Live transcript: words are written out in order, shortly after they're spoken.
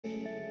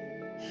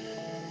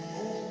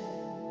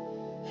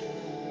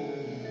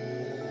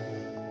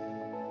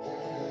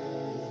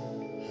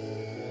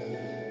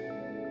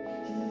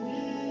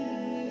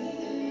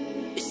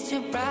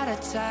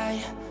brighter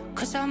side,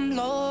 'cause I'm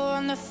low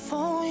on the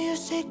phone, you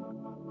say.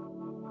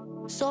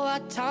 So I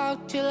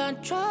talk till I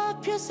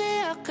drop, you say,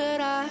 how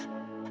could I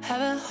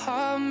have a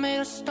heart made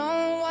of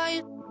stone? Why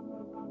you?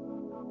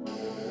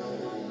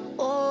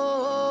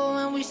 Oh,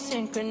 when we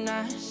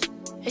synchronize,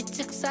 it's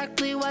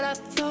exactly what I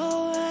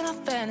thought and I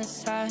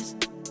fantasized.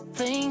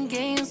 Playing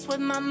games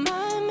with my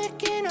mind,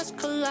 making us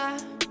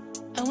collide.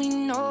 And we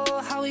know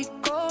how it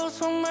goes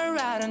when we're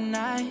out at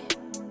night.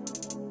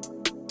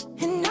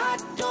 And I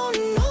don't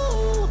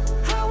know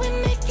how we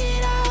make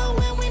it out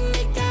when we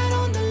make out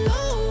on the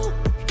low.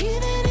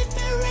 Even if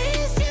it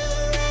rains,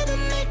 you'd rather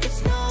make it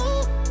snow.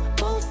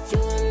 Both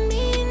you and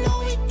me know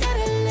we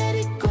gotta let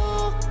it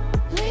go.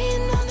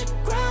 Laying on the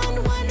ground,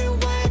 wondering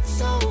why it's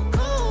so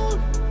cold.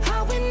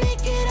 How we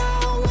make it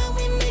out when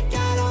we make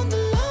out on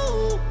the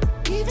low.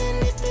 Even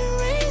if it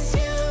rains,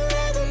 you'd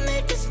rather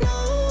make it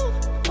snow.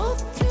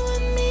 Both you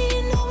and me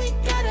know we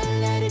gotta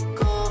let it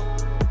go.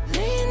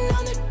 Laying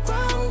on the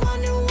ground,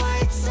 wondering why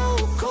it's so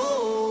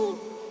cold.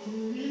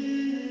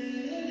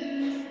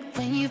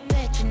 When you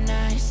bet you're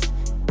nice,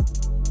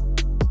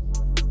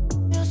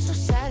 you're so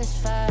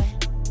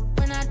satisfied.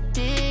 When I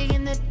dig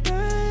in the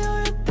dirt,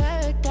 you're in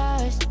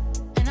paradise.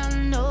 And I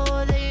know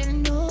that you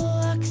know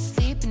I can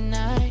sleep at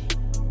night.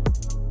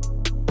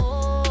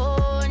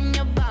 Oh, and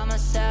you're by my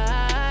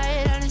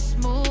side, and it's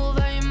smooth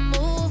how you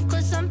move,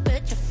 'cause I'm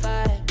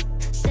petrified.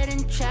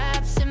 Setting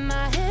traps in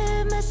my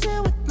head,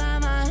 messing with my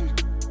mind.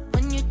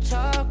 When you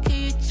talk,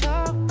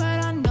 but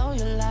I know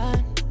you're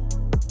lying.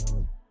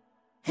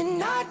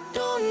 And I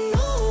don't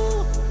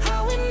know how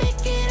we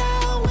make it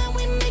out when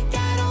we make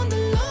out on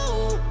the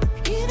low.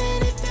 Even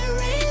if it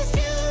rains,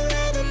 you'd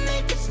rather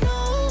make it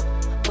snow.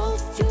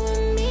 Both you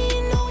and me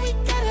know we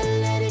gotta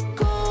let it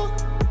go.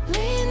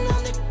 Laying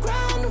on the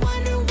ground,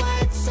 wondering why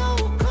it's so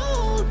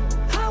cold.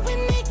 How we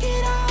make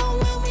it out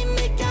when we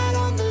make out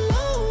on the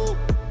low.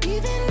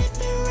 Even if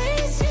it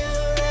rains,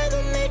 you'd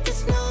rather make it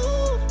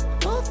snow.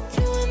 Both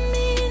you and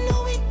me know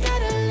we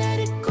gotta let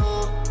it go.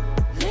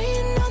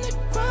 Laying on the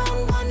ground,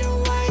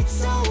 wondering why it's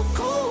so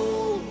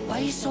cold. Why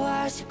you so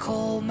icy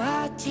cold?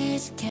 My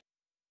tears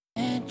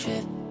can't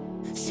drip.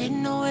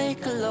 Sitting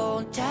awake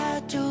alone,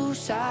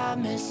 tattoos I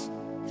miss.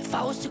 If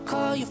I was to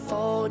call your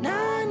phone,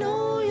 I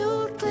know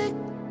you'd click.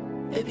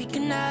 Baby,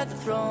 can have the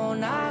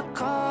throne, I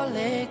call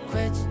it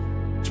quits.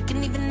 You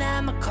can even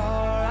have my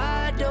car,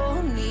 I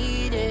don't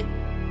need it.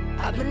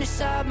 I've been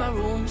inside my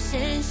room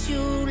since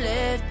you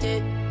left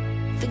it,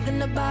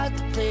 thinking about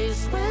the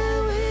place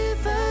where we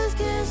first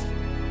kissed.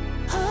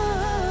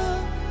 Oh,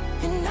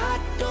 and I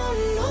don't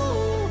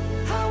know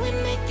how we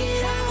make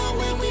it out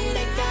when we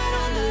make out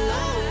on the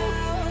low.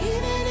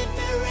 Even if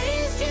it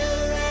rains,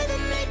 you'd rather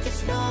make it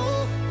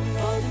snow.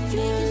 Both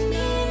you and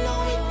me know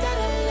we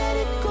gotta let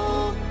it go.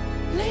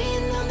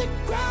 Laying on the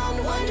ground,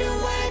 wondering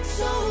why it's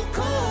so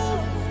cold.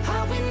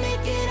 How we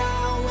make it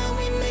out when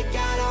we make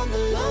out on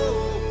the low.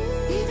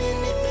 Even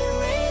if it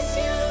rains,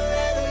 you'd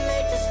rather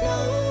make it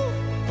snow.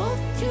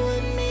 Both you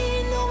and me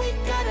know we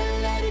gotta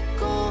let it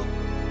go.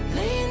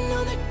 Laying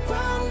on the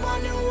ground,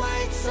 wondering why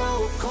it's so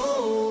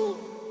cold.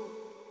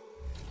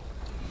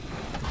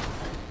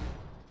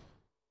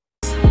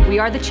 We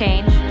are the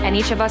change, and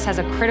each of us has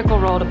a critical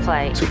role to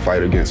play. To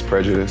fight against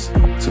prejudice,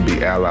 to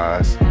be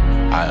allies.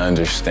 I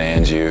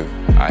understand you.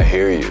 I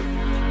hear you.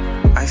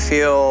 I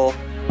feel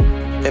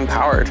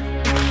empowered.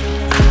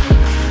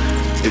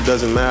 It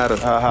doesn't matter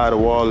how high the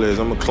wall is,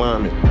 I'm gonna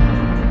climb it.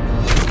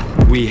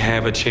 We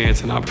have a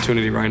chance and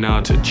opportunity right now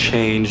to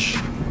change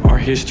our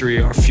history,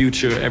 our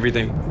future,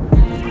 everything.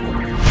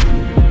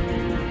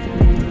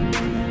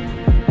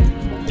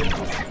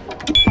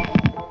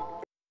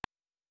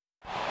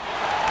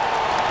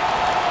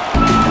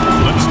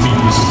 Let's meet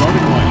the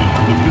starting lineup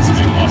for the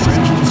visiting Los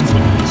Angeles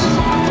Clippers.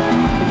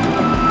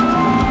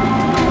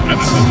 At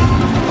center,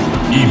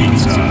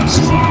 Ivica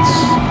Zubac.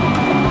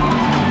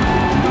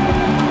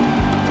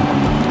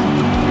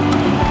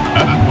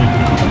 At point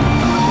guard,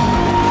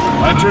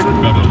 Patrick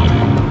Beverley.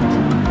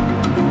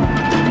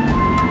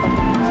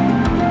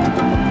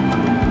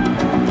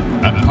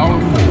 At power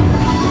forward,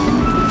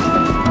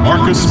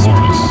 Marcus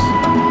Morris.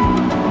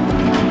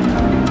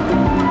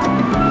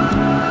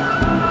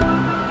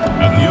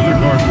 At the other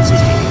guard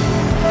position,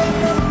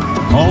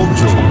 Paul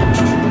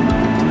George.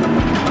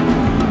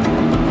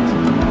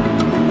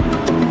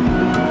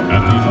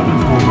 At the other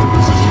forward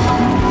position,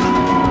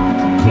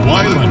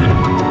 Kawhi Leonard.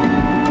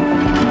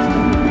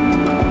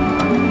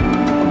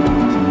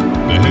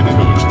 The head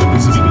coach of the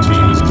visiting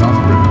team is Doc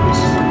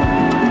Rivers.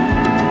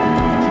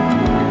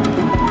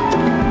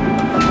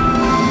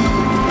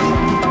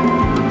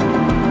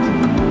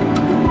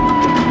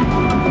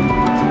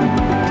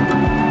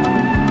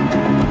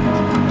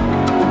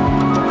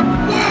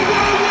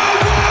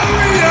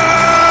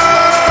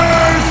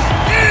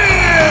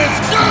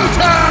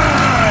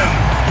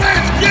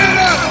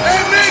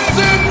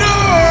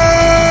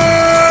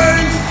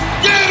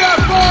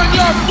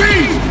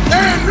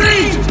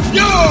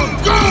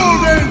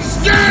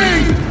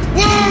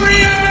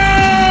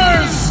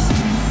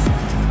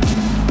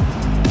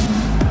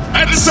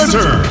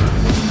 Center,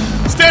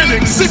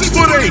 Standing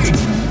 6'8",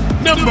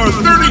 number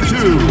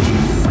 32,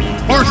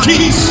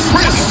 Marquise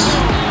Chris.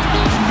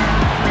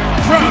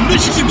 From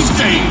Michigan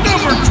State,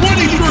 number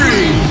 23,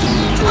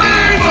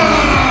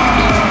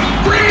 Draymond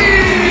Green.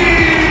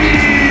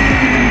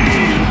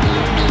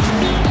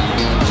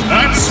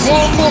 At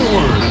small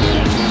forward,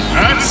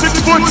 at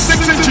 6'6",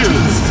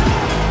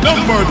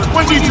 number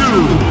 22,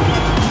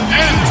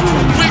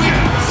 Andrew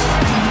Wiggins.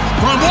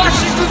 From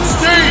Washington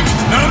State,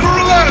 number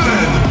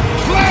 11,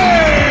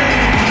 Klay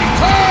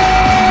Thompson.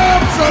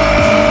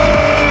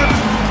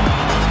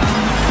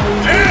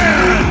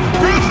 And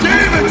from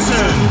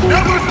Davidson,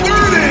 number 30,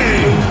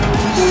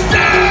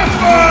 Stephan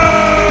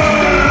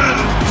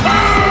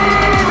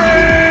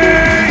Curry.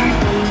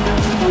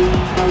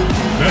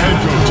 The head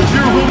coach of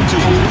your home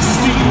team is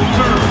Steve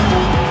Kerr.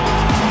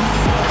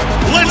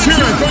 Let's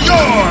hear it for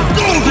your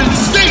Golden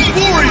State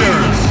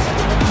Warriors.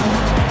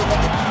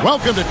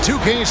 Welcome to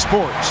 2K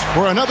Sports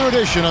for another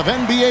edition of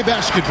NBA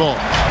basketball.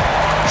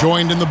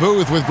 Joined in the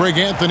booth with Greg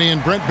Anthony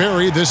and Brent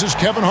Barry, this is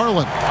Kevin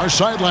Harlan. Our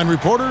sideline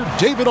reporter,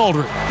 David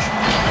Aldridge.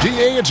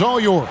 DA, it's all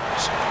yours.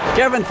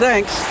 Kevin,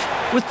 thanks.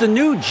 With the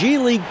new G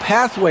League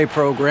Pathway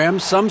program,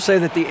 some say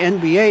that the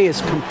NBA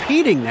is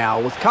competing now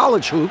with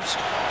college hoops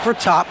for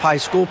top high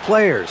school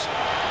players.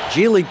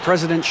 G League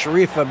President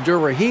Sharif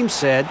Abdur-Rahim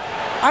said,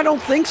 "I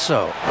don't think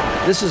so.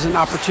 This is an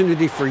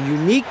opportunity for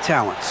unique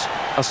talents,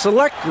 a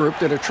select group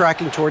that are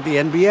tracking toward the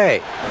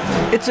NBA.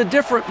 It's a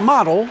different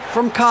model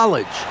from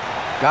college.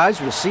 Guys,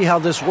 we'll see how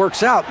this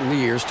works out in the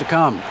years to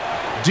come."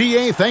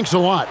 DA, thanks a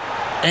lot.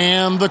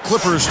 And the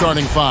Clippers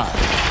starting five.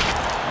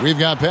 We've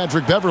got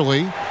Patrick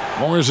Beverley.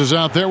 Morris is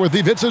out there with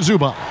Ivica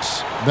Zubac.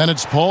 Then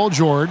it's Paul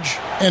George.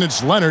 And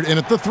it's Leonard in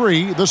at the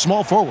three, the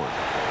small forward.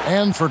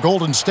 And for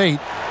Golden State,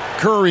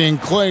 Curry and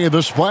Klay,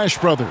 the Splash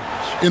Brothers.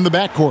 In the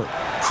backcourt,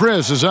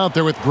 Chris is out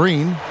there with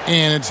Green.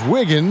 And it's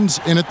Wiggins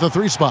in at the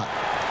three spot.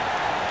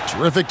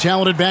 Terrific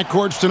talented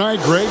backcourts tonight,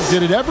 Greg.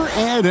 Did it ever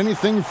add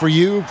anything for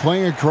you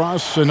playing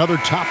across another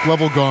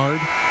top-level guard?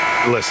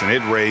 Listen,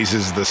 it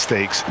raises the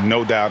stakes,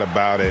 no doubt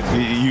about it.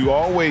 You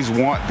always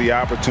want the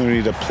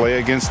opportunity to play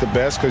against the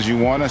best because you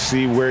want to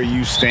see where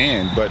you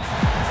stand. But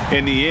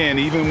in the end,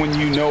 even when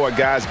you know a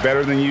guy's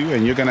better than you,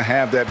 and you're going to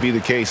have that be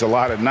the case a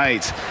lot of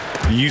nights,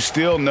 you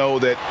still know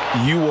that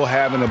you will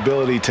have an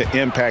ability to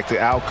impact the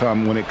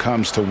outcome when it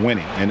comes to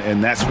winning.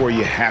 And that's where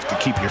you have to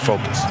keep your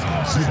focus.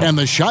 And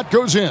the shot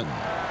goes in.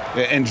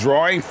 And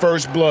drawing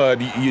first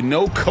blood, you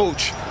know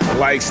coach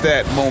likes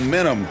that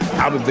momentum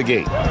out of the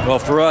gate. Well,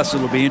 for us,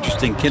 it'll be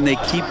interesting. Can they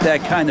keep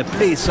that kind of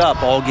pace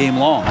up all game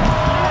long?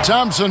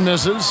 Thompson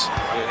misses.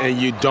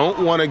 And you don't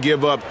want to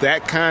give up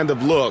that kind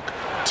of look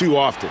too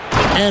often.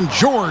 And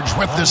George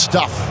with the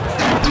stuff.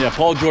 Yeah,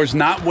 Paul George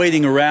not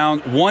waiting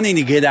around, wanting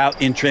to get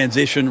out in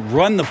transition,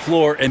 run the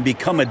floor, and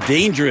become a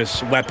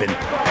dangerous weapon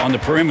on the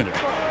perimeter.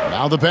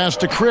 Now the pass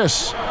to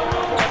Chris.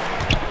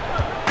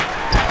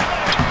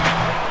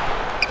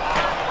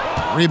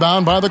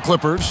 Rebound by the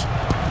Clippers.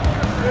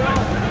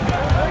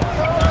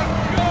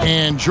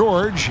 And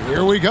George,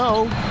 here we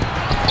go.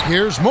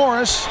 Here's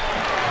Morris.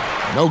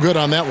 No good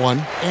on that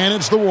one. And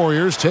it's the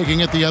Warriors taking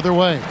it the other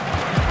way.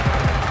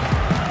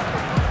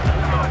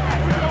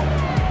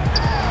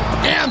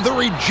 And the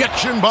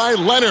rejection by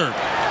Leonard.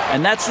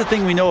 And that's the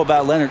thing we know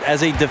about Leonard.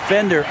 As a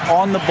defender,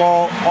 on the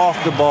ball,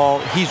 off the ball,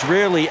 he's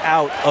rarely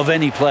out of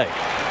any play.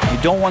 You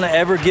don't want to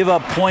ever give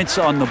up points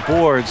on the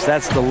boards.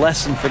 That's the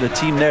lesson for the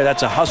team there.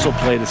 That's a hustle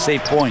play to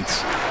save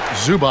points.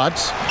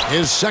 Zubac,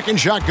 his second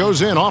shot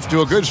goes in, off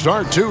to a good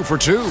start, 2 for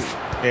 2.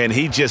 And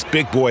he just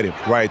big-boyed him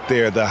right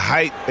there. The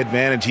height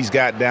advantage he's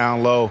got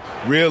down low,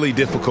 really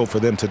difficult for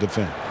them to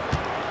defend.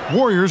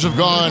 Warriors have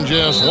gone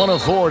just 1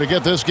 of 4 to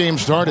get this game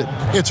started.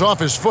 It's off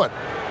his foot,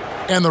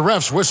 and the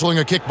ref's whistling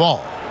a kick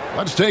ball.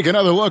 Let's take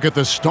another look at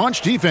the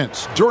staunch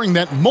defense during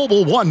that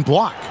mobile one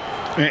block.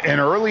 And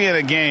early in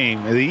a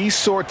game, these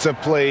sorts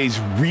of plays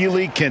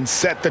really can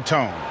set the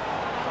tone.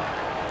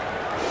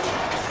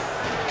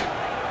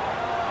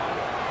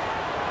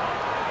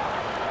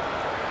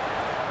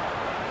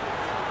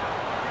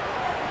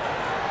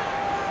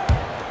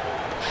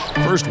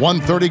 First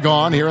 1:30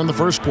 gone here in the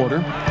first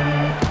quarter.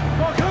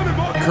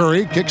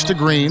 Curry kicks to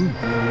Green.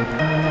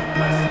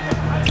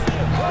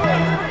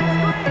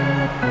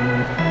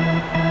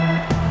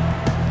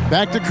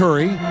 Back to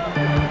Curry.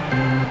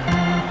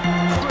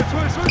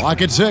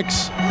 Clock at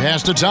 6.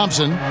 Pass to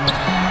Thompson.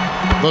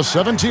 The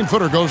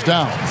 17-footer goes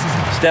down.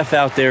 Steph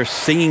out there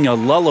singing a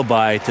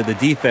lullaby to the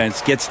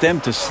defense, gets them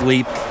to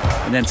sleep,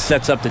 and then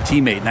sets up the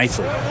teammate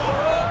nicely.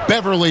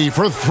 Beverley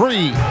for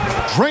 3.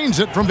 Drains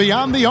it from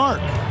beyond the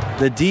arc.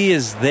 The D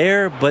is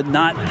there, but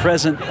not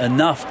present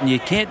enough. And you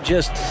can't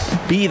just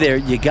be there.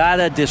 You got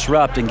to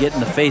disrupt and get in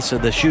the face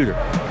of the shooter.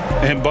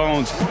 And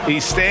Bones, he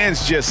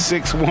stands just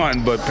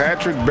 6'1", but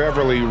Patrick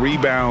Beverley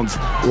rebounds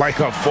like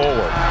a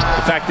forward.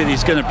 The fact that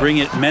he's going to bring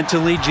it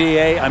mentally,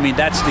 GA, I mean,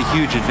 that's the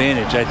huge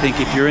advantage. I think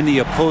if you're in the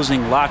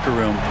opposing locker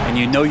room and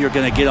you know you're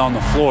going to get on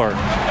the floor,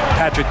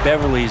 Patrick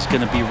Beverley is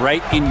going to be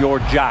right in your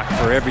jock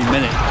for every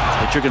minute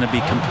that you're going to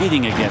be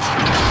competing against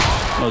him.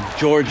 Well,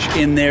 George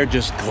in there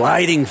just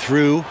gliding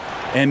through.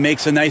 and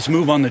makes a nice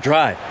move on the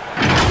drive.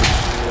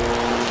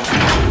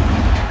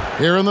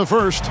 Here in the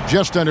first,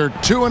 just under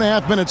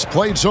 2.5 minutes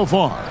played so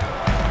far.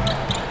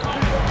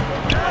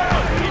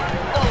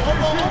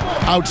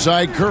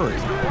 Outside Curry.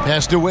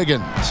 Pass to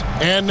Wiggins.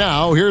 And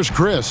now here's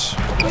Chris.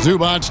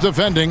 Zubac's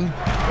defending.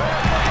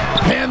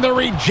 And the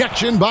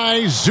rejection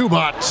by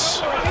Zubac's.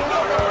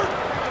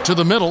 To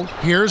the middle,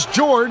 here's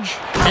George.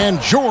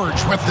 And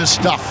George with the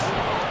stuff.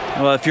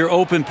 Well, if you're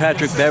open,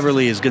 Patrick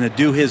Beverley is going to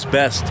do his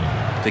best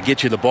to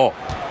get you the ball.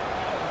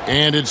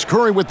 And it's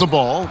Curry with the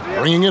ball,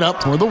 bringing it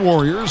up for the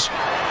Warriors.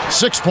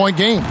 6-point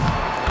game.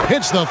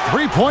 Hits the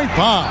three-point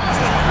bomb.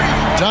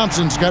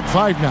 Thompson's got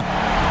 5 now.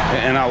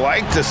 And I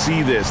like to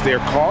see this. They're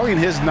calling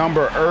his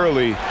number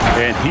early,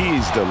 and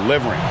he's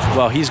delivering.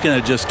 Well, he's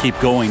going to just keep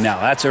going now.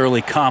 That's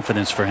early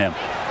confidence for him.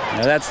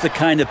 Now, that's the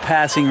kind of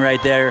passing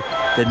right there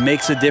that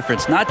makes a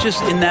difference, not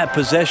just in that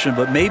possession,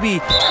 but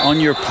maybe on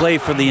your play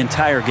for the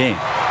entire game.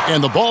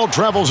 And the ball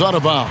travels out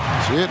of bounds.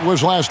 It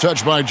was last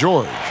touched by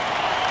George.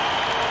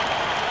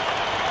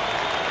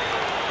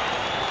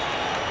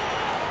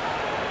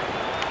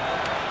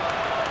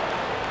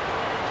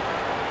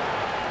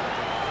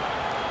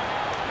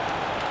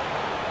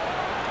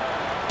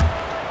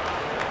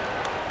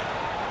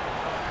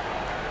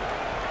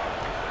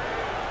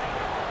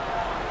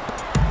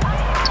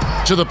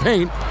 To the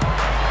paint.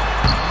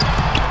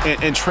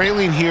 And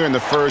trailing here in the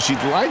first,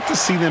 you'd like to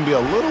see them be a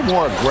little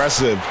more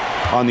aggressive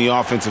on the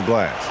offensive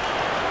glass.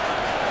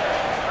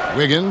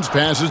 Wiggins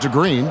passes to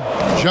Green.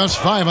 Just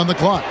 5 on the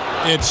clock.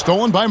 It's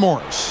stolen by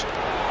Morris.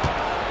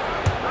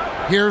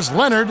 Here's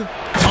Leonard.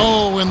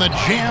 Oh, and the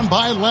jam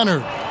by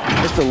Leonard.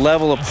 Just the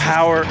level of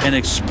power and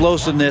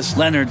explosiveness.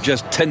 Leonard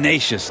just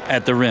tenacious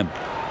at the rim.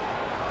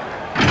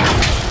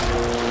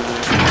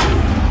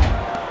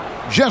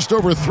 Just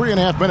over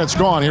 3.5 minutes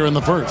gone here in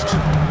the first.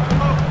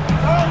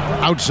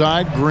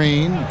 Outside,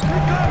 Green.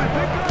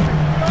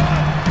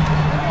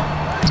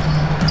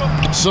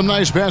 Some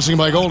nice passing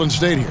by Golden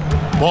State here.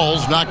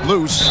 Ball's knocked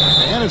loose,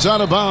 and it's out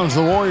of bounds.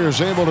 The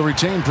Warriors able to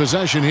retain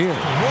possession here.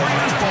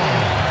 Warriors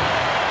ball.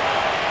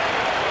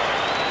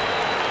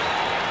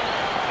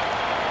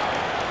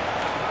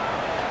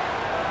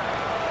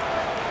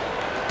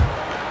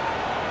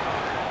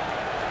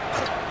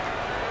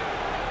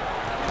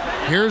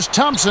 Here's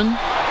Thompson.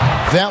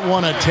 That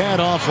one a tad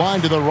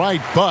offline to the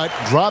right, but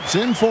drops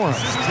in for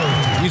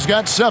him. He's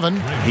got 7.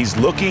 He's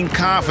looking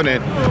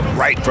confident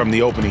right from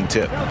the opening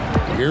tip.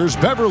 Here's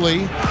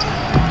Beverley.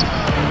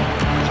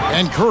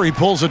 And Curry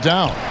pulls it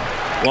down.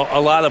 Well, a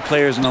lot of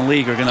players in the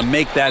league are going to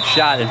make that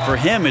shot, and for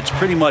him, it's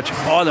pretty much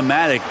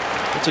automatic.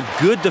 It's a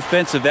good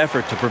defensive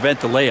effort to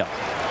prevent the layup.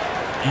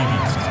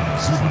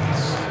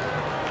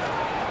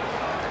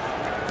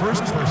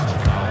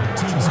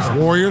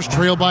 Warriors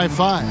trail by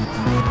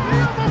 5.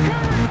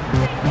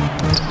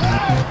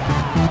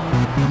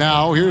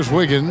 Now here's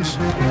Wiggins.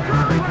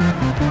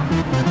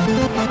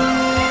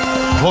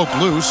 Poke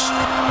loose.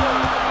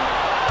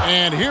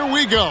 And here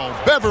we go.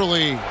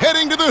 Beverley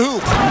heading to the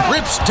hoop.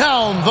 Rips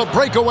down the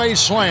breakaway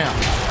slam.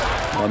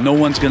 Well, no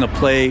one's going to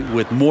play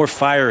with more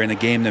fire in a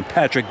game than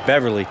Patrick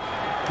Beverley,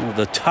 one of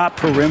the top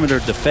perimeter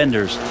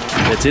defenders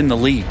that's in the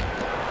league.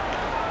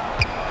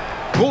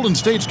 Golden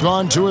State's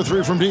gone 2 or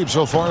 3 from deep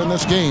so far in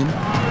this game.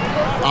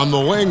 On the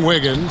wing,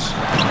 Wiggins.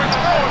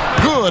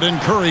 Good, and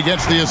Curry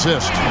gets the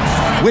assist.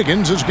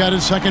 Wiggins has got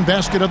his second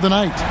basket of the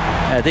night.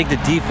 I think the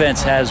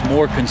defense has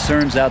more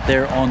concerns out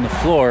there on the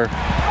floor,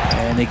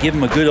 and they give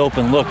him a good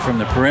open look from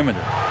the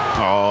perimeter.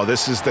 Oh,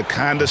 this is the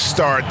kind of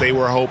start they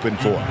were hoping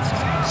for.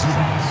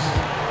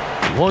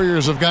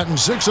 Warriors have gotten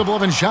 6 of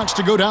 11 shots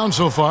to go down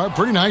so far.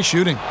 Pretty nice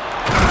shooting.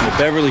 Well,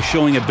 Beverley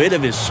showing a bit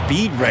of his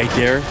speed right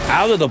there,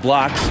 out of the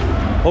blocks,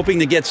 hoping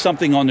to get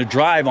something on the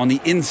drive on the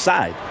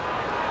inside.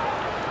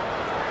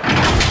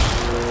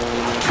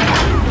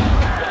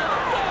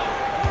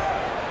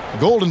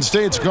 Golden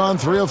State's gone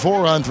 3 of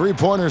 4 on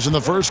 3-pointers in the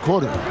first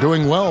quarter,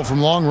 doing well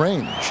from long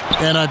range.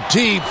 And a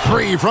deep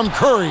 3 from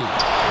Curry,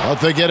 but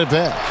they get it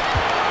back.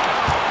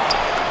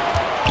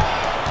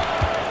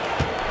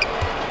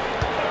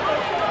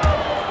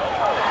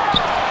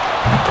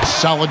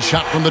 Solid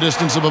shot from the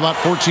distance of about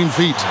 14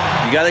 feet.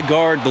 You got to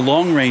guard the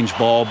long-range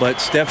ball,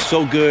 but Steph's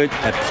so good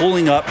at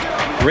pulling up,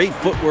 great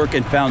footwork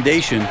and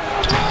foundation.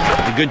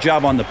 A good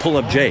job on the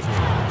pull-up J.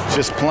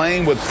 Just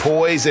playing with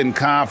poise and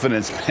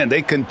confidence, and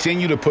they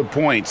continue to put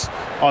points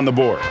on the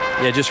board.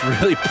 Yeah, just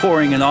really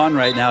pouring it on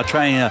right now,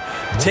 trying to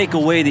take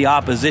away the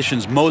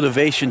opposition's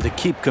motivation to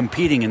keep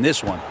competing in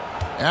this one.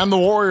 And the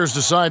Warriors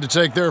decide to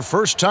take their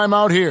first time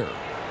out here.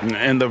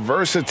 And the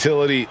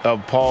versatility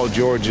of Paul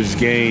George's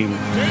game,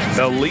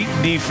 elite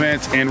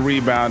defense and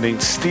rebounding,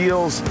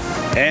 steals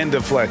and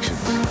deflections.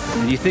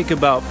 You think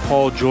about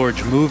Paul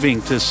George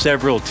moving to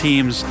several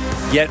teams,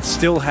 yet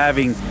still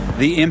having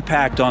the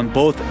impact on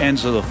both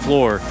ends of the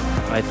floor.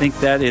 I think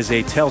that is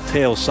a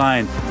telltale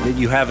sign that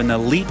you have an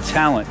elite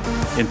talent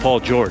in Paul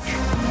George.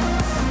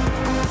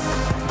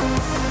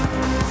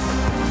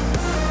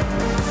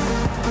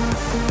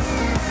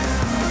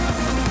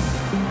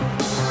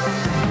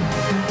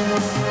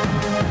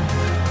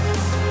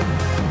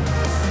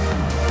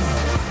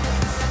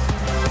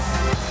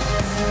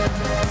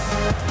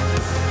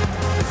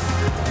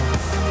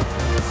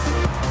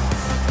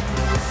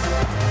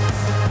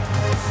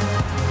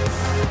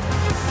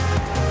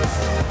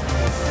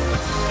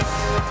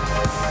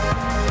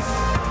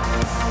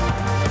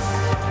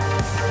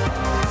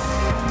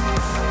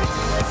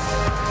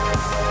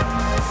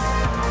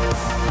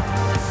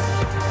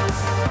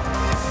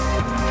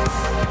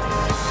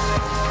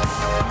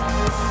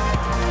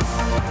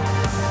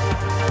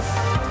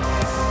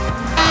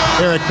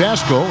 Eric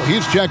Pascal,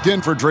 he's checked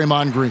in for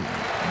Draymond Green.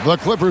 The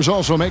Clippers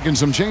also making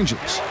some changes.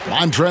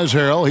 Montrezl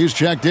Harrell, he's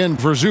checked in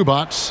for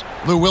Zubats.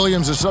 Lou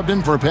Williams is subbed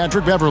in for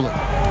Patrick Beverley.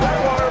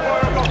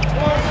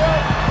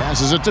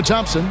 Passes it to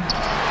Thompson.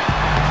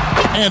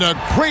 And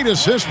a great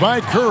assist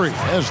by Curry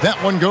as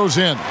that one goes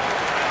in.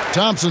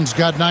 Thompson's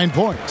got 9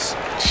 points.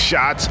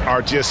 Shots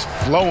are just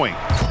flowing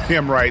for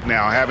him right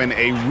now, having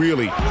a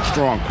really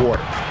strong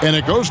quarter. And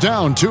it goes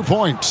down 2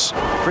 points.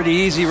 Pretty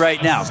easy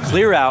right now.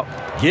 Clear out,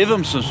 give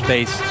him some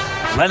space,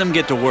 let him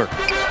get to work.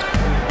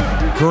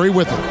 Curry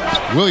with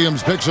it.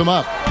 Williams picks him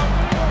up.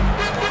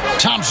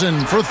 Thompson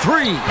for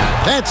 3.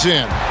 That's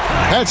in.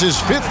 That's his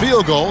 5th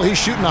field goal. He's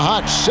shooting a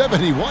hot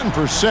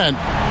 71%.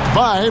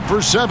 5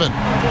 for 7.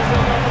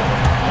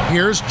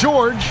 Here's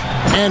George.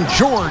 And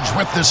George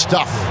with the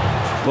stuff.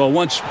 Well,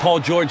 once Paul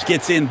George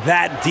gets in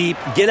that deep,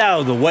 get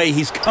out of the way.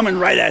 He's coming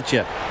right at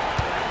you.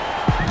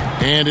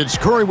 And it's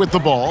Curry with the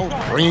ball,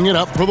 bringing it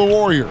up for the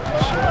Warriors.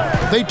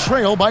 They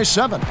trail by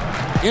 7.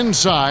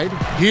 Inside,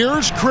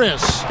 here's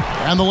Chris.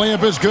 And the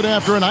layup is good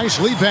after a nice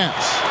lead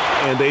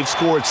pass. And they've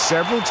scored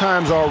several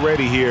times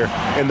already here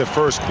in the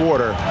first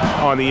quarter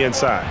on the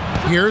inside.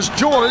 Here's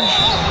George.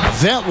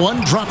 That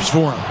one drops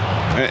for him.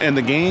 And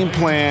the game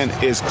plan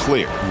is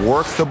clear.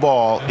 Work the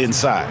ball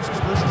inside.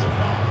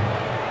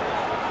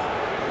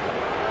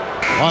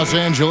 Los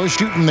Angeles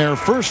shooting their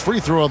first free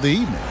throw of the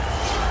evening.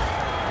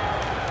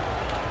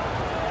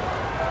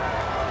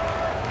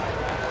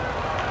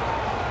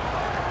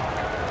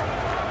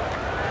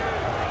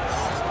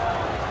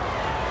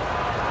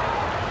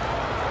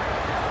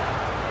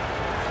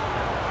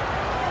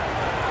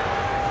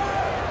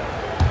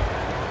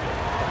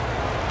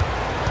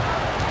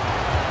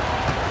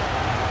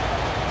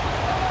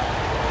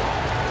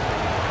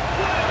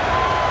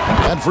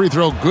 That free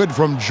throw good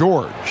from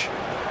George.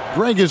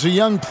 Greg, as a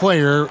young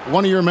player,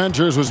 one of your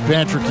mentors was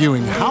Patrick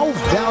Ewing. How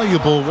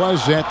valuable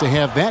was that to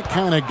have that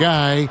kind of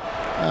guy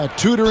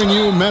tutoring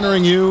you,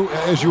 mentoring you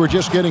as you were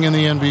just getting in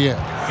the NBA?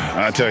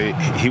 I tell you,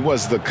 he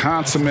was the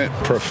consummate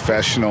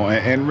professional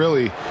and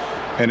really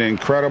an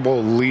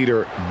incredible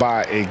leader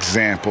by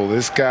example.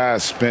 This guy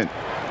spent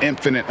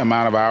infinite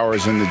amount of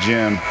hours in the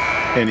gym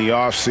in the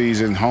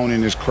offseason,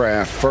 honing his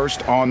craft,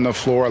 first on the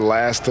floor,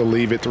 last to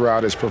leave it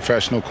throughout his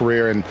professional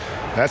career. And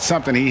that's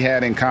something he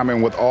had in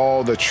common with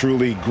all the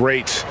truly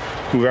greats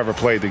who've ever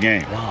played the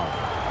game. Wow.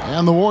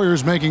 And the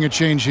Warriors making a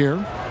change here.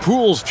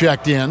 Poole's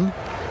checked in.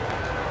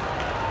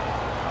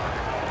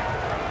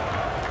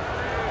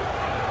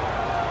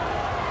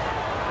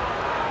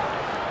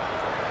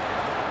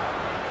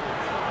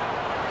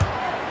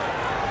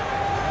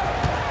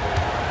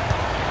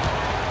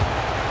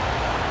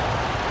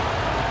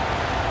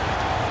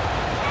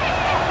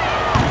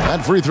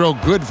 That free throw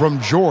good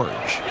from George.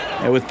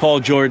 Yeah, with Paul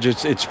George,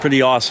 it's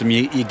pretty awesome.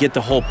 You get the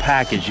whole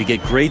package. You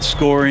get great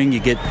scoring, you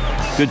get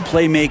good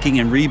playmaking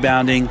and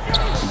rebounding,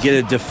 you get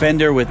a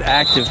defender with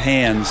active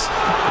hands.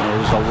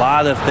 There's a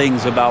lot of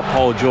things about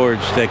Paul George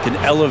that can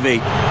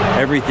elevate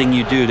everything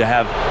you do to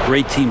have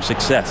great team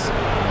success.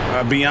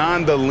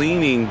 Beyond the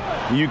leaning,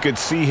 you could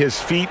see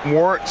his feet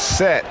weren't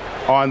set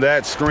on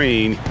that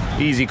screen.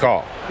 Easy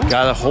call.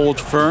 Got to hold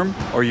firm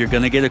or you're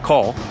going to get a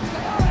call.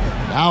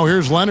 Now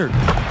here's Leonard.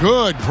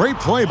 Good, great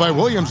play by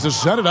Williams to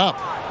set it up.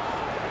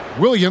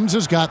 Williams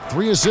has got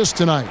 3 assists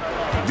tonight.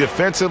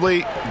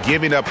 Defensively,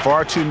 giving up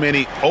far too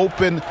many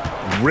open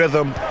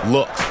rhythm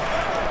looks.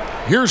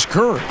 Here's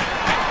Curry.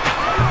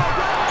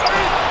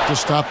 To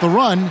stop the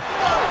run.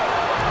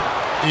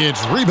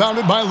 It's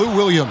rebounded by Lou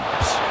Williams.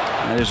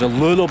 Now, there's a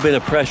little bit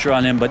of pressure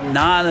on him, but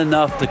not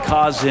enough to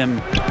cause him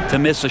to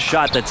miss a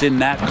shot that's in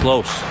that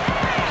close.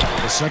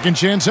 A second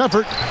chance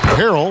effort.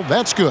 Harrell,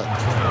 that's good.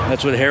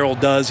 That's what Harrell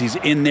does. He's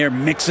in there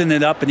mixing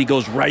it up, and he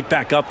goes right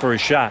back up for a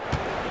shot.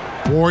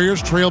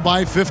 Warriors trail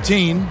by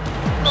 15.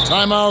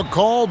 Timeout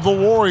called the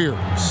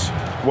Warriors.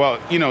 Well,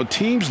 you know,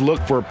 teams look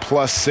for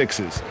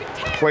 +6s,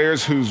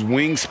 players whose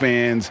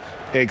wingspans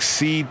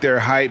exceed their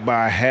height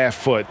by a half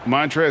foot.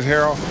 Montrezl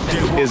Harrell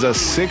is a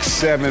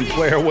 6'7"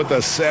 player with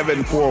a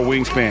 7'4"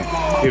 wingspan.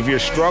 If you're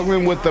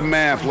struggling with the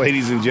math,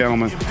 ladies and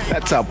gentlemen,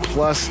 that's a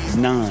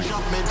 +9.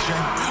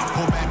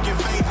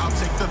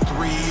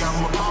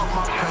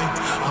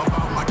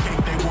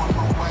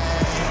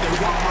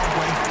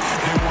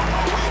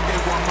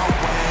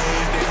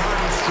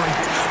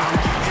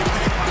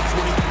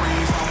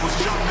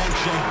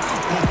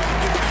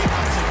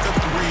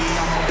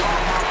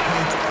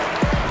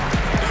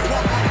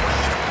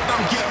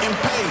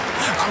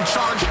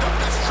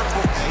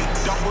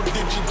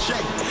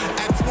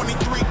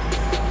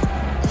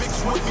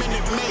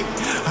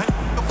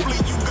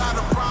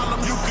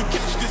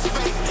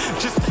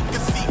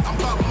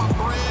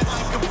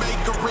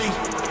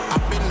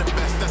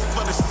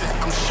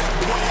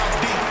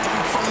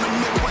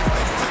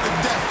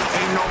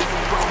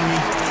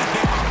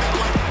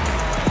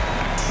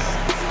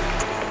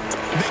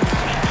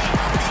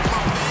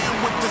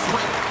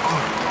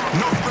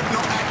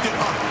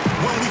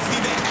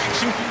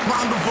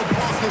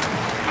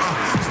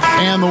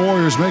 And the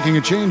Warriors making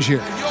a change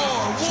here.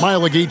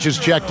 Smailagic is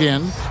checked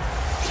in.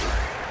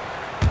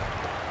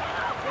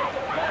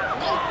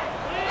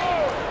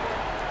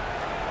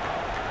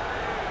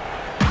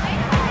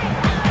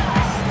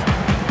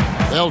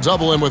 They'll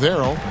double him with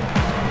Harrell.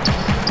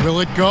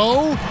 Will it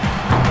go?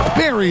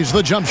 Buries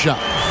the jump shot.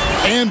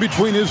 And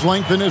between his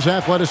length and his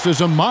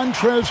athleticism,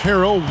 Montrezl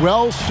Harrell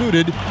well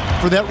suited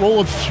for that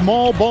role of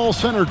small ball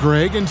center,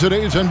 Greg, in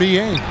today's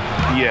NBA.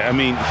 Yeah, I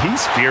mean,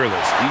 he's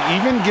fearless.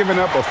 Even giving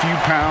up a few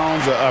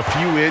pounds, a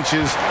few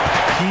inches,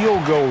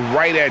 he'll go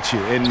right at you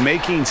and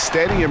making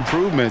steady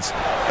improvements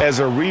as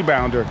a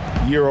rebounder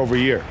year over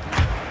year.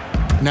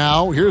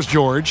 Now, here's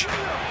George.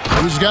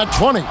 He's got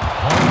 20.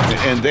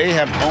 And they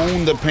have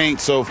owned the paint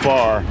so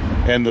far,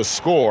 and the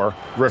score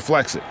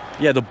reflects it.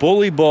 Yeah, the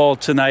bully ball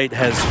tonight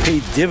has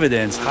paid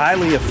dividends.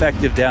 Highly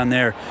effective down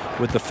there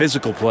with the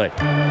physical play.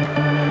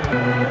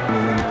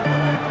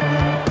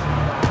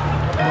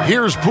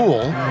 Here's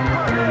Poole.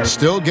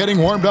 Still getting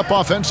warmed up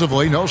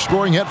offensively. No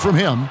scoring yet from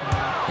him.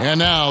 And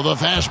now the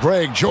fast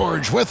break.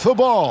 George with the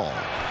ball.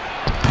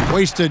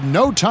 Wasted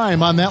no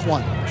time on that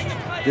one.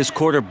 This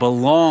quarter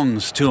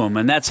belongs to him,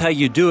 and that's how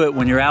you do it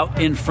when you're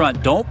out in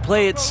front. Don't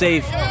play it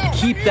safe.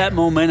 Keep that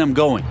momentum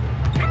going.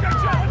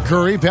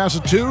 Curry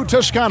passes to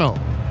Toscano.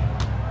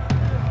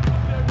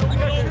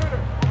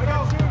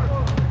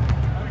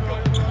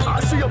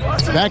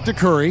 Back to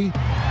Curry.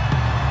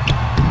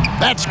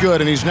 That's good,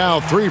 and he's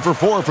now 3 for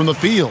 4 from the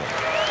field.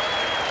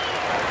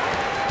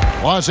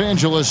 Los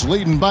Angeles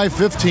leading by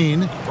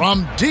 15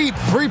 from deep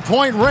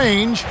three-point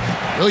range.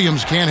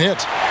 Williams can't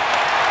hit.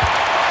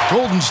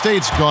 Golden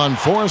State's gone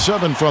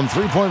 4-7 from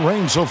three-point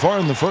range so far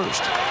in the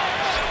first.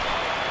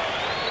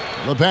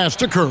 The pass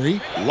to Curry,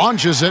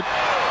 launches it,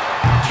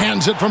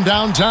 cans it from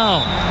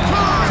downtown.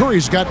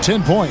 Curry's got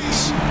 10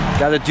 points.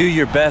 Got to do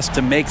your best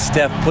to make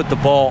Steph put the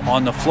ball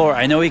on the floor.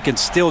 I know he can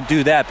still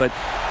do that, but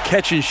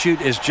catch and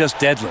shoot is just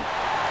deadly.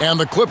 And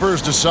the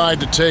Clippers decide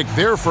to take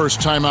their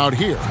first time out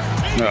here.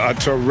 A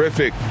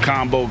terrific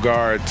combo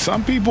guard.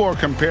 Some people are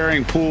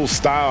comparing Poole's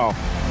style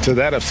to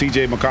that of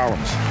C.J.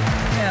 McCollum's.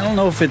 I don't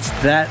know if it's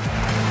that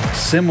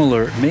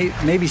similar,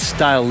 maybe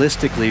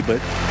stylistically, but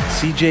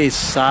CJ's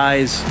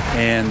size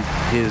and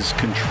his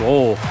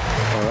control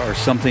are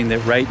something that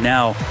right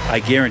now, I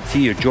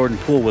guarantee you, Jordan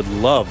Poole would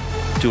love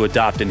to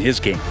adopt in his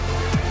game.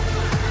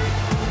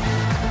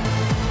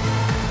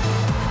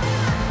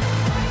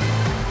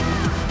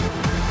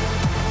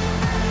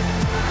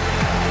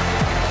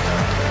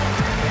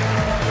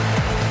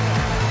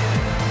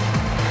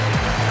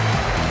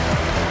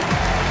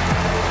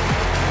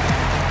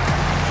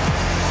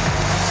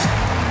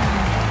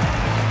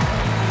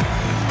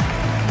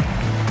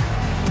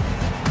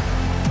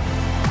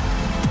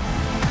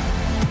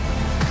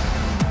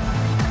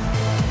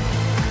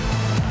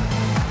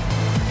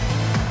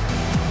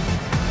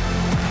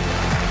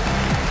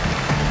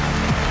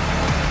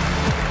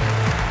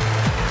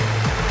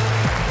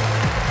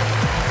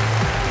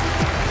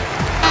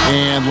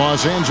 And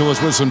Los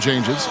Angeles with some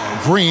changes.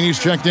 Green, he's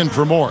checked in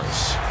for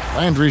Morris.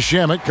 Landry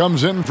Shamet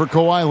comes in for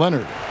Kawhi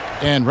Leonard.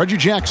 And Reggie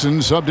Jackson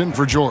subbed in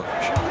for George.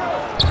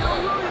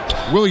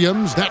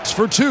 Williams, that's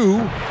for 2.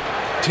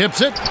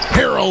 Tips it.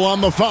 Harrell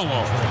on the follow.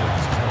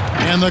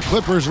 And the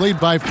Clippers lead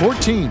by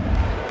 14.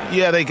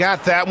 Yeah, they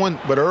got that one,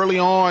 but early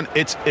on,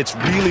 it's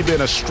really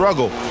been a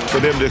struggle for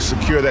them to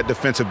secure that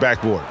defensive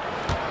backboard.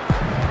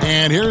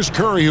 And here's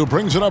Curry, who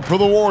brings it up for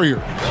the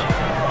Warriors.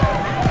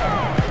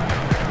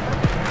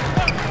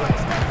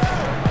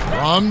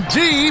 From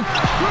deep,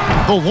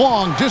 the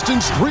long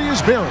distance 3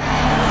 is buried.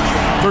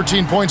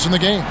 13 points in the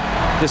game.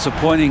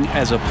 Disappointing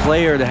as a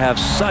player to have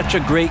such a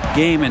great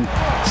game and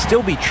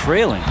still be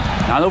trailing.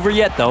 Not over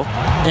yet, though.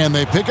 And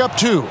they pick up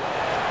 2.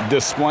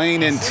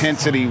 Displaying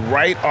intensity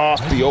right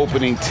off the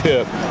opening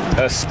tip,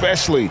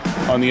 especially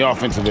on the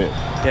offensive end.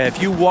 Yeah,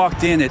 if you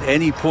walked in at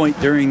any point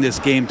during this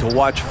game to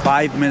watch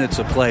 5 minutes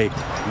of play,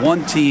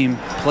 one team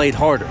played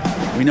harder.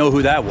 We know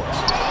who that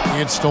was.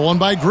 It's stolen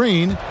by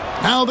Green.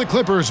 Now the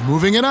Clippers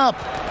moving it up.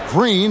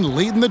 Green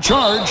leading the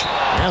charge.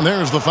 And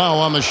there's the foul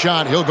on the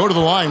shot. He'll go to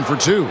the line for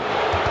 2.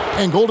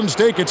 And Golden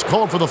State gets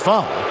called for the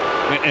foul.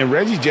 And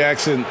Reggie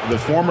Jackson, the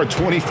former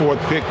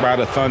 24th pick by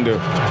the Thunder,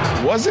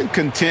 wasn't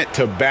content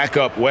to back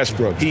up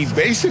Westbrook. He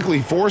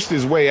basically forced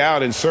his way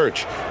out in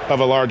search of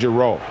a larger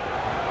role.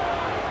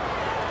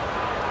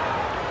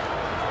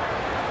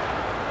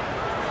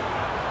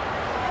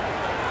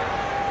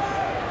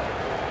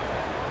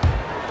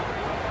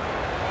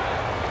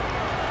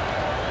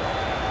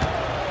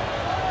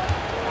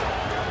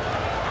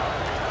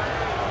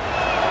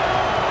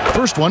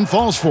 First one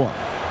falls for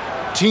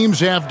him. Teams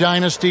have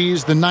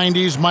dynasties. The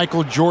 90s,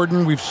 Michael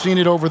Jordan. We've seen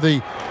it over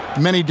the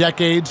many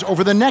decades.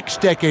 Over the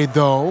next decade,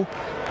 though,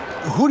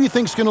 who do you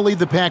think is going to lead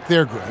the pack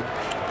there, Greg?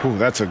 Ooh,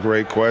 that's a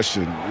great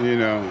question. You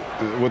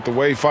know, with the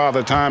way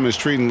Father Time is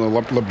treating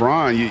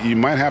LeBron, you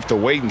might have to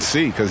wait and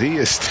see because he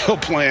is still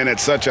playing at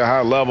such a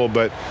high level.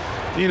 But,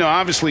 you know,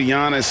 obviously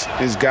Giannis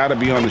has got to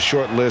be on the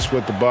short list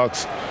with the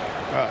Bucks.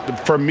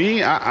 For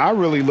me, I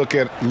really look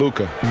at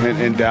Luka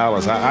in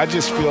Dallas. I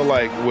just feel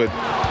like with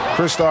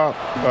Kristaps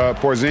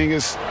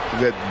Porzingis,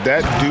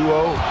 that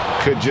duo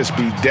could just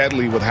be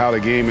deadly with how the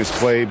game is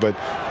played. But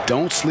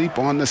don't sleep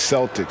on the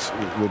Celtics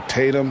with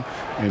Tatum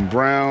and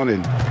Brown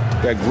and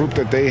that group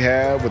that they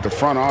have, with the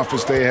front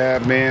office they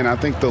have, man, I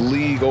think the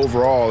league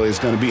overall is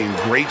going to be in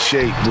great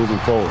shape moving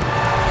forward.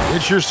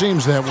 It sure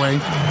seems that way.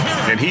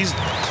 And he's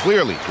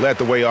clearly led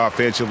the way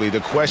offensively.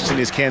 The question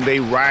is, can they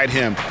ride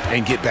him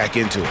and get back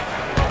into it?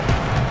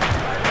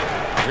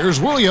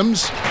 Here's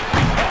Williams.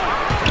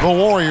 The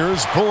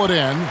Warriors pull it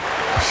in.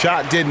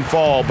 Shot didn't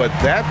fall, but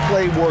that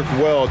play worked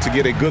well to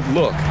get a good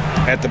look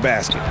at the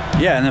basket.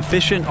 Yeah, an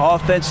efficient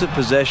offensive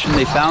possession.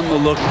 They found the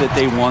look that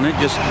they wanted,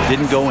 just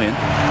didn't go in.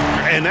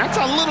 And that's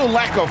a little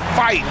lack of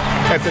fight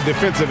at the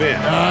defensive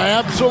end.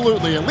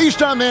 Absolutely. At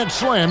least on that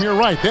slam, you're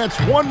right. That's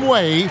one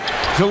way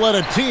to let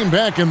a team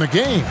back in the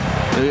game.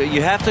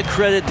 You have to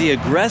credit the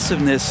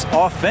aggressiveness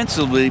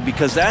offensively,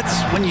 because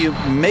that's when you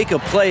make a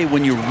play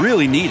when you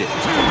really need it.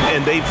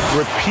 And they've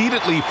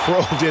repeatedly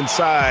probed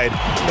inside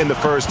in the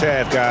first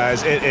half,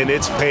 guys, and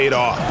it's paid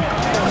off.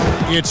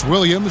 It's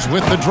Williams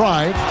with the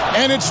drive,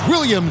 and it's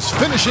Williams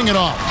finishing it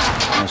off.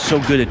 So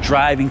good at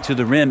driving to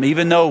the rim.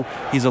 Even though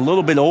he's a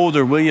little bit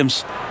older,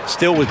 Williams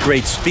still with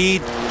great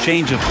speed,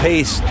 change of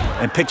pace,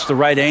 and picks the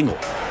right angle.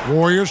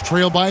 Warriors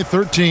trail by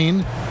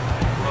 13.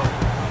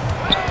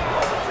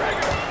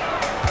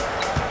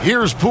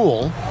 Here's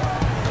Poole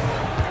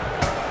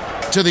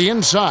to the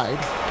inside.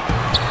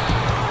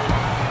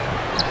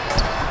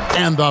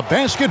 And the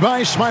basket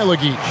by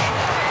Smailagic.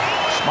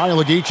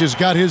 Smailagic has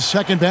got his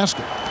second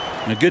basket.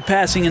 Now, good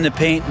passing in the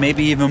paint may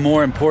be even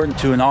more important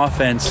to an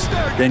offense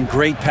than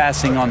great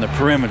passing on the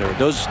perimeter.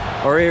 Those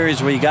are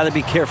areas where you got to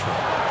be careful.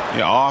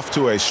 Yeah, off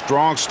to a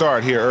strong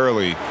start here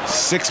early.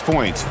 6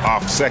 points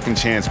off second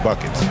chance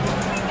buckets.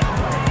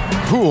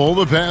 Poole,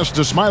 the pass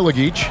to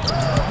Smailagic.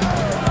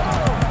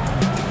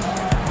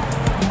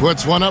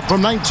 Puts one up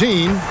from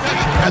 19,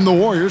 and the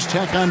Warriors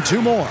tack on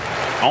 2 more.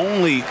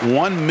 Only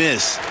one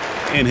miss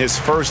in his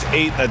first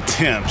 8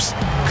 attempts,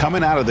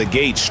 coming out of the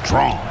gate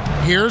strong.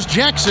 Here's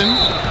Jackson,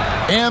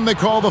 and they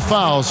call the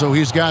foul, so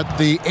he's got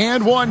the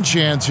and one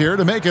chance here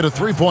to make it a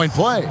 3-point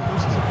play.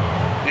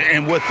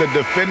 And with the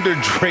defender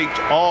draped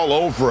all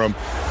over him,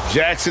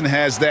 Jackson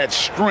has that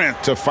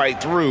strength to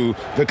fight through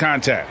the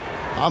contact.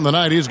 On the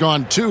night, he's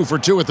gone 2 for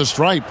 2 at the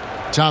stripe.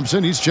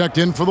 Thompson, he's checked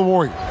in for the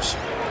Warriors.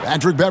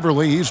 Patrick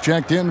Beverly, he's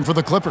checked in for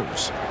the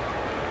Clippers.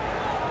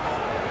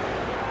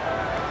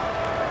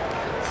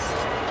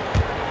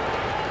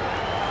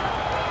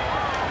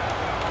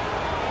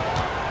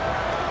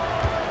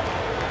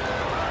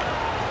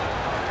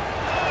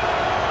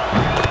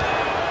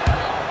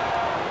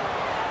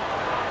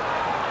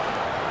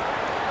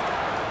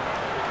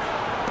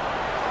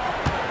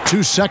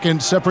 Two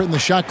seconds separating the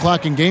shot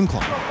clock and game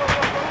clock.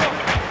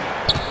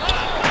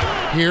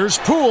 Here's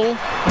Poole,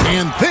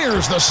 and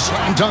there's the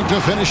slam dunk to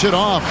finish it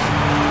off.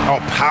 Oh,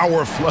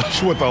 power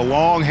flush with a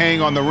long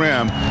hang on the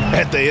rim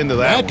at the end of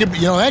that.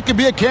 That could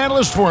be a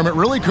catalyst for him. It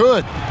really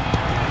could.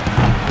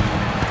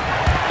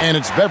 And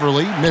it's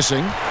Beverly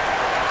missing.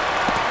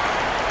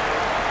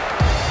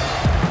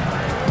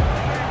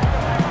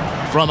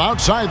 From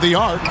outside the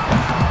arc,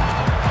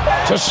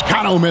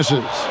 Toscano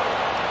misses.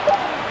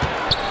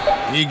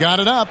 He got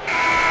it up.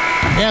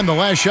 And the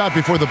last shot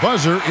before the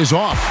buzzer is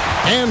off.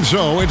 And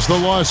so it's the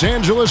Los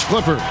Angeles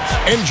Clippers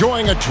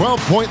enjoying a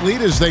 12-point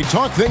lead as they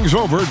talk things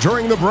over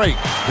during the break.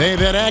 They've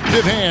had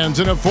active hands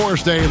and have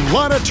forced a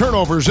lot of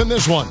turnovers in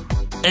this one.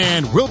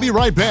 And we'll be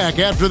right back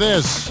after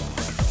this.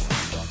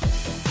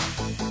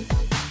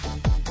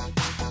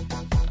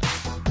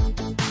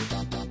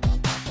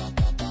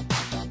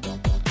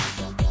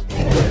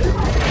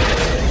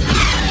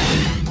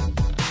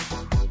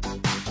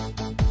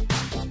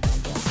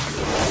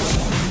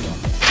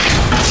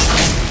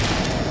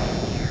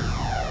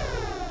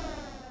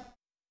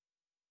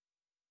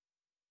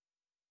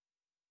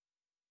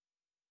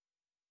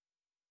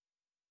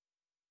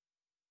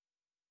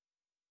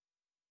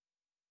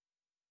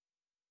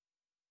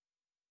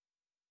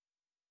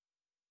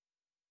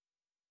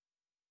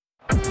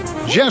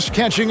 Just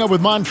catching up with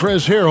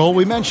Montrezl Harrell,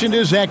 we mentioned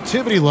his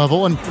activity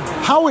level and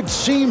how it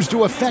seems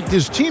to affect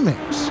his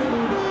teammates.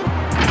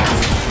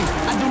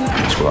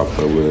 That's what I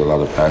play with, a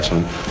lot of passion,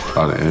 a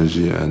lot of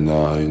energy, and,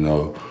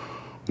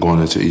 going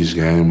into each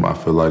game, I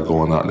feel like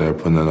going out there,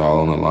 putting it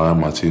all on the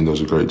line. My team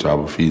does a great job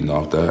of feeding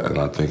off that, and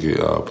I think it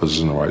puts us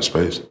in the right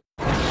space.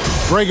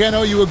 Greg, I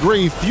know you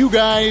agree. Few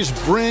guys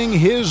bring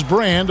his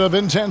brand of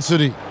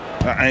intensity.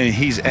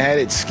 He's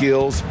added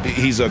skills.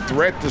 He's a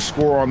threat to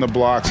score on the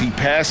blocks. He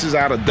passes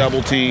out of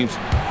double teams.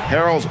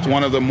 Harrell's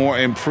one of the more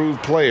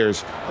improved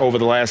players over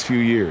the last few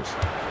years.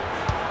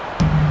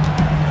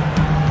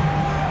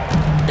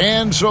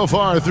 And so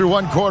far through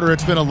one quarter,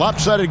 it's been a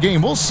lopsided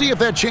game. We'll see if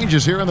that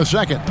changes here in the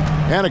second.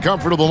 And a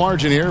comfortable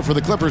margin here for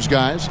the Clippers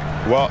guys.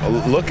 Well,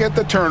 look at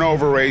the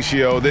turnover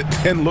ratio,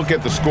 then look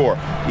at the score.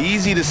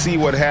 Easy to see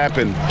what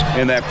happened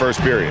in that first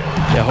period.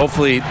 Yeah,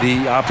 hopefully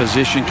the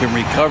opposition can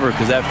recover,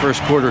 because that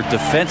first quarter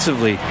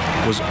defensively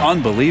was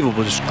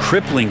unbelievable, just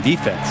crippling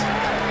defense.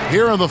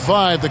 Here are the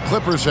 5 the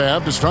Clippers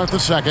have to start the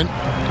second.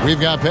 We've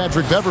got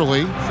Patrick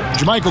Beverly.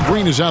 JaMychal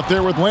Green is out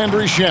there with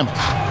Landry Shamet.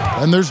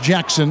 And there's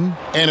Jackson,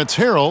 and it's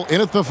Harrell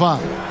in at the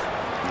 5.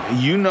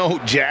 you know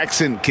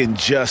Jackson can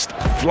just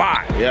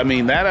fly. I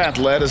mean, that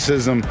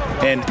athleticism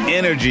and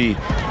energy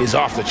is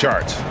off the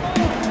charts.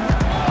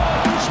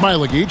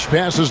 Smailagic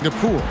passes to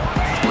Poole.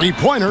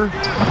 Three-pointer.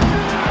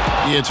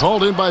 It's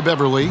hauled in by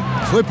Beverly.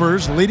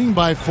 Clippers leading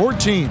by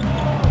 14.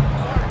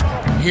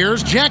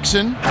 Here's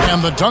Jackson,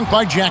 and the dunk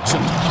by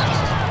Jackson.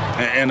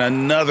 And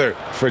another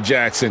for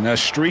Jackson, a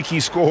streaky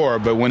score,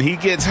 but when he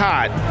gets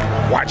hot,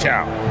 watch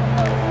out.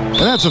 And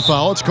that's a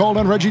foul. It's called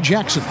on Reggie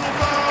Jackson.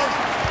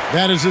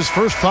 That is his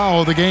first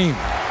foul of the game.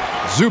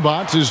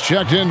 Zubac is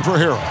checked in for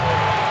Harrell.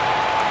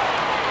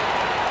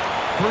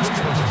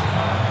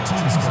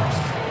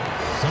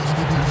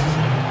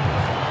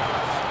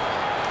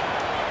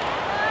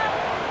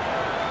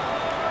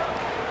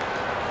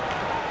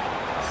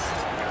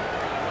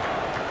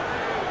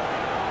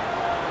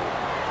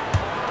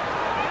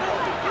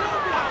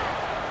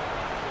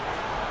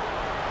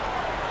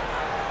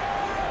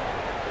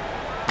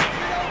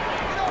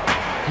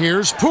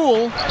 Here's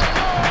Poole.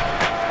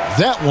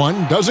 That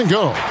one doesn't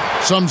go.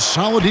 Some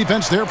solid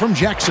defense there from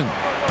Jackson.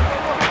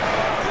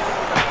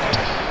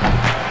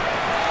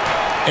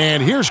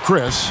 And here's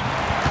Chris.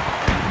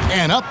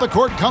 And up the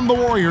court come the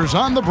Warriors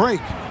on the break.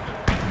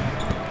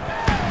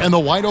 And the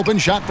wide open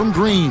shot from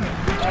Green.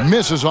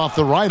 Misses off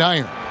the right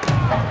iron.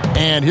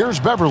 And here's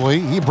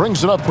Beverly. He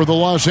brings it up for the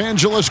Los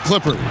Angeles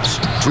Clippers.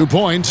 2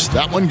 points.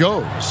 That one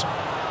goes.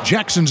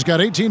 Jackson's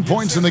got 18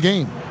 points in the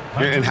game.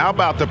 And how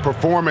about the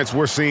performance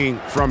we're seeing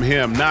from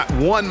him? Not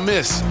one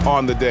miss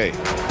on the day.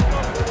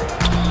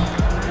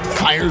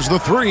 Fires the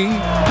three,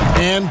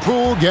 and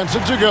Poole gets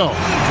it to go.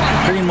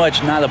 Pretty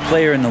much not a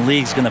player in the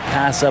league is going to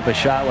pass up a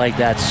shot like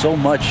that so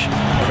much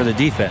for the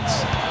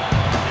defense.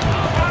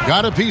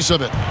 Got a piece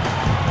of it.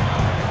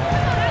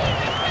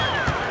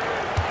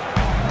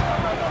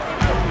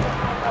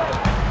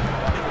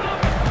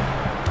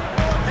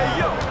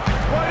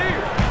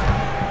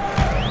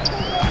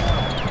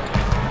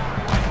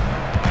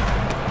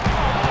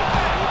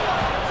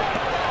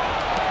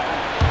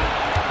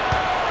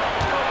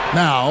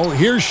 Now,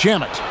 here's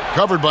Shamet,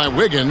 covered by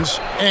Wiggins,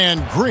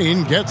 and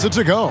Green gets it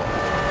to go.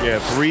 Yeah,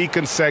 3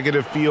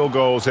 consecutive field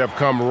goals have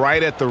come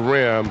right at the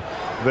rim.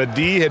 The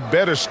D had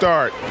better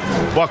start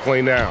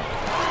buckling down.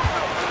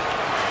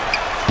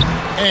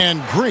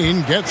 And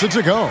Green gets it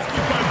to go.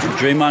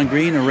 Draymond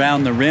Green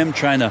around the rim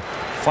trying to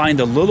find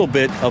a little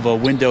bit of a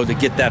window to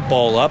get that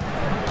ball up.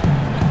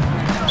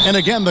 And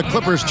again, the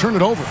Clippers turn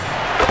it over.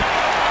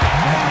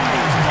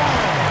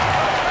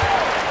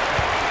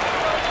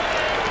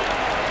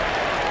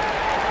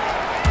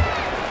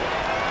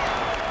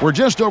 We're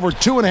just over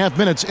 2.5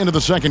 minutes into the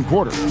second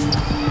quarter.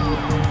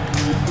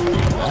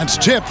 That's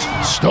tipped,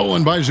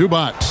 stolen by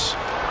Zubac.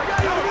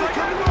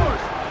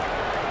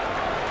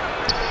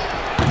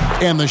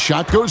 And the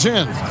shot goes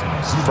in.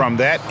 From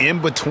that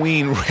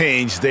in-between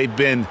range, they've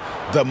been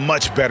the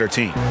much better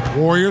team.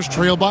 Warriors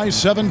trail by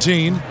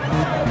 17.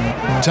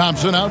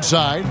 Thompson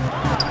outside.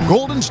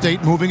 Golden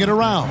State moving it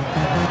around.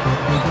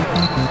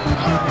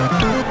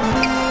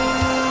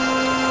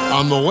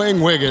 On the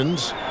wing,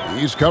 Wiggins.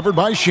 He's covered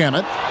by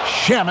Shamet.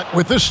 Shamet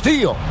with the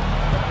steal.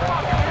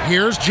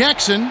 Here's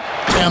Jackson,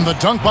 and the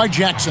dunk by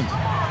Jackson.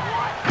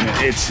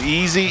 It's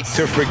easy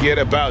to forget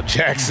about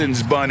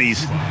Jackson's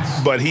bunnies,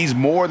 but he's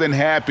more than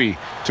happy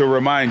to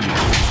remind you.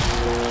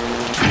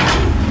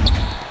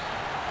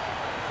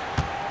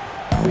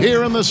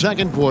 Here in the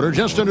second quarter,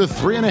 just under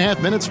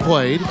 3.5 minutes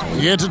played.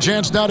 He gets a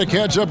chance now to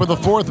catch up with the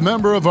fourth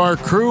member of our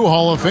crew,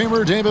 Hall of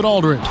Famer David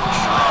Aldridge.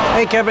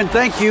 Hey, Kevin,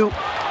 thank you.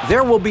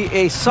 There will be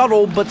a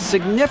subtle but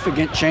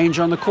significant change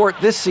on the court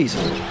this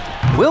season.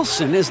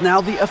 Wilson is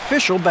now the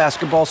official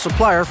basketball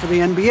supplier for the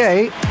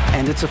NBA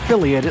and its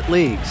affiliated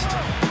leagues.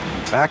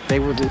 In fact, they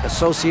were the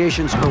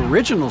association's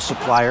original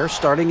supplier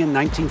starting in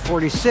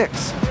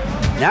 1946.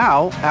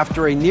 Now,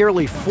 after a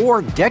nearly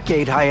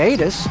 4-decade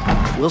hiatus,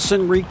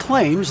 Wilson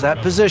reclaims that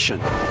position.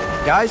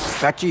 Guys,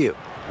 back to you.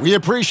 We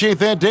appreciate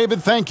that,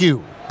 David. Thank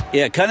you.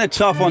 Yeah, kind of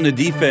tough on the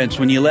defense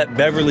when you let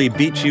Beverly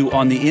beat you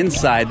on the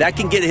inside. That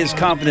can get his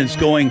confidence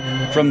going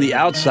from the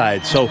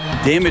outside. So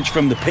damage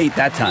from the paint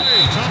that time.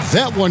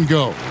 That one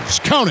goes.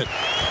 Count it.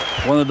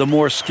 One of the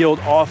more skilled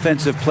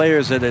offensive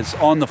players that is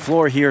on the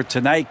floor here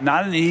tonight.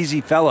 Not an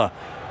easy fella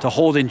to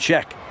hold in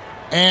check.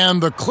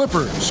 And the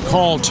Clippers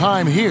call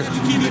time here.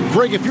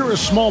 Greg, if you're a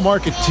small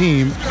market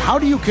team, how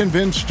do you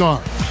convince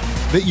stars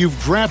that you've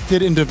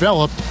drafted and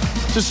developed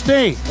to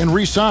stay and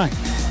re-sign?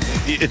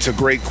 It's a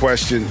great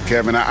question,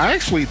 Kevin. I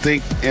actually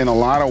think in a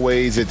lot of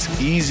ways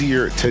it's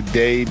easier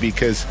today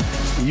because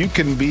you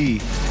can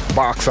be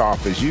box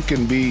office. You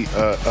can be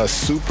a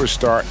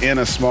superstar in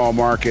a small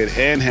market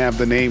and have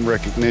the name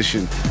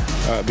recognition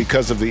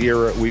because of the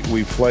era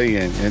we play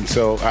in. And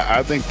so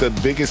I think the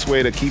biggest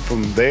way to keep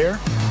them there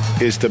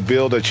is to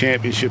build a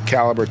championship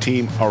caliber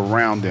team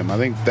around them. I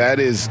think that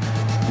is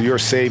your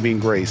saving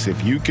grace.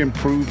 If you can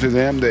prove to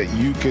them that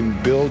you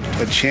can build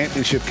a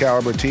championship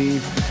caliber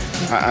team,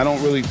 I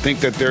don't really think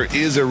that there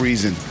is a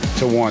reason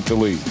to want to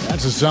leave.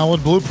 That's a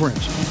solid blueprint.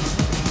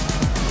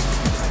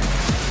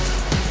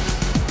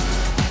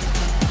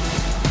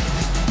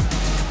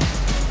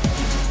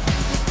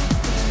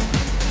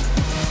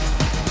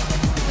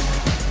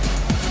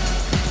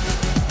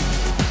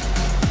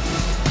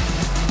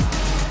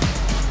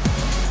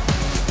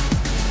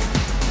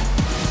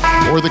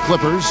 For the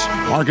Clippers,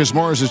 Marcus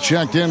Morris is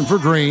checked in for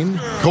Green.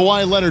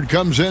 Kawhi Leonard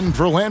comes in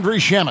for Landry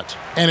Shamet.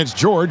 And it's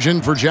George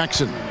in for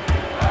Jackson.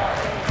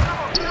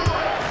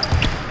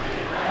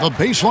 The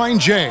baseline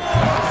J.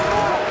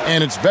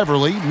 And it's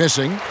Beverly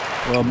missing.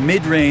 Well,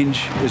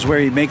 mid-range is where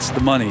he makes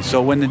the money.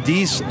 So when the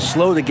D's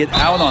slow to get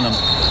out on him,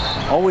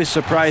 always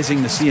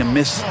surprising to see him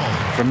miss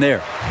from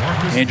there.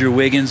 Andrew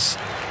Wiggins,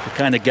 the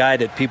kind of guy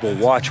that people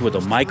watch with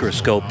a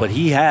microscope, but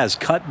he has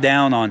cut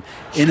down on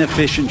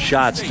inefficient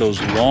shots.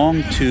 Those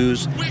long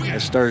twos,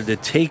 has started to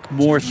take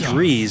more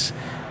threes,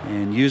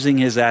 and using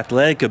his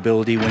athletic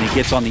ability when he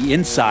gets on the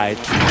inside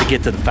to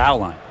get to the foul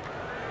line.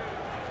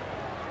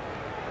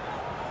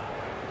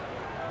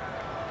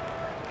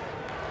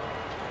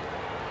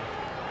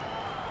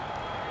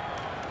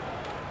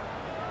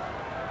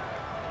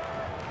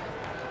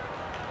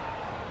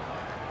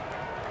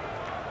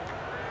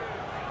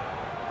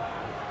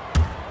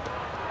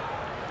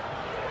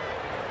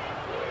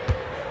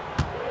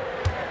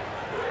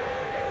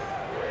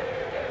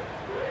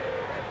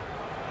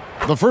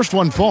 The first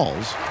one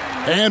falls.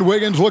 And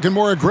Wiggins looking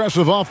more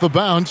aggressive off the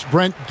bounce.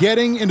 Brent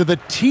getting into the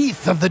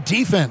teeth of the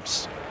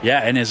defense. Yeah,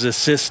 and his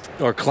assist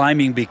or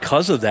climbing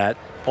because of that.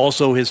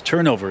 Also his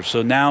turnovers.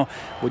 So now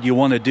what you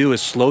want to do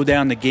is slow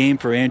down the game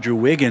for Andrew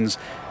Wiggins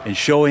and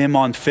show him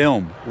on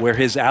film where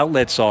his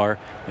outlets are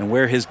and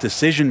where his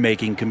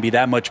decision-making can be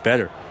that much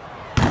better.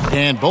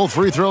 And both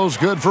free throws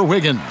good for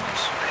Wiggins.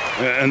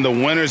 And the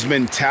winner's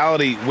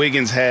mentality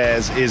Wiggins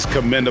has is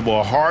commendable.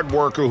 A hard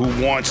worker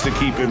who wants to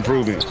keep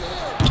improving.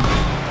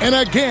 And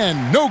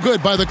again, no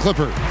good by the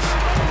Clippers.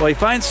 Well, he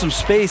finds some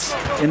space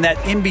in that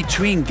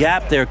in-between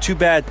gap there. Too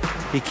bad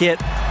he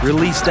can't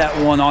release that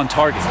one on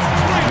target.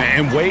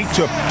 And wait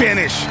to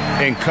finish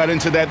and cut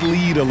into that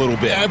lead a little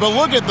bit. Yeah, but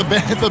look at the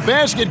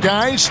basket,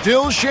 guys,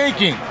 still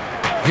shaking.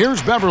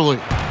 Here's Beverly.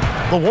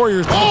 The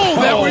Warriors. Oh,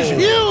 that was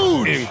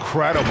huge!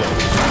 Incredible.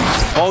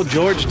 Paul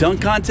George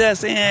dunk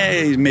contest?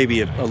 He's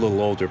maybe a little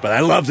older, but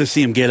I love to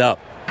see him get up.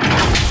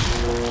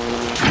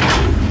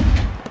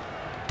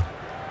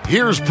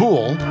 Here's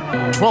Poole,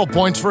 12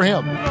 points for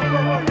him.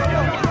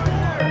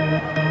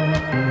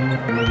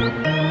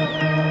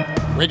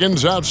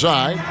 Wiggins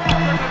outside.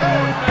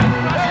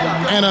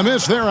 And a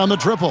miss there on the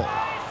triple.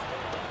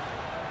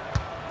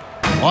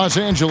 Los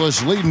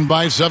Angeles leading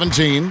by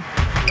 17.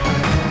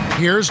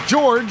 Here's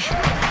George.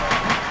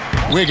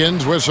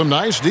 Wiggins with some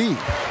nice D.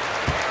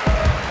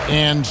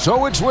 And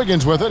so it's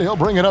Wiggins with it. He'll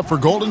bring it up for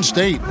Golden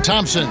State.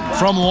 Thompson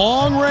from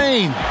long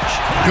range.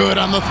 Good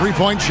on the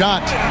three-point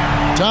shot.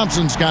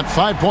 Thompson's got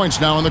 5 points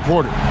now in the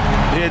quarter.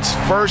 It's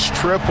first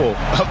triple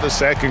of the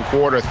second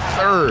quarter,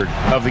 third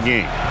of the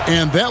game.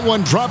 And that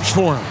one drops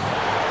for him.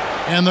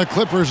 And the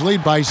Clippers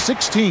lead by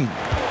 16.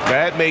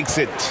 That makes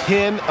it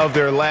 10 of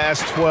their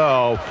last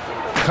 12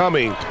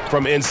 coming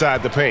from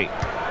inside the paint.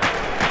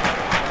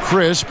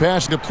 Chris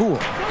passed to Poole.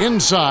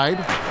 Inside,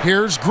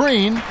 here's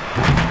Green.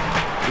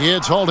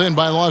 It's hauled in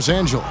by Los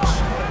Angeles.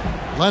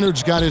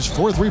 Leonard's got his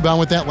fourth rebound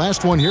with that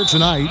last one here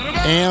tonight.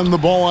 And the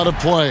ball out of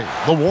play.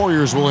 The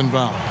Warriors will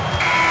inbound.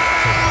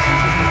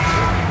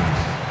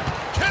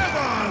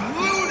 Kevin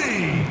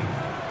Looney.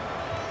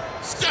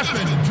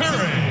 Stephan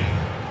Curry.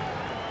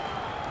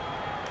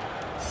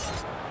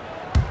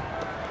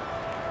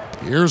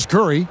 Here's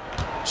Curry.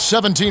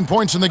 17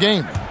 points in the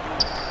game.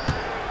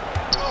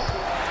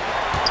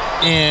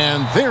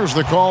 And there's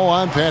the call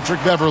on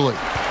Patrick Beverly.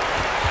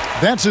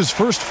 That's his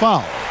first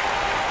foul.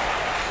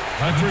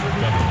 Patrick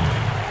Beverly.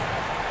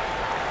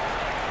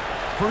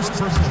 First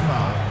personal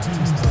foul.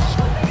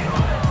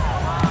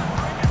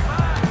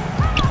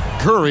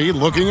 Curry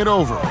looking it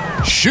over.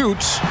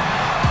 Shoots.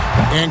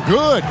 And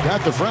good.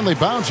 Got the friendly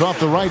bounce off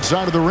the right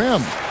side of the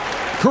rim.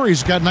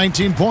 Curry's got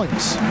 19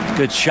 points.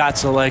 Good shot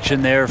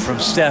selection there from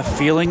Steph,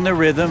 feeling the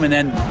rhythm and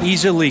then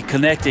easily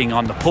connecting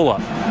on the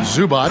pull-up.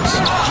 Zubac.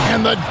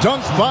 And the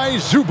dunk by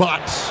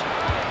Zubac.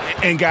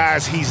 And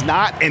guys, he's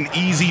not an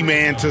easy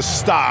man to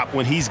stop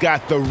when he's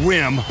got the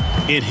rim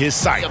in his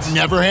sights.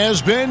 Never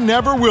has been,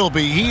 never will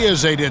be. He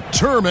is a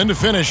determined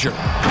finisher.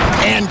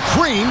 And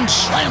Green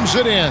slams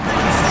it in.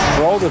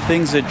 For all the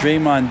things that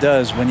Draymond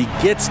does, when he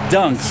gets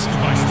dunks,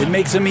 it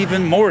makes him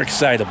even more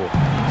excitable.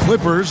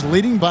 Clippers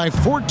leading by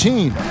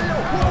 14.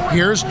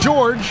 Here's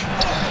George.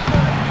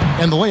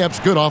 And the layup's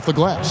good off the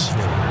glass.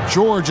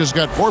 George has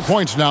got 4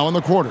 points now in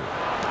the quarter.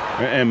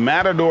 And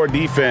Matador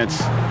defense,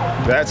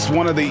 that's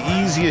one of the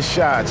easiest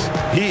shots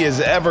he is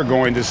ever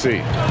going to see.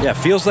 Yeah,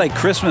 feels like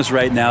Christmas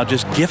right now,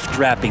 just gift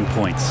wrapping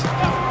points.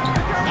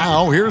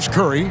 Now here's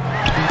Curry.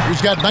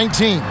 He's got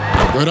 19.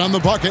 Good on the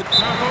bucket.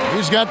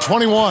 He's got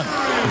 21.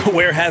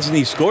 Where hasn't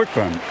he scored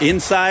from?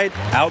 Inside,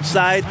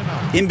 outside,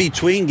 in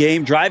between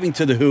game, driving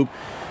to the hoop.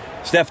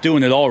 Steph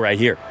doing it all right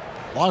here.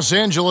 Los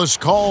Angeles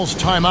calls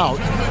timeout.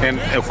 And,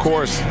 of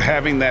course,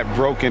 having that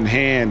broken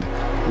hand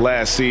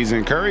last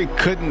season, Curry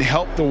couldn't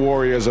help the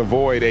Warriors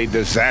avoid a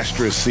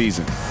disastrous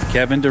season.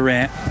 Kevin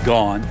Durant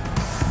gone.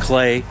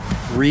 Clay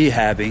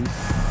rehabbing.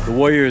 The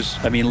Warriors,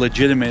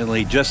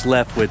 legitimately just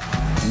left with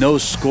no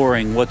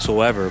scoring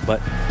whatsoever.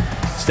 But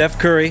Steph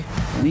Curry,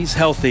 when he's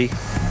healthy,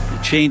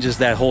 he changes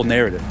that whole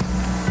narrative.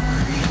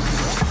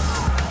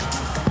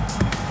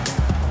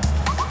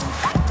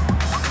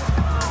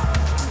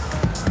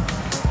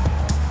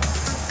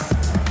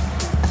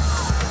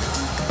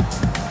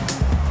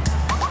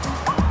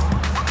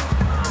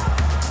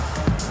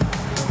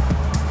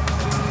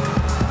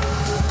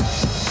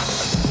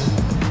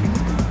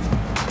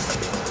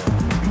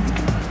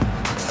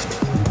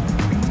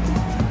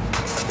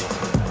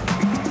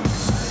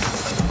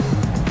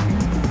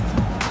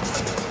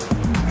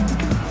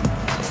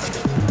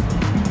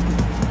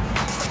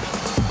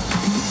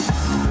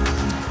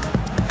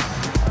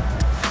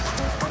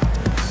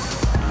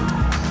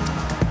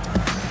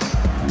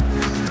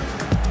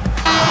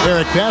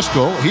 Eric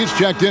Paschal, he's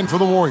checked in for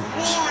the Warriors.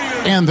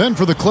 And then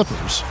for the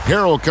Clippers,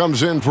 Harrell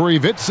comes in for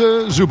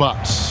Ivica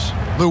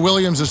Zubac. Lou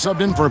Williams is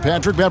subbed in for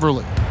Patrick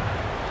Beverley.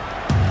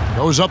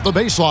 Goes up the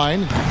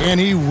baseline, and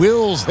he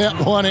wills that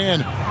one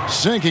in,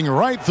 sinking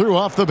right through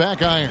off the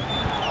back iron.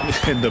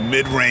 In the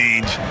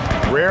mid-range,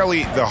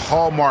 rarely the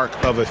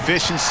hallmark of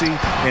efficiency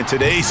in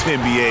today's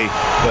NBA,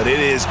 but it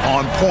is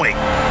on point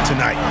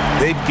tonight.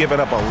 They've given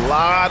up a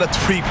lot of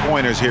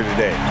three-pointers here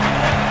today.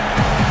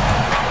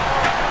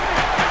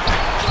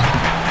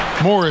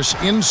 Morris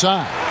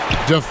inside,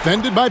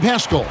 defended by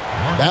Paschal.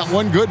 That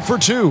one good for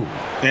two.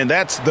 And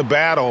that's the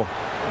battle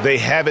they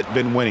haven't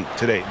been winning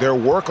today. Their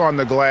work on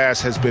the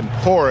glass has been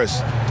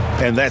porous,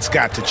 and that's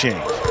got to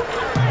change.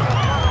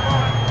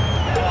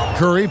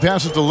 Curry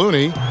passes to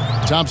Looney.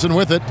 Thompson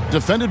with it,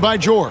 defended by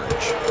George.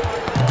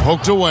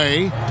 Poked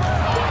away.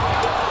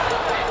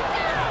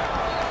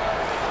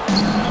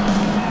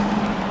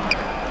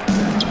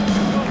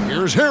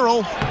 Here's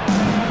Harrell.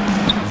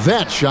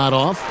 That shot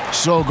off,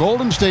 so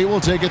Golden State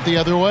will take it the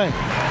other way.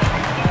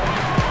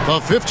 The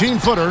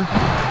 15-footer.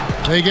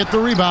 They get the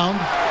rebound.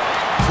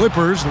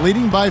 Clippers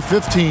leading by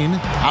 15.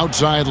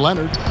 Outside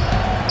Leonard.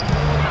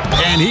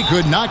 And he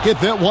could not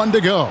get that one to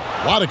go.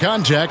 A lot of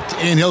contact,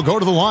 and he'll go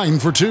to the line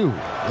for two.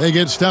 They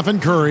get Stephen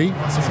Curry.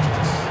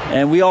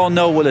 And we all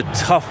know what a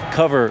tough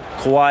cover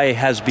Kawhi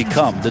has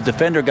become. The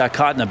defender got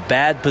caught in a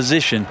bad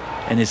position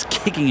and is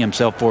kicking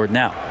himself for it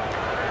now.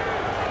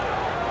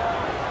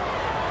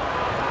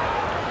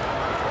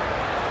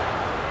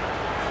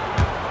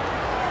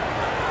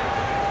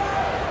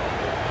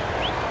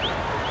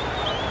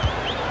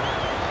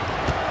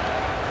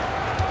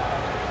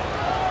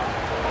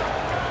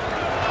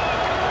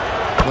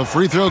 The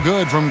free throw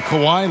good from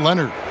Kawhi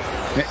Leonard.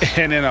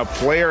 And in a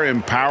player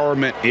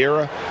empowerment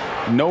era,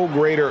 no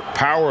greater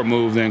power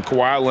move than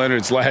Kawhi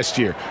Leonard's last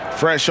year.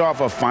 Fresh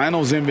off a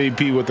Finals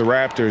MVP with the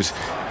Raptors,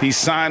 he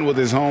signed with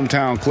his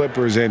hometown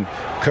Clippers and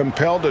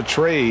compelled a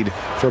trade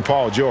for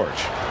Paul George.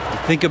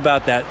 Think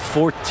about that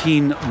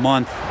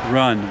 14-month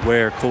run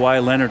where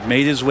Kawhi Leonard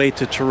made his way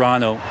to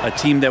Toronto, a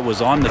team that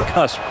was on the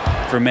cusp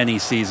for many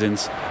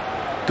seasons,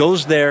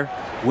 goes there,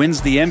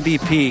 wins the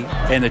MVP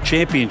and a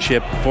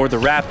championship for the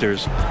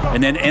Raptors,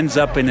 and then ends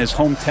up in his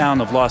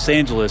hometown of Los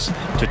Angeles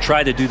to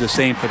try to do the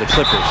same for the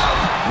Clippers.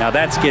 Now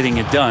that's getting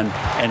it done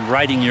and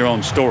writing your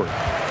own story.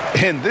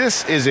 And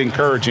this is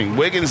encouraging.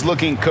 Wiggins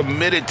looking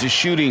committed to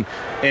shooting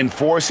and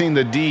forcing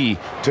the D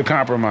to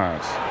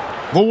compromise.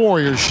 The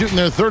Warriors shooting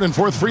their third and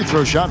fourth free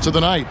throw shots of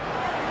the night.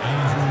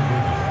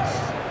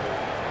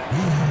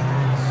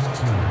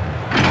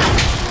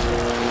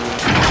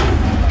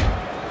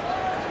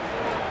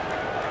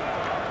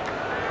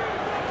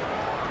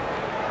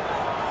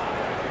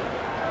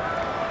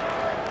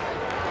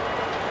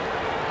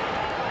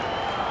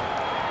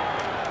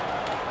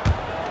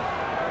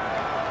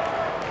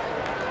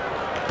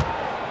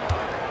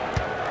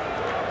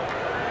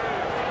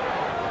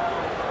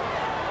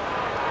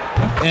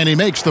 And he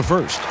makes the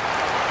first.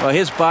 Well,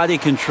 his body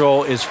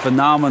control is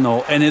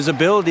phenomenal, and his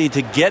ability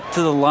to get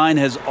to the line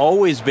has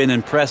always been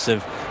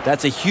impressive.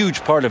 That's a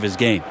huge part of his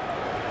game.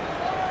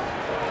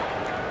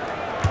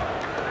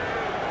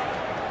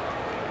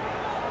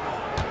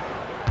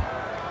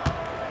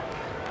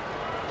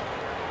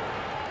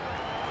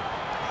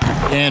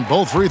 And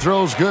both free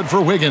throws good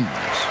for Wiggins.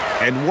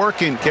 And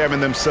working,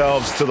 Kevin,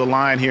 themselves to the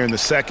line here in the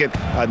second.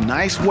 A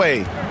nice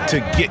way to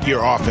get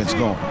your offense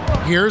going.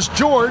 Here's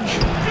George.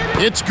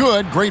 It's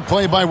good. Great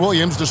play by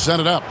Williams to set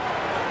it up.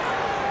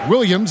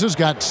 Williams has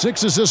got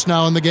 6 assists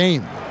now in the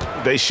game.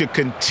 They should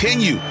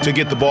continue to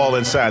get the ball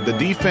inside. The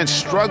defense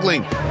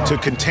struggling to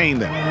contain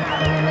them.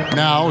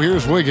 Now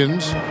here's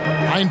Wiggins.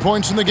 9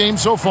 points in the game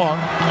so far.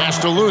 Pass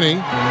to Looney.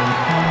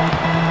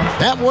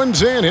 That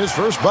one's in. His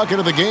first bucket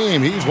of the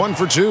game. He's 1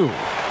 for 2.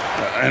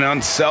 An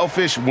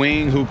unselfish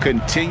wing who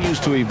continues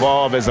to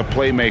evolve as a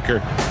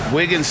playmaker.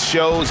 Wiggins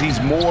shows he's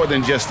more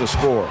than just a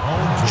scorer.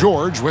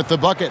 George with the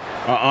bucket.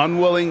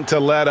 Unwilling to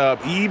let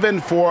up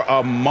even for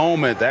a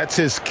moment. That's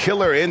his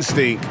killer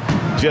instinct,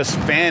 just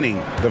fanning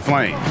the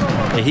flame.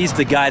 He's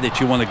the guy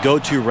that you want to go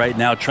to right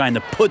now, trying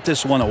to put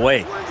this one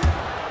away.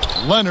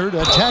 Leonard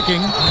attacking,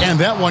 and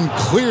that one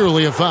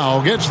clearly a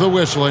foul. Gets the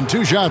whistle, and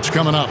 2 shots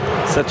coming up.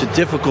 Such a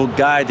difficult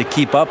guy to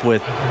keep up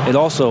with and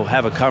also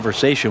have a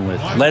conversation with.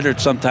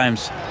 Leonard,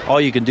 sometimes all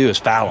you can do is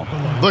foul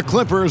him. The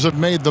Clippers have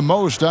made the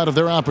most out of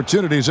their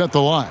opportunities at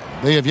the line.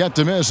 They have yet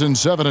to miss in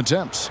 7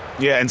 attempts.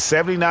 Yeah, and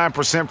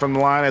 79% from the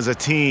line as a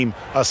team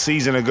a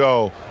season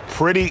ago.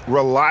 Pretty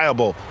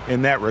reliable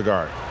in that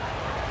regard.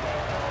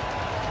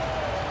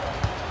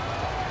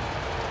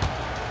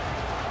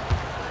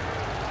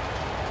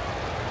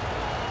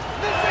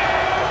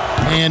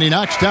 And he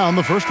knocks down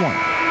the first one.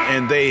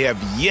 And they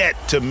have yet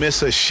to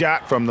miss a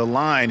shot from the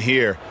line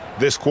here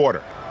this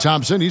quarter.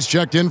 Thompson, he's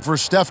checked in for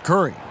Steph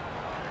Curry.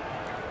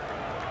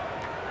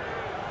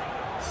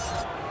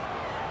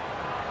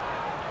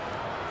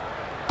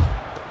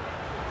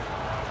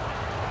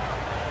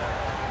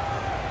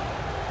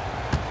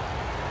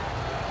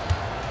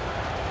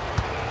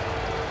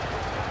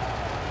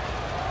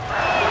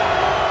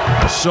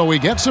 So he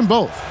gets them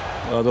both.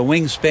 Well, the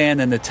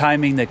wingspan and the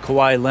timing that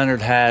Kawhi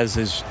Leonard has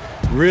is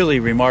really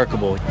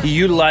remarkable. He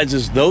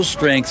utilizes those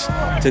strengths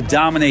to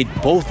dominate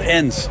both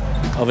ends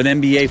of an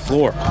NBA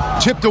floor.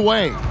 Tipped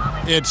away.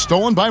 It's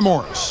stolen by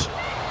Morris.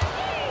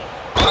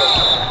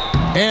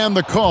 And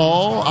the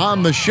call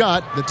on the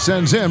shot that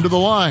sends him to the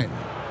line.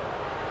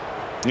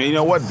 You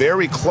know what?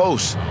 Very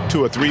close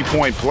to a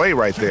three-point play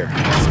right there.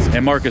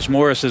 And Marcus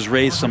Morris has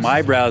raised some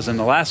eyebrows in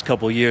the last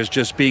couple of years,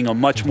 just being a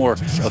much more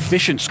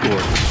efficient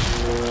scorer.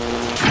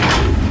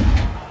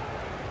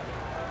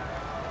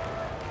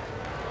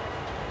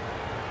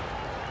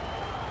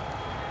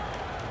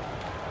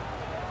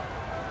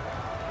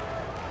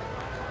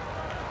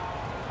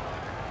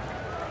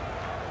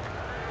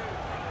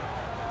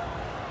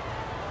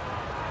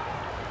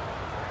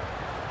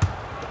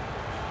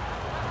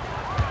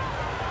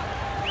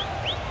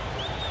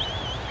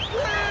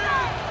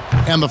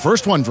 And the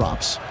first one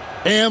drops.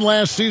 And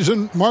last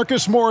season,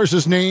 Marcus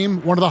Morris's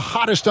name, one of the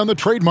hottest on the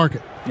trade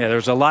market. Yeah,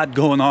 there's a lot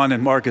going on in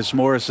Marcus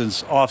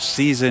Morris's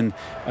offseason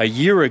a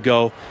year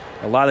ago.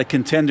 A lot of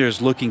contenders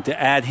looking to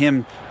add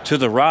him to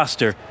the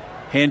roster.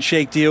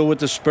 Handshake deal with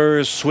the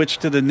Spurs, switch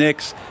to the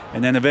Knicks,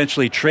 and then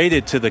eventually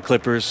traded to the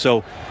Clippers.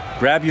 So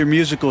grab your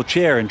musical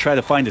chair and try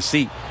to find a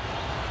seat.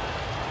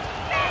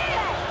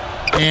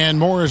 And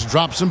Morris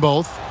drops them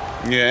both.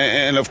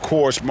 Yeah, and of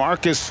course,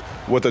 Marcus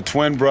with a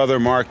twin brother,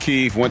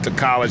 Markieff, went to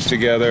college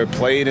together,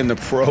 played in the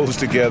pros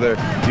together.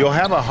 You'll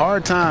have a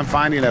hard time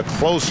finding a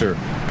closer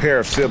pair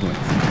of siblings.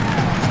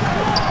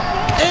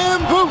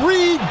 And the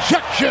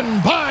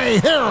rejection by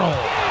Harrell.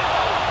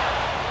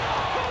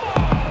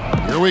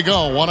 Here we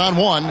go,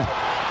 one-on-one.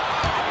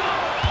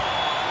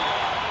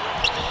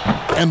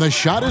 And the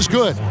shot is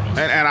good.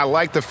 And I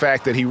like the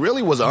fact that he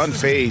really was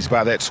unfazed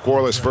by that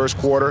scoreless first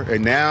quarter,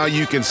 and now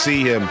you can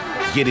see him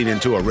getting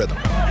into a rhythm.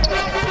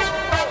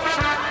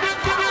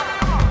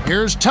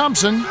 Here's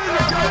Thompson.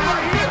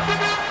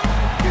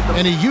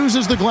 And he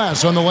uses the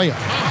glass on the layup.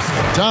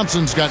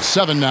 Thompson's got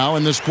 7 now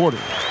in this quarter.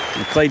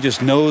 And Clay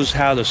just knows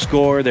how to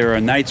score. There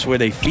are nights where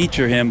they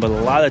feature him, but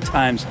a lot of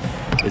times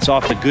it's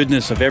off the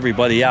goodness of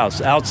everybody else.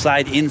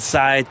 Outside,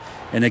 inside,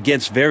 and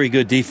against very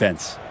good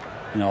defense.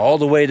 You know, all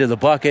the way to the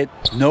bucket,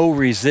 no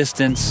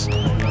resistance.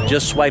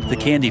 Just swipe the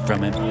candy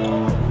from him.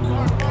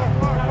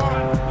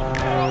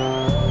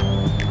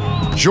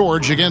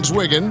 George against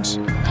Wiggins.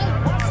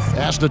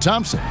 Pass to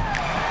Thompson.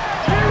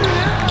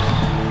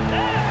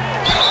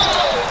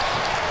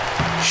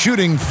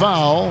 Shooting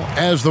foul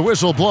as the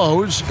whistle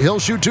blows. He'll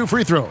shoot 2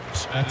 free throws.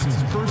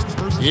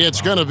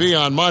 It's going to be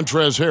on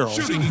Montrezl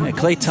Harrell. And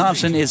Klay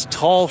Thompson is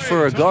tall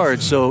for a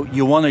guard, so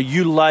you want to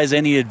utilize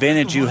any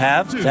advantage you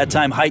have. That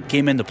time height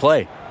came into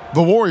play.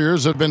 The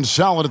Warriors have been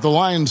solid at the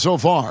line so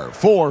far,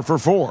 4 for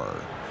 4.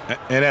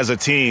 And as a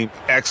team,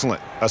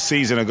 excellent a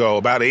season ago,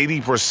 about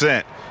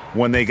 80%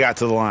 when they got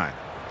to the line.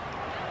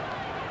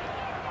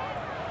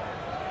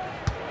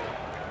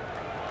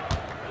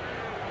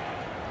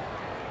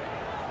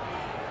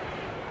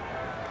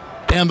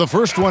 And the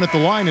first one at the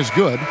line is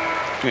good.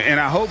 And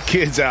I hope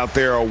kids out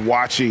there are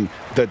watching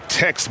the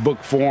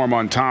textbook form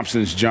on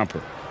Thompson's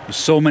jumper. There's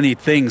so many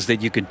things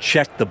that you can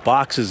check the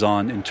boxes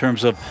on in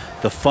terms of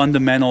the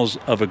fundamentals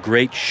of a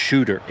great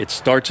shooter. It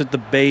starts at the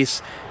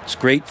base. It's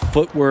great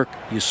footwork.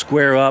 You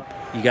square up.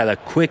 You got a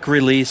quick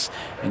release,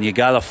 and you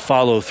got to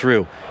follow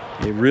through.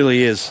 It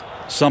really is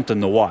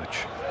something to watch.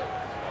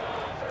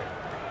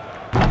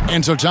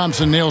 And so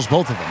Thompson nails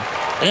both of them.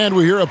 And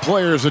we hear of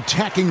players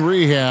attacking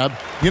rehab.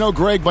 You know,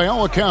 Greg, by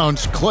all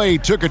accounts, Clay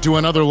took it to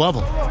another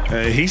level.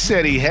 He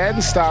said he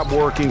hadn't stopped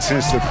working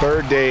since the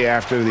 3rd day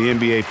after the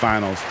NBA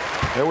Finals.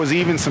 There was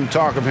even some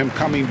talk of him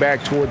coming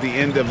back toward the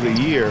end of the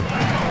year.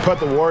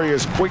 But the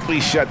Warriors quickly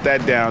shut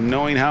that down,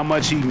 knowing how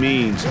much he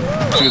means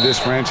to this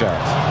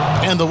franchise.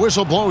 And the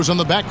whistle blows on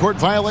the backcourt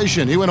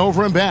violation. He went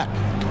over and back.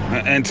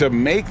 And to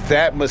make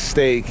that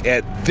mistake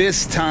at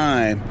this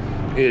time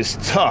is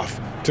tough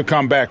to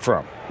come back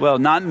from. Well,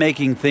 not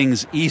making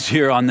things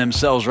easier on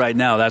themselves right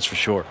now, that's for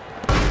sure.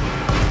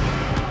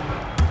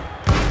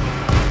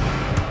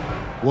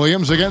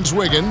 Williams against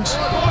Wiggins.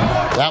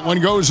 That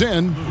one goes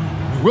in.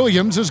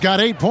 Williams has got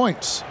 8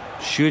 points.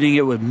 Shooting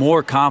it with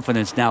more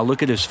confidence now.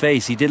 Look at his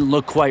face. He didn't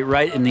look quite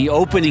right in the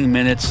opening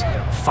minutes.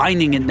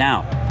 Finding it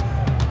now.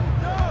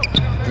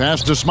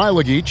 Pass to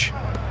Smilagic.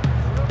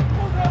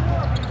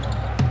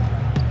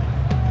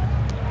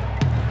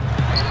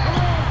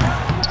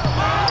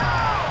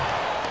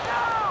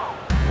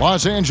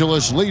 Los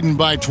Angeles leading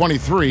by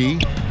 23.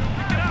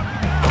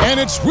 And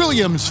it's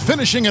Williams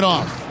finishing it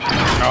off.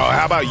 Oh,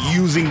 how about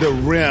using the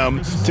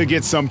rim to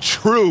get some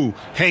true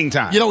hang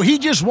time? You know, he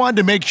just wanted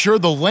to make sure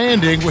the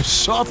landing was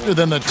softer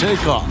than the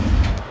takeoff.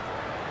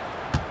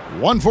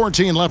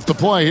 1:14 left to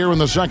play here in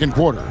the second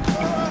quarter.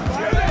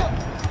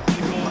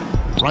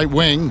 Right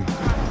wing.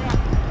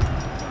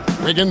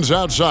 Wiggins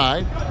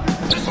outside.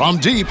 From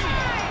deep.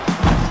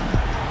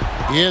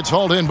 It's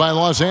hauled in by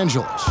Los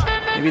Angeles.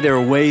 Maybe there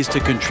are ways to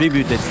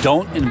contribute that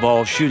don't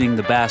involve shooting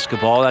the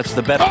basketball. That's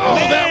the best. Oh,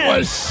 that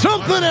was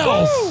something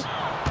else.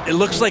 It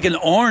looks like an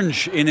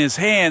orange in his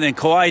hand, and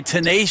Kawhi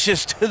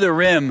tenacious to the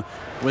rim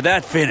with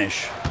that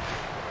finish.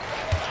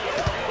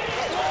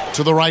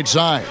 To the right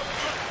side.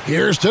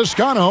 Here's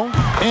Toscano,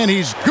 and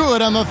he's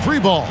good on the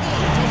 3-ball.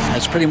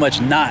 That's pretty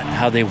much not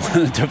how they want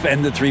to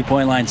defend the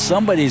three-point line.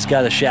 Somebody's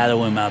got to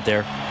shadow him out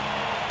there.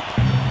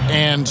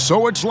 And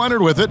so it's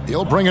Leonard with it.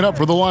 He'll bring it up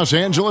for the Los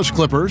Angeles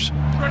Clippers.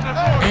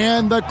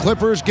 And the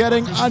Clippers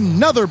getting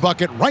another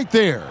bucket right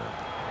there.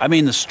 I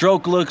mean, the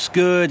stroke looks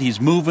good. He's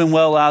moving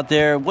well out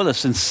there. What a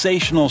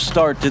sensational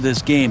start to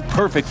this game.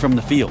 Perfect from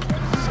the field.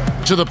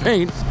 To the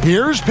paint,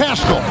 here's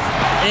Pascal.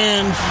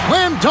 And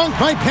slam dunk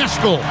by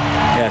Pascal.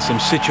 Yeah, some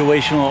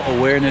situational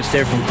awareness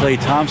there from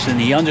Klay Thompson.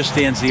 He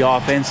understands the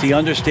offense. He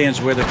understands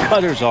where the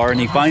cutters are, and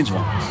he finds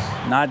one.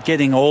 Not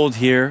getting old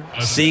here.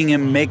 Seeing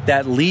him make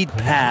that lead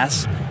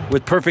pass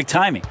with perfect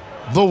timing.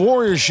 The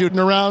Warriors shooting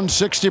around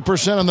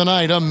 60% on the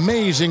night.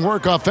 Amazing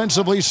work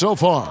offensively so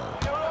far.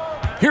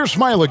 Here's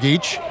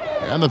Smilagic,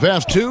 and the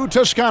pass to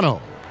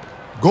Toscano.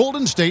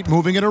 Golden State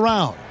moving it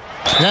around.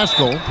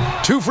 Pascal,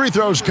 2 free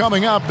throws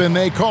coming up, and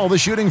they call the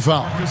shooting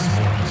foul.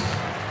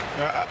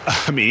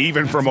 I mean,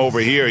 even from over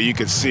here, you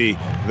could see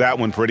that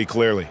one pretty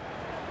clearly.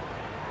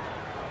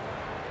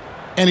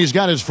 And he's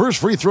got his first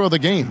free throw of the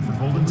game. For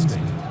Golden State,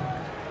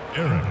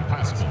 Aaron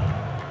Pascal.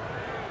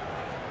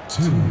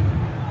 2.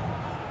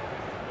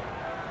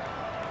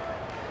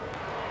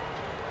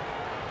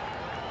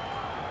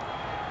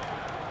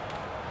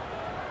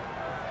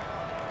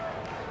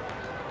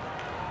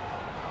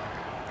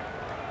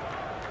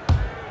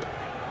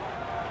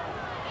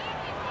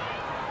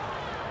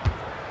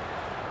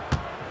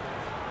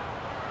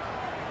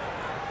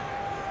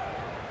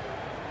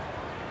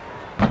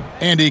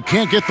 And he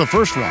can't get the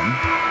first one.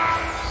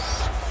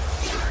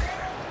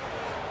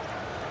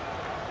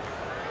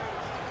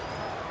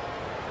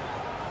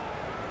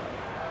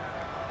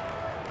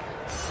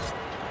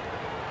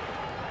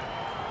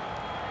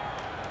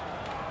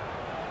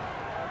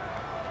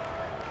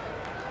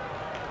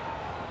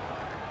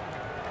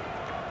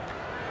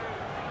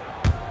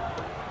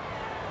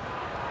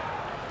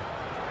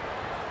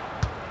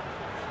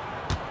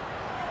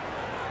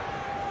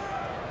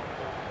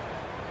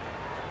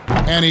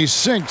 And he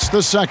sinks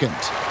the second.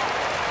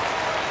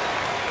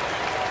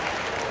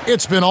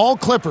 It's been all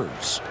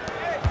Clippers.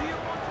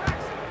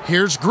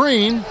 Here's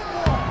Green.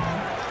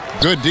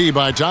 Good D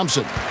by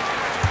Thompson.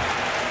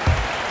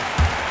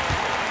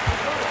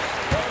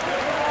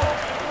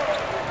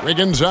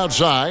 Wiggins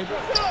outside.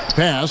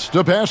 Pass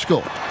to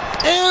Pascal.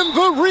 And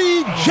the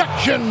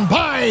rejection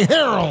by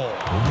Harrell.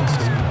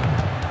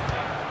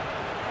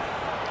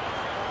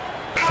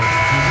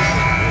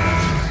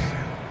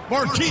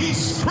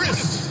 Marquise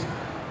Chris.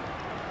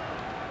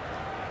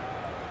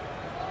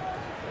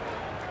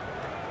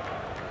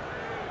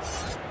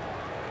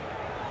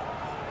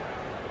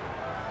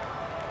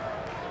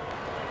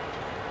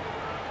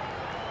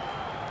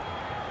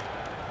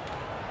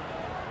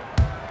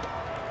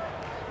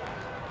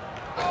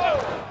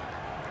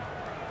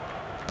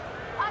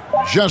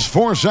 Just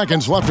 4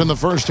 seconds left in the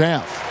first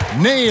half.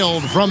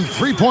 Nailed from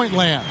three-point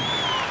land.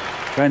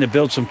 Trying to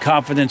build some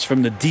confidence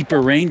from the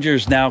deeper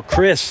Rangers now.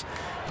 Chris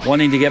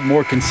wanting to get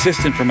more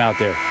consistent from out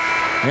there.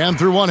 And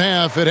through one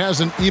half, it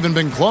hasn't even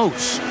been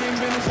close.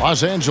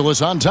 Los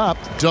Angeles on top,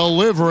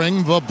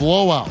 delivering the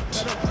blowout.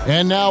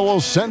 And now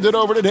we'll send it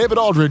over to David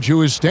Aldridge,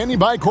 who is standing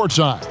by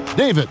courtside.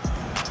 David.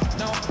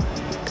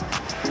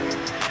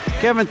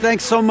 Kevin,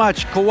 thanks so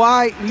much.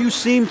 Kawhi, you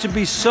seem to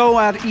be so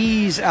at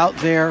ease out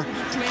there.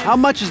 How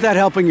much is that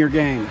helping your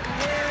game?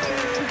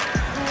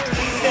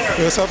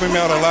 It's helping me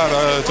out a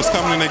lot. Just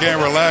coming in the game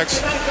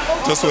relaxed,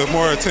 just with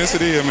more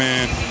intensity. I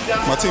mean,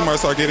 my teammates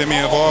start getting me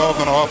involved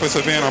on the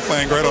offensive end. I'm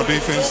playing great on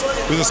defense.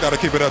 We just got to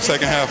keep it up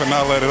second half and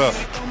not let it up.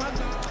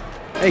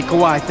 Hey,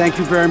 Kawhi, thank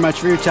you very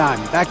much for your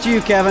time. Back to you,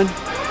 Kevin.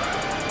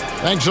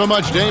 Thanks so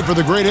much, Dave, for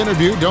the great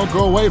interview. Don't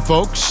go away,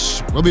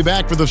 folks. We'll be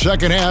back for the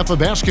second half of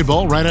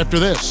basketball right after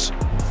this.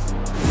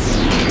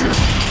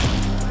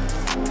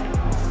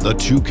 The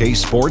 2K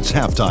Sports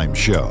Halftime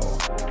Show.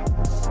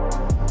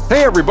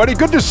 Hey everybody,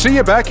 good to see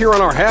you back here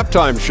on our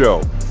halftime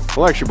show.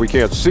 Well, actually we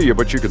can't see you,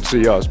 but you can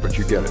see us, but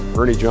you get it.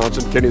 Ernie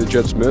Johnson, Kenny the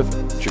Jet Smith,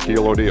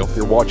 Shaquille O'Neal.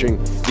 You're watching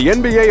the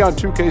NBA on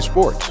 2K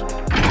Sports.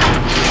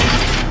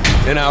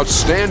 An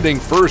outstanding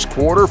first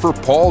quarter for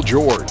Paul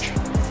George.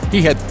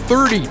 He had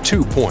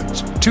 32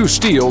 points, 2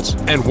 steals,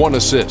 and 1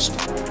 assist.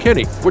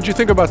 Kenny, what'd you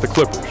think about the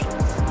Clippers?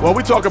 Well,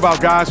 we talk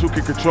about guys who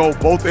can control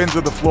both ends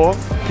of the floor.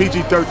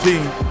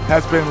 PG-13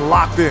 has been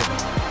locked in.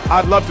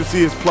 I'd love to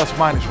see his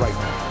plus-minus right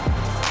now.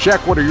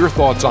 Shaq, what are your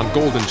thoughts on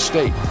Golden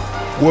State?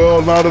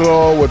 Well, not at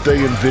all what they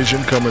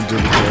envisioned coming to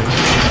the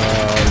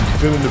game.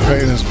 Feeling the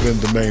pain has been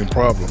the main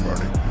problem,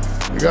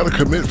 Ernie. They got to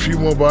commit a few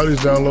more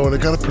bodies down low, and they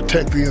got to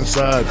protect the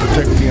inside,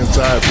 protect the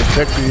inside,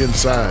 protect the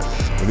inside.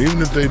 But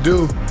even if they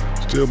do,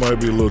 still might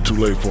be a little too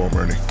late for them,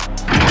 Ernie.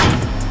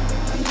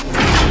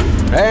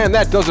 And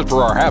that does it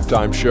for our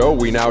halftime show.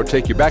 We now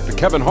take you back to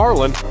Kevin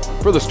Harlan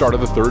for the start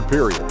of the third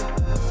period.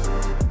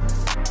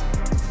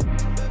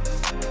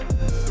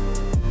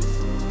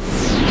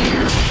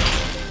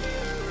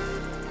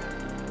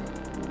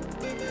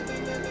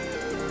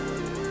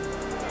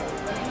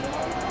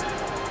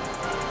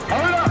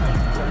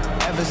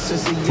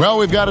 Well,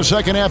 we've got a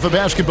second half of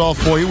basketball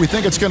for you. We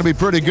think it's going to be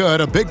pretty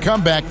good. A big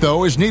comeback,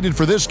 though, is needed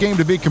for this game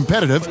to be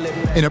competitive,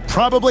 and it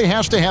probably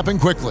has to happen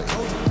quickly.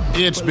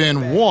 It's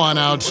been one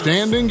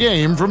outstanding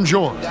game from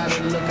George.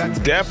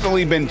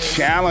 Definitely been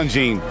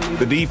challenging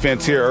the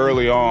defense here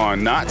early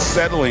on, not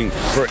settling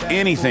for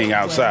anything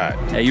outside.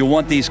 Yeah, you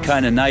want these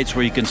kind of nights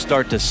where you can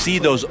start to see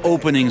those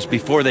openings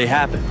before they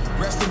happen.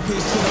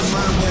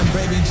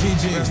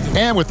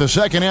 And with the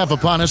second half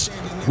upon us,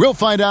 we'll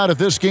find out if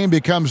this game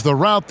becomes the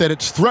route that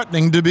it's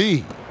threatening to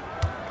be.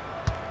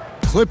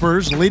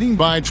 Clippers leading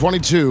by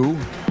 22.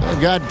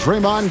 They've got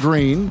Draymond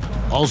Green.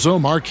 Also,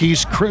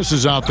 Marquise Chris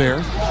is out there.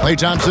 Klay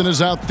Thompson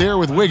is out there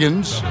with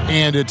Wiggins.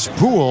 And it's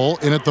Poole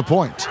in at the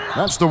point.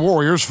 That's the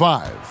Warriors'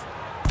 5.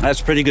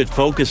 That's pretty good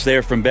focus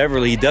there from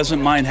Beverly. He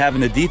doesn't mind having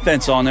the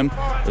defense on him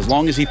as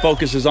long as he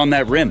focuses on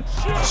that rim.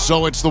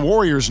 So it's the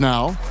Warriors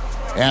now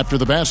after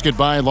the basket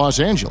by Los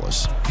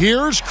Angeles.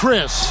 Here's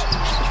Chris.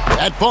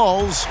 That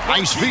falls.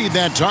 Nice feed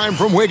that time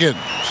from Wiggins.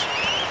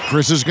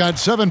 Chris has got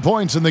 7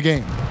 points in the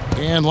game.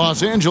 And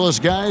Los Angeles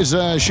guys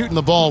shooting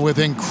the ball with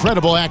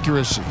incredible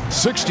accuracy.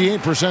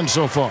 68%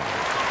 so far.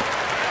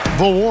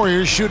 The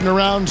Warriors shooting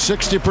around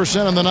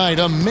 60% on the night.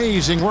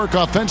 Amazing work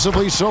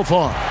offensively so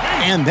far.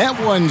 And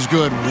that one's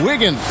good.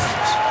 Wiggins.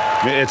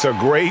 It's a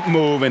great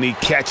move, and he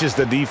catches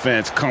the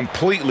defense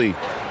completely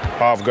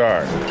off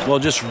guard. Well,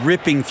 just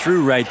ripping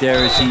through right there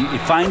as he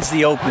finds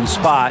the open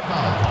spot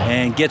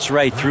and gets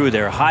right through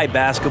there. High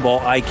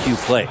basketball IQ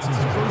play.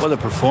 What a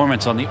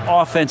performance on the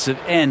offensive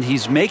end.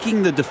 He's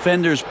making the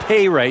defenders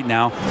pay right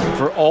now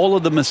for all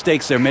of the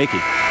mistakes they're making.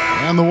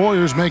 And the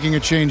Warriors making a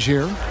change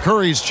here.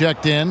 Curry's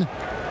checked in.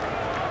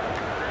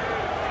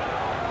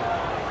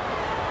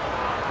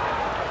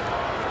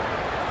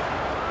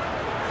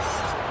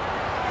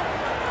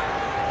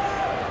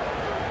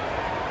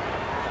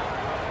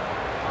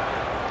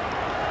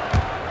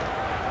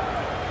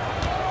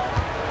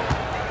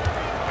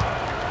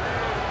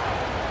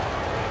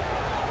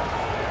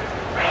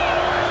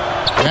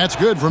 That's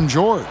good from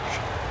George.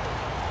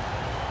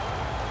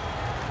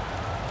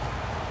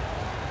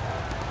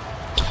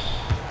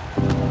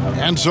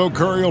 And so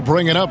Curry will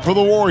bring it up for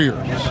the Warriors.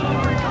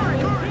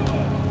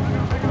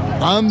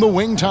 On the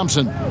wing,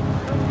 Thompson.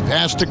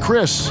 Pass to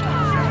Chris.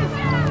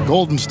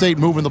 Golden State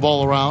moving the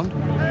ball around.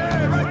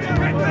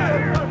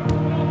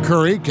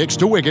 Curry kicks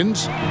to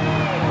Wiggins.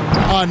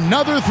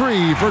 Another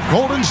three for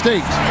Golden State.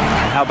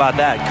 How about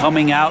that?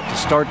 Coming out to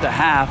start the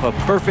half, a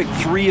perfect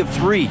 3 of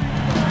 3.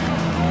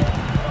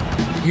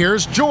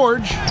 Here's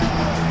George.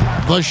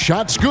 The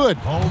shot's good.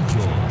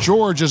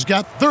 George has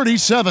got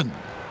 37.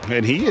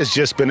 And he has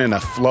just been in a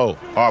flow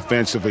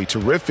offensively.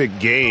 Terrific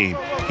game.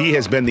 He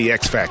has been the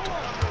X factor.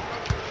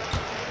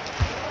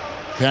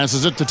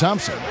 Passes it to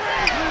Thompson.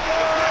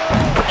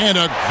 And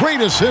a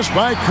great assist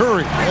by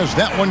Curry as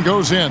that one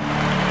goes in.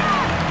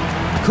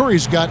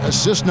 Curry's got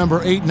assist number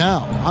 8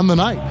 now on the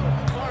night.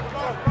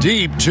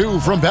 Deep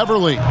 2 from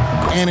Beverly.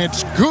 And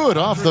it's good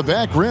off the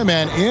back rim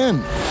and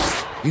in.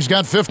 He's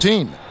got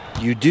 15.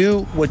 You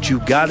do what you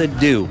got to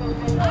do.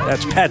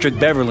 That's Patrick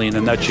Beverly in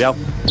a nutshell.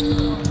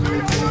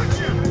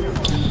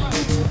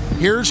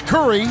 Here's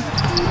Curry,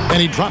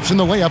 and he drops in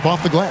the layup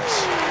off the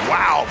glass.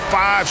 Wow,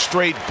 5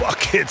 straight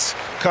buckets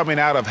coming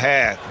out of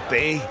half.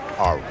 They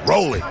are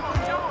rolling.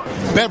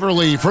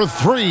 Beverly for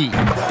 3,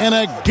 and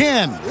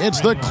again,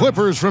 it's the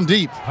Clippers from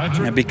deep.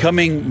 And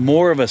becoming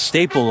more of a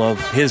staple of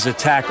his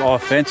attack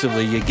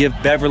offensively, you give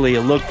Beverly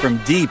a look from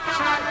deep,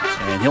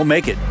 and he'll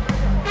make it.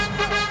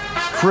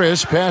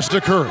 Chris pass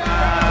to Curry.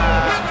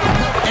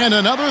 And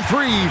another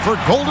 3 for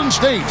Golden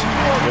State.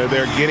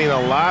 They're getting a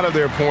lot of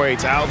their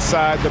points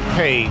outside the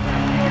paint.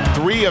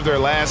 3 of their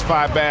last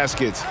 5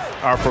 baskets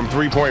are from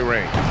three-point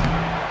range.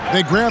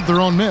 They grabbed their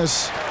own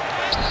miss.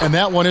 And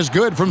that one is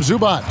good from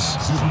Zubac.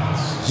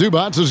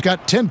 Zubac has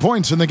got 10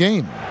 points in the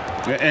game.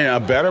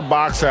 And a better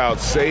box out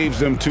saves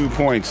them 2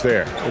 points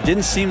there. It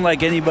didn't seem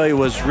like anybody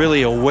was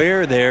really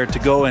aware there to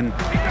go and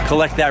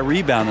collect that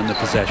rebound in the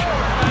possession.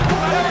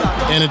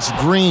 And it's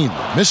Green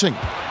missing.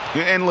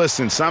 And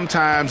listen,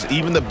 sometimes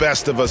even the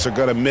best of us are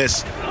going to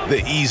miss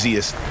the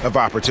easiest of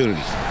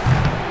opportunities.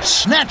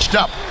 Snatched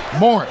up,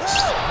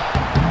 Morris.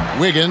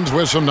 Wiggins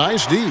with some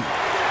nice D.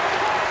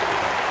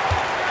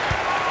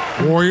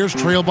 Warriors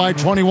trail by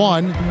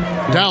 21.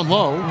 Down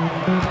low.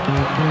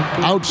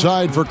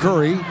 Outside for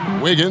Curry.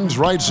 Wiggins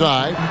right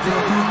side.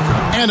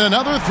 And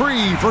another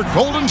 3 for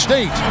Golden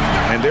State.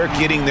 And they're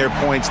getting their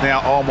points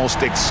now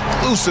almost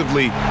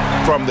exclusively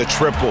from the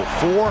triple.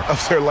 4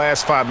 of their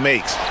last 5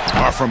 makes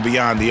are from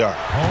beyond the arc.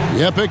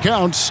 Yep, it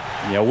counts.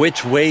 Yeah,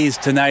 which ways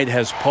tonight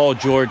has Paul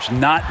George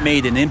not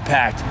made an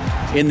impact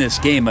in this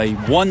game? A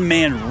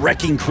one-man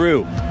wrecking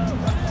crew.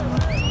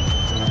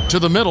 To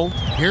the middle.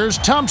 Here's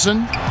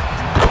Thompson.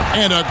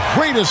 And a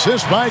great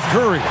assist by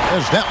Curry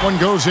as that one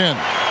goes in.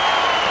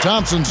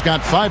 Thompson's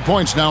got 5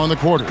 points now in the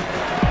quarter.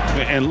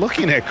 And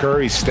looking at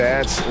Curry's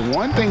stats,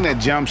 one thing that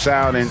jumps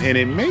out, and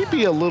it may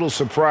be a little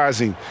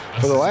surprising,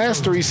 for the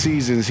last 3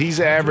 seasons, he's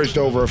averaged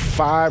over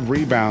 5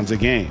 rebounds a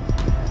game.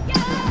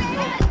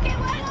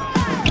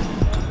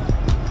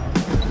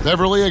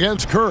 Beverly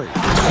against Curry.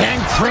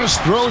 And Chris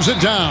throws it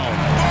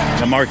down.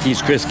 The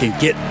Marquise Chris can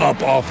get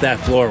up off that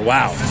floor.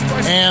 Wow.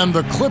 And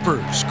the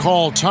Clippers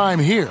call time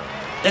here.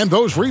 And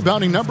those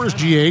rebounding numbers,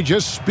 GA,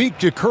 just speak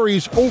to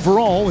Curry's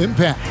overall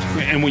impact.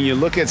 And when you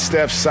look at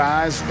Steph's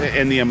size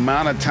and the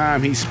amount of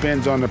time he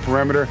spends on the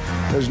perimeter,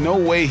 there's no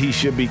way he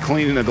should be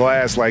cleaning the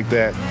glass like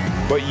that.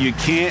 But you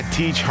can't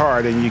teach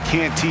heart and you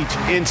can't teach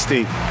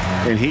instinct,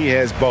 and he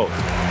has both.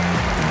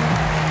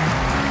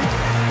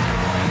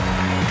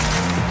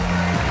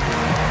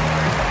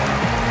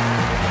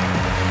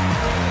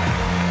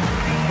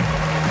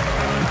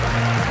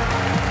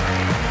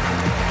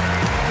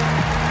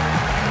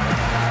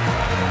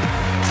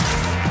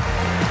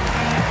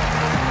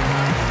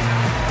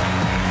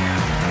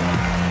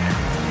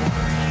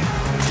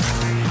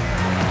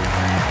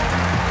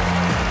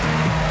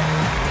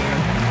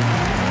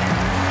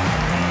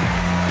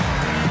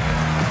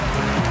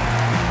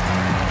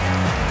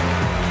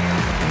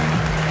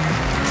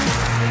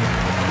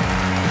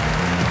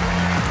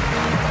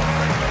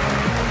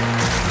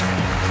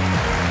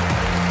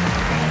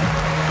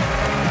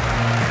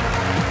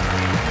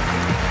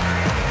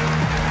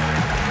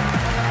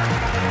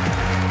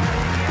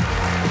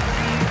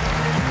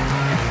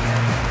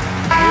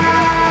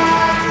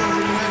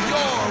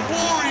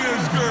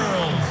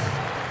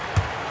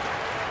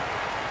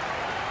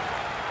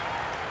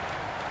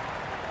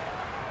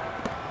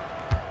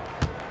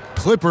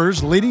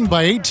 Clippers leading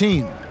by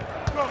 18.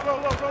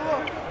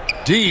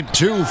 Deep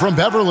two from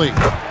Beverly.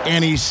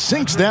 And he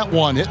sinks that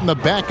one, hitting the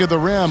back of the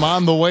rim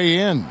on the way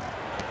in.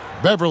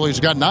 Beverly's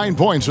got 9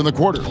 points in the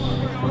quarter.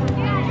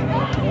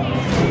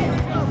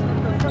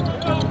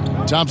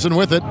 Thompson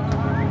with it.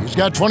 He's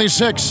got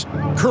 26.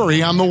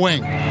 Curry on the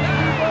wing.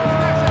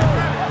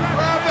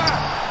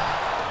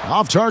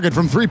 Off target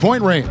from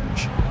three-point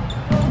range.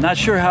 Not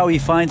sure how he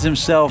finds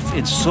himself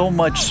in so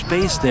much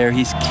space there.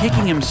 He's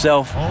kicking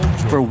himself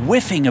for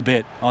whiffing a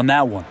bit on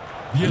that one.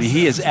 I mean,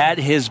 he is at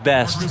his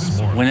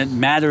best when it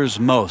matters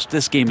most.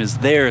 This game is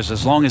theirs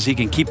as long as he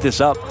can keep this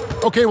up.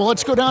 Okay, well,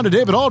 let's go down to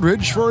David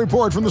Aldridge for a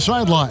report from the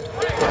sideline.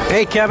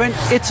 Hey, Kevin,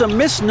 it's a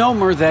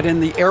misnomer that in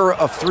the era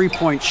of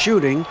three-point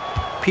shooting,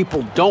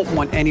 people don't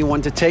want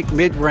anyone to take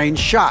mid-range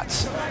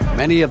shots.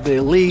 Many of the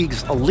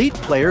league's elite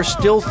players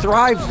still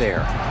thrive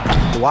there.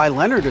 Kawhi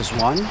Leonard is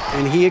one,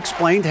 and he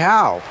explained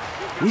how.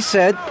 He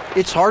said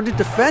it's hard to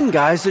defend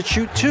guys that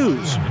shoot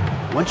twos.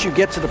 Once you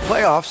get to the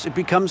playoffs, it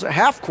becomes a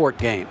half-court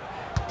game.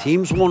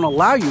 Teams won't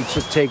allow you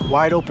to take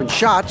wide-open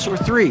shots or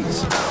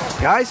threes.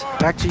 Guys,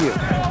 back to you.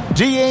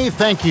 DA,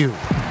 thank you.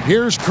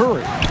 Here's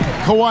Curry.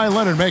 Kawhi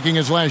Leonard making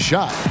his last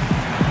shot.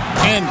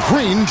 And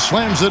Green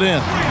slams it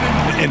in.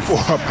 And for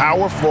a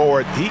power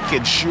forward, he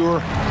can sure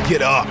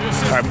get up.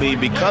 I mean,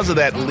 because of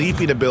that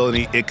leaping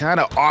ability, it kind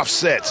of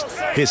offsets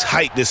his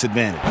height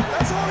disadvantage.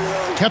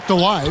 Kept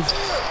alive.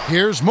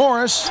 Here's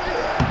Morris.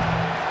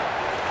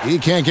 He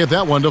can't get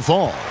that one to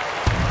fall.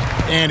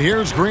 And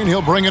here's Green.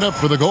 He'll bring it up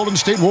for the Golden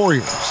State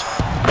Warriors.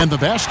 And the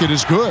basket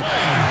is good.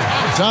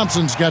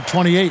 Thompson's got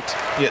 28.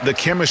 Yeah, the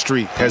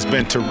chemistry has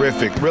been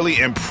terrific. Really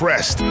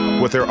impressed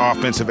with their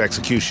offensive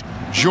execution.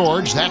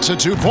 George, that's a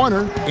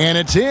two-pointer. And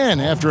it's in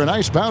after a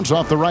nice bounce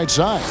off the right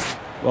side.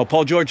 Well,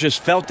 Paul George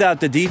just felt out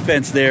the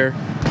defense there.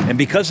 And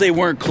because they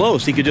weren't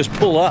close, he could just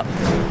pull up.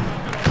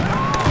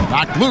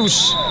 Knocked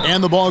loose.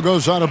 And the ball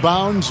goes out of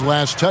bounds.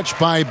 Last touch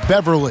by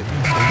Beverly.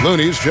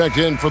 Looney's checked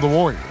in for the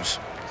Warriors.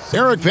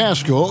 Eric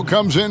Pascal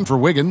comes in for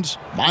Wiggins.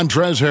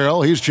 Montrezl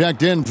Harrell, he's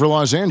checked in for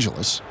Los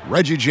Angeles.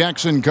 Reggie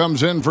Jackson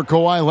comes in for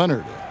Kawhi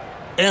Leonard.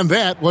 And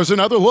that was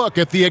another look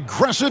at the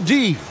aggressive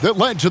D that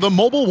led to the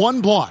mobile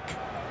one block.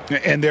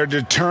 And they're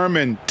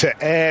determined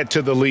to add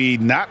to the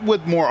lead, not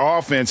with more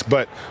offense,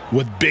 but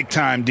with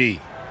big-time D.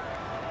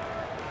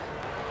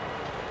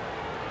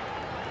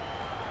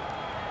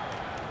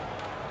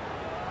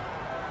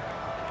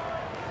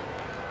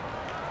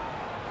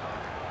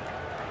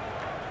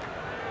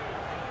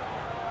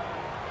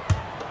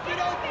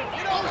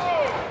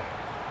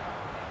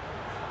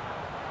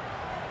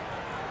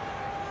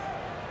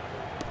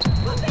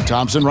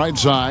 Thompson right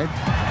side.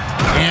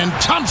 And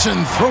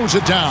Thompson throws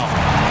it down.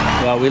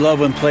 Well, we love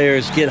when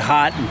players get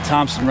hot, and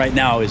Thompson right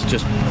now is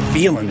just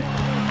feeling it.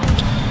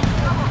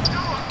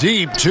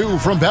 Deep two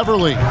from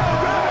Beverly.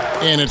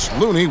 And it's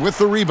Looney with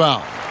the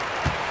rebound.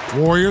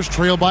 Warriors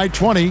trail by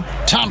 20.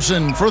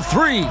 Thompson for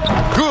three.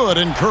 Good,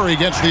 and Curry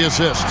gets the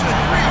assist.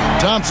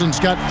 Thompson's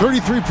got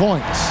 33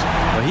 points.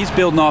 Well, he's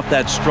building off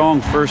that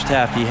strong first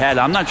half he had.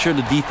 I'm not sure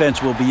the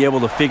defense will be able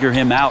to figure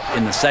him out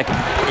in the second.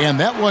 And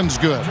that one's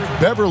good.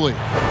 Beverly.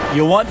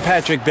 You want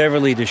Patrick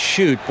Beverly to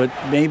shoot, but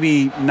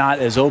maybe not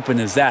as open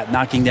as that,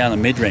 knocking down the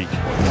mid-range.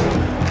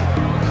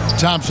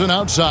 Thompson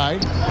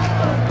outside.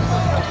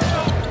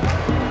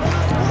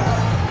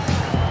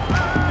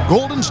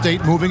 Golden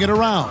State moving it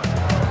around.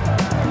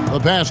 The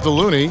pass to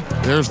Looney.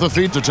 There's the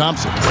feed to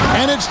Thompson.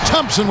 And it's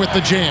Thompson with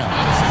the jam.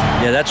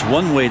 Yeah, that's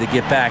one way to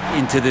get back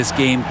into this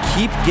game.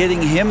 Keep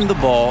getting him the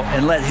ball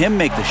and let him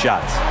make the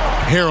shots.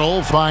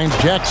 Harrell finds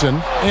Jackson,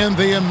 and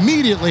they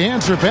immediately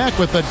answer back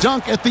with the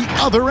dunk at the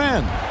other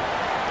end.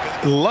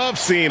 Love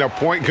seeing a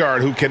point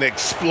guard who can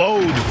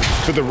explode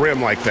to the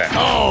rim like that.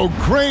 Oh,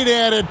 great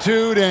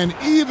attitude and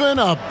even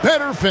a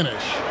better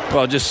finish.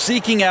 Well, just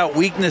seeking out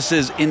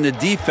weaknesses in the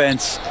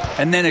defense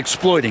and then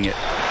exploiting it.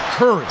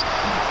 Curry.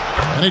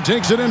 And he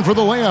takes it in for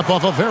the layup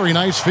off a very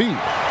nice feed.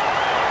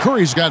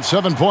 Curry's got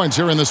 7 points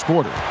here in this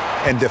quarter.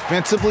 And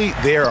defensively,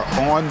 they are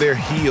on their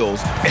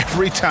heels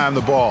every time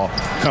the ball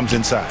comes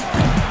inside.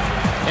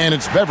 And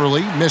it's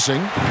Beverly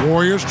missing.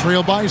 Warriors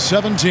trail by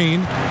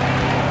 17.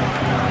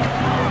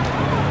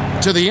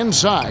 To the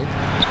inside.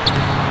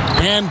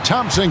 And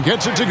Thompson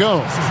gets it to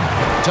go.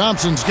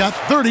 Thompson's got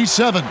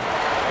 37.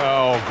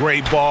 Oh,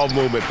 great ball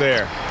movement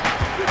there.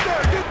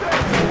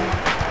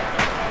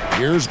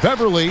 Here's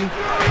Beverly.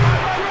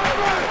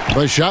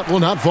 The shot will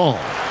not fall.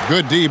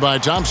 Good D by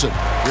Thompson.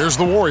 Here's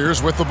the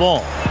Warriors with the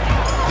ball.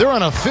 They're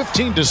on a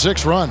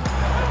 15-6 run.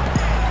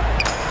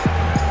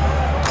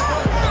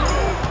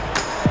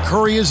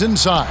 Curry is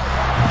inside.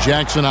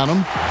 Jackson on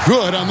him.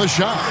 Good on the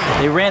shot.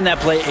 They ran that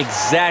play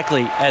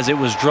exactly as it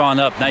was drawn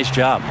up. Nice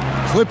job.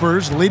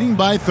 Clippers leading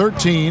by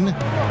 13.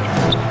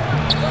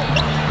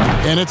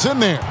 And it's in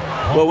there.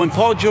 Well, when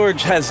Paul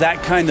George has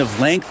that kind of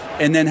length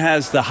and then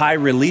has the high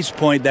release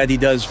point that he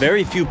does,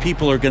 very few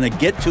people are going to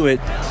get to it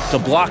to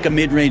block a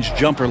mid-range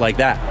jumper like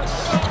that.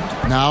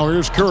 Now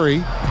here's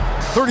Curry.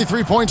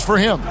 33 points for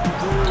him.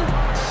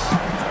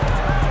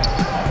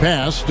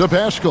 Pass to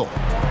Pascal.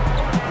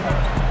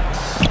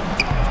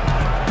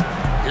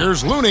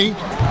 Here's Looney.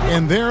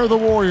 And there are the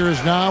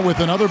Warriors now with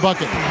another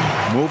bucket.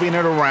 Moving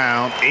it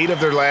around, 8 of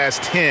their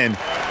last 10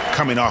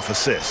 coming off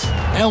assists.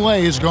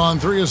 L.A. has gone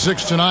 3 of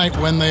 6 tonight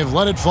when they've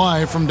let it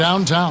fly from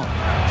downtown.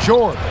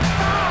 Short.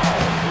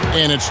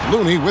 And it's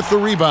Looney with the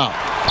rebound.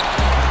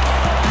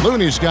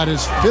 Looney's got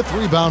his 5th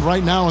rebound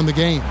right now in the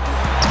game.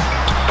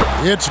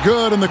 It's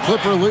good, and the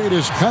Clipper lead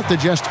is cut to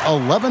just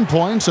 11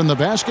 points in the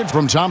basket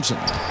from Thompson.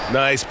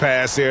 Nice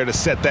pass there to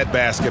set that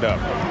basket up.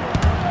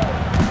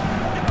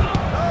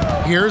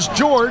 Here's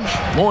George.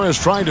 Morris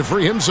trying to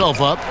free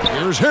himself up.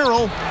 Here's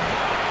Harrell.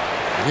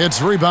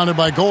 It's rebounded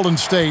by Golden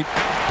State.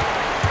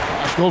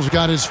 Pascal's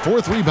got his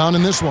 4th rebound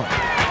in this one.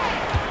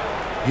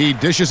 He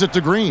dishes it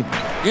to Green.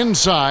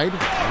 Inside,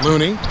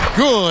 Looney.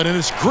 Good, and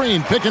it's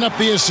Green picking up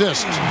the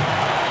assist.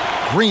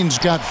 Green's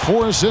got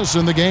 4 assists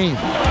in the game.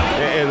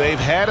 And they've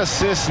had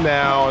assists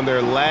now in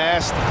their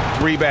last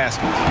 3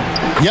 baskets.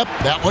 Yep,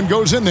 that one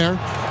goes in there.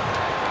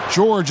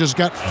 George has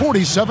got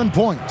 47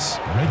 points.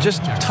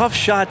 Just tough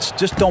shots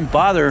just don't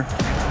bother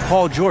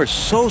Paul George.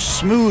 So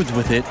smooth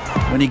with it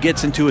when he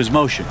gets into his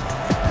motion.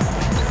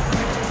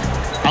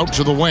 Out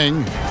to the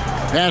wing.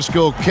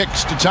 Pascal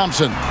kicks to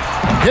Thompson.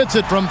 Hits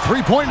it from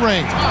 3-point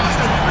range.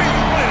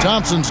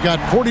 Thompson's got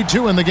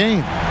 42 in the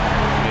game.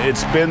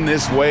 It's been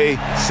this way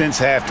since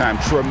halftime.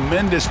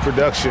 Tremendous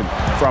production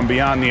from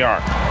beyond the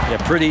arc. Yeah,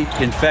 pretty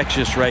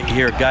infectious right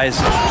here. Guys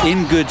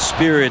in good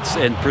spirits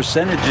and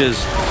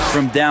percentages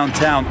from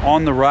downtown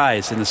on the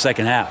rise in the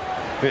second half.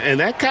 And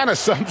that kind of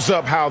sums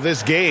up how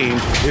this game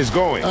is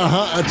going.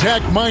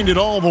 Attack-minded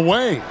all the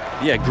way.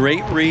 Yeah,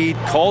 great read,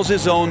 calls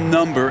his own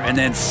number, and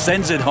then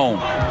sends it home.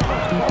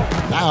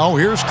 Now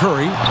here's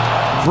Curry.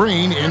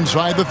 Green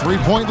inside the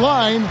 3-point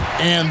line,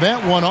 and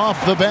that one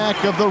off the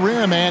back of the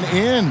rim and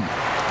in.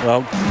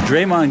 Well,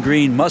 Draymond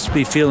Green must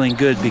be feeling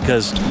good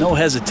because no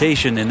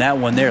hesitation in that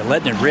one there,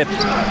 letting it rip.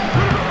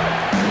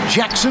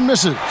 Jackson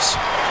misses.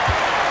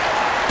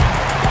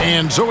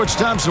 And so it's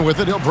Thompson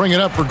with it. He'll bring it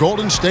up for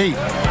Golden State.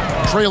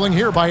 Trailing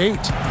here by 8.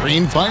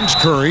 Green finds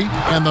Curry,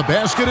 and the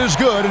basket is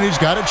good, and he's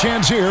got a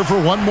chance here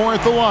for one more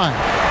at the line.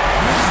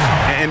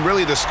 And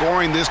really the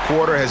scoring this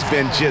quarter has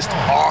been just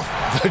off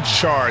the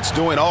charts,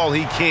 doing all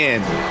he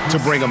can to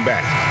bring them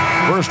back.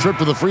 First trip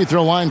to the free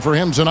throw line for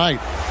him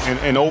tonight.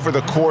 And over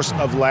the course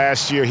of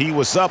last year, he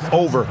was up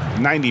over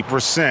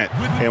 90%.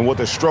 And with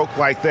a stroke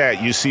like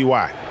that, you see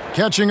why.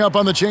 Catching up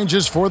on the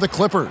changes for the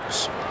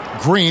Clippers.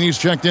 Green, he's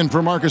checked in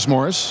for Marcus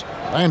Morris.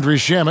 Landry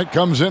Shamet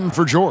comes in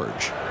for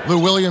George. Lou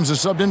Williams is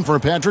subbed in for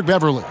Patrick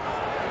Beverly.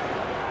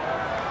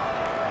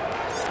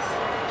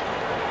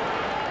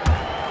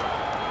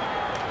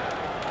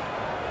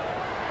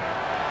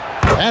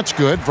 That's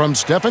good from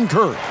Stephen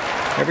Curry.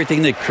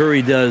 Everything that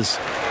Curry does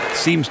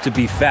seems to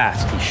be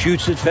fast. He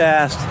shoots it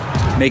fast,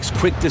 makes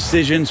quick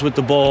decisions with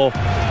the ball,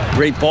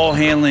 great ball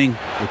handling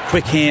with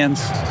quick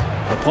hands.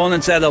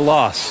 Opponents at a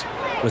loss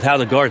with how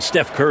to guard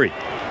Steph Curry.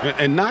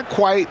 And not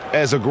quite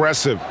as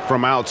aggressive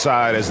from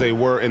outside as they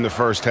were in the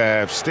first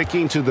half,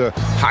 sticking to the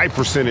high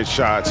percentage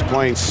shots,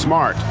 playing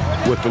smart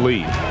with the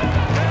lead.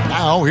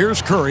 Now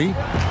here's Curry.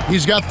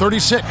 He's got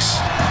 36. His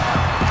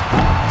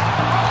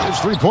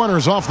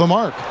 3-pointer's off the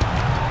mark.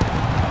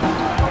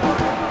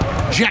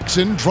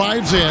 Jackson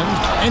drives in,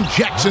 and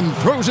Jackson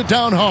throws it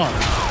down hard.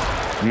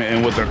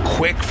 And with a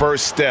quick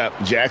first step,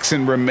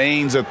 Jackson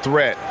remains a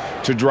threat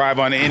to drive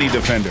on any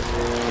defender.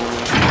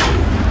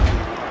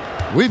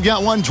 We've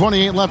got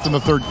 1:28 left in the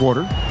third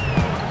quarter.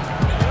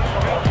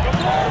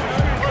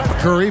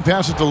 Curry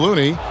passes to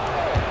Looney.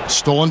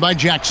 Stolen by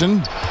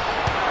Jackson.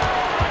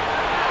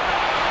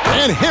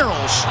 And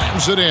Harrell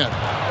slams it in.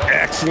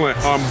 excellent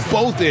on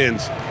both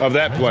ends of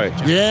that play.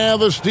 Yeah,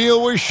 the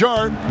steal was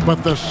sharp,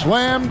 but the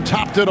slam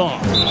topped it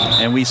off.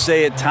 And we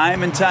say it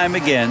time and time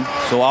again,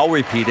 so I'll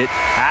repeat it.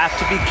 Have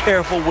to be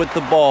careful with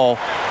the ball,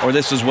 or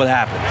this is what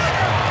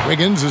happens.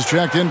 Wiggins is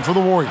checked in for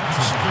the Warriors.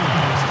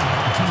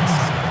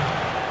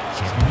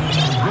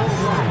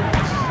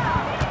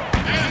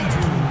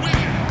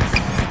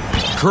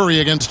 Curry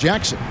against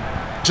Jackson.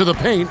 To the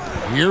paint.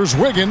 Here's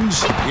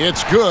Wiggins.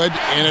 It's good,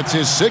 and it's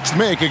his 6th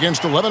make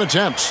against 11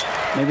 attempts.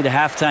 Maybe the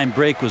halftime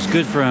break was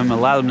good for him,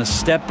 allowed him to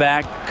step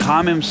back,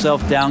 calm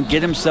himself down,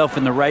 get himself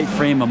in the right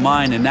frame of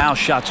mind, and now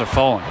shots are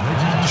falling.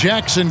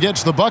 Jackson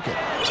gets the bucket.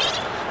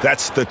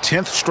 That's the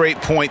 10th straight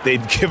point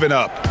they've given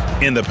up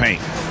in the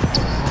paint.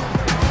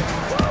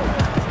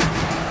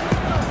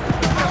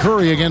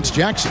 Curry against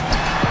Jackson.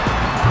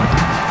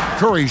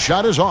 Curry's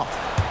shot is off.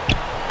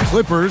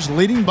 Clippers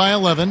leading by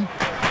 11.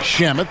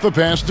 Shamet the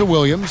pass to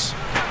Williams.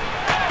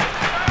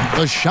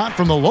 The shot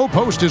from the low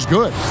post is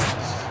good.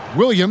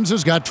 Williams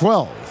has got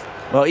 12.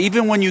 Well,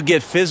 even when you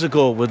get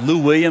physical with Lou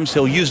Williams,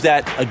 he'll use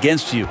that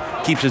against you.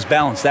 Keeps his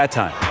balance that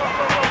time.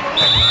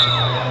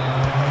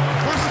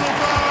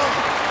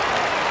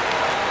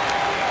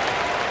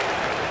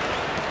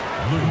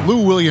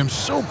 Lou Williams,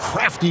 so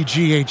crafty,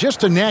 GA,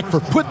 just a knack for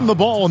putting the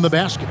ball in the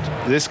basket.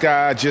 This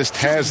guy just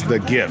has the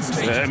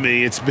gift. I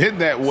mean, it's been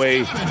that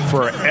way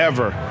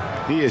forever.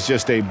 He is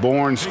just a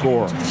born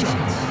scorer.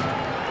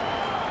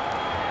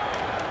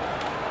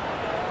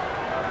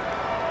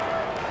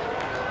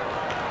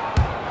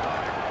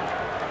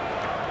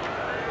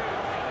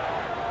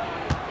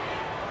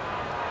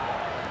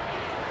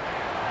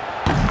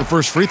 The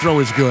first free throw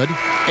is good,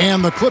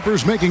 and the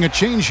Clippers making a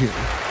change here.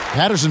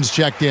 Patterson's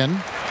checked in.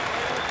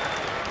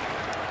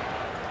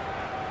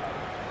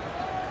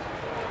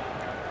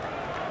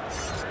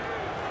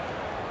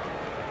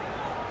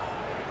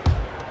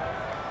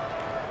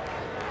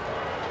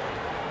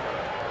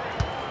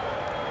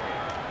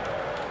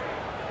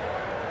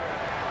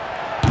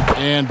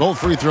 And both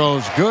free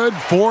throws good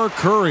for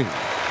Curry.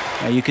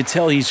 Now you could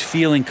tell he's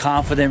feeling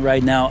confident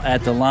right now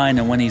at the line,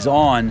 and when he's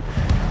on,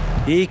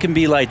 he can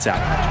be lights out.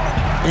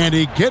 And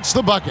he gets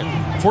the bucket.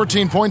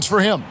 14 points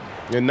for him.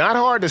 And not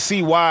hard to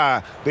see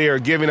why they are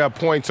giving up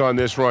points on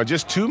this run.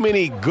 Just too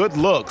many good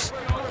looks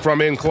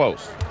from in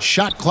close.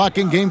 Shot clock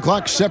and game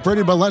clock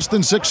separated by less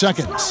than 6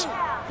 seconds.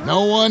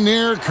 No one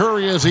near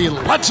Curry as he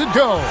lets it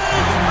go.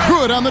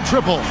 Good on the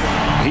triple.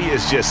 He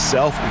is just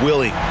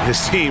self-willing,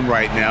 his team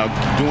right now,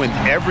 doing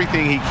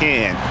everything he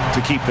can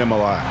to keep them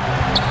alive.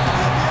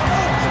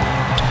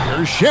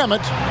 Here's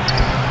Shamet.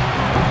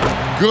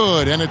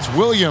 Good, and it's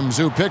Williams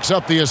who picks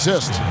up the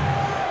assist.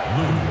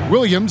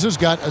 Williams has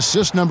got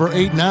assist number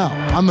 8 now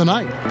on the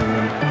night.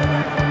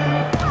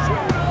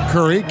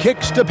 Curry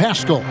kicks to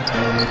Pascal.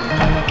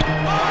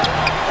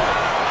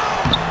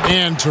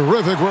 And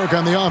terrific work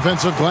on the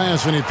offensive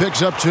glass, and he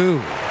picks up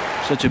 2.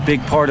 Such a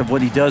big part of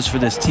what he does for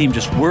this team,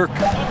 just work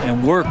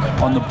and work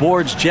on the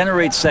boards,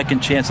 generate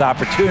second chance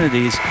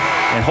opportunities,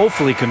 and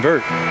hopefully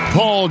convert.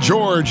 Paul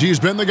George, he's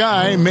been the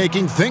guy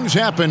making things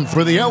happen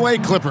for the LA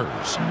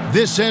Clippers.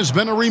 This has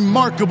been a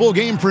remarkable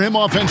game for him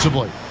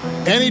offensively.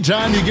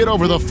 Anytime you get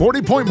over the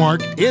 40-point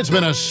mark, it's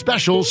been a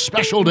special,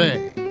 special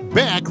day.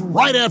 Back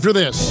right after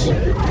this.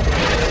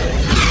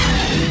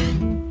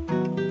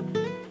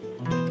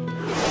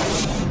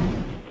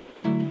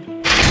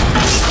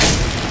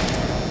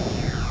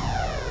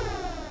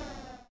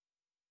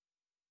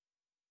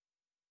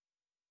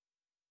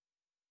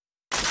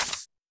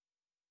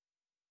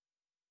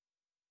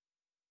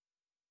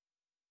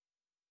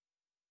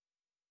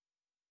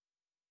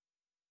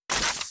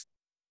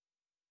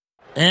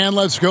 And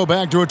let's go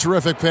back to a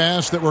terrific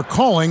pass that we're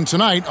calling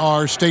tonight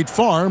our State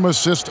Farm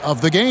assist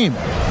of the game.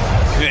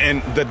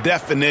 And the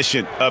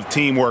definition of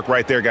teamwork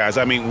right there, guys.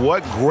 I mean,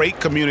 what great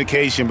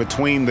communication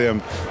between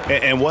them,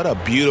 and what a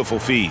beautiful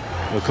feed.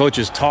 Well,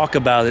 coaches talk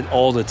about it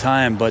all the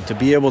time, but to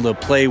be able to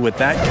play with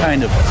that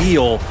kind of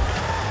feel,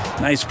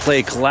 nice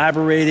play,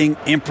 collaborating,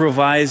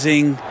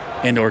 improvising,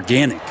 and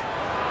organic.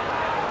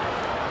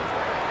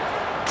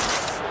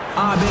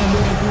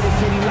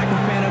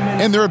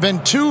 And there have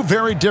been 2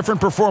 very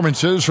different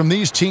performances from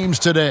these teams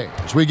today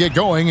as we get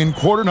going in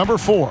quarter number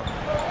 4.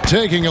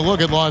 Taking a look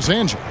at Los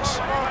Angeles.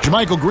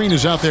 Jermichael Green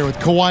is out there with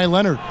Kawhi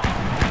Leonard.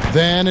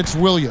 Then it's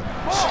Williams.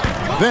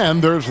 Then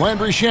there's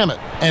Landry Shamet.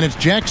 And it's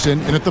Jackson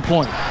in at the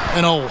point.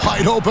 And a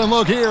wide open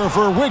look here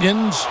for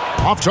Wiggins.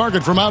 Off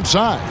target from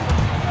outside.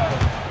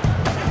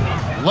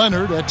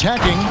 Leonard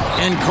attacking,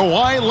 and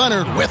Kawhi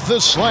Leonard with the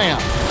slam.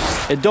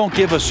 And don't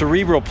give a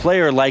cerebral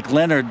player like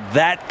Leonard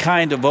that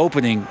kind of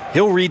opening.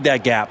 He'll read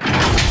that gap.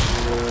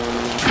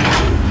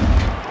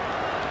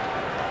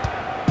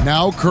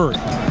 Now Curry.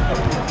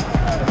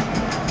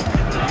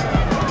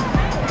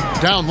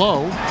 Down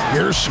low.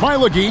 Here's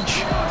Smilagic.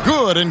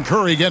 Good, and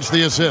Curry gets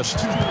the assist.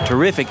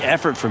 Terrific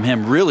effort from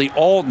him really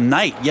all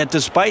night. Yet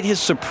despite his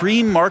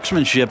supreme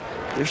marksmanship,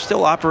 they're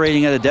still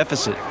operating at a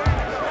deficit.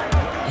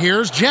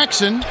 Here's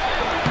Jackson.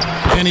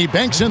 And he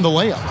banks in the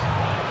layup.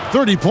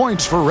 30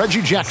 points for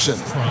Reggie Jackson.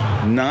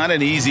 Not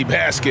an easy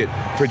basket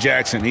for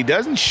Jackson. He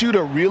doesn't shoot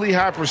a really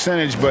high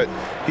percentage, but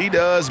he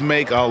does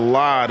make a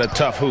lot of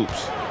tough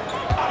hoops.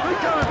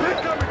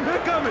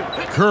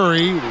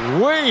 Curry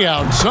way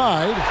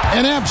outside.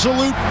 An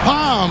absolute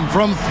bomb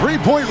from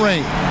three-point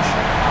range.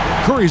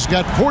 Curry's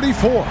got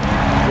 44.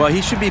 Well,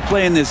 he should be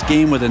playing this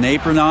game with an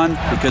apron on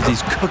because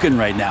he's cooking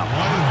right now.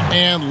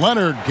 And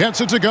Leonard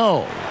gets it to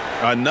go.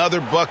 Another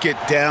bucket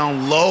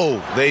down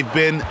low. They've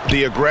been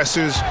the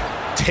aggressors,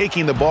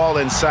 taking the ball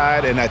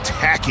inside and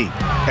attacking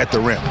at the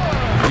rim.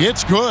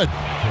 It's good.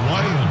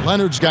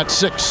 Leonard's got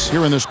 6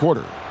 here in this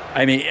quarter.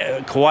 I mean,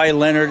 Kawhi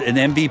Leonard, an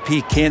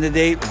MVP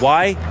candidate.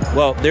 Why?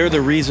 Well, they're the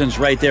reasons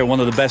right there.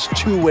 One of the best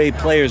two-way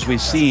players we've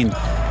seen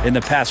in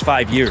the past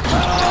 5 years.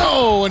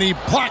 Oh, and he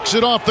blocks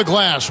it off the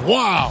glass.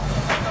 Wow.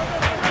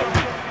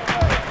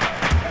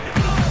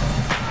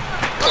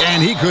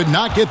 And he could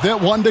not get that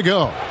one to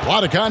go. A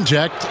lot of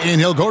contact, and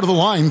he'll go to the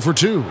line for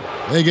 2.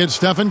 They get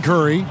Stephen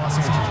Curry.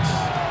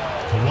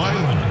 Kawhi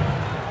Leonard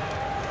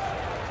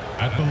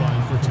at the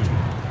line for 2.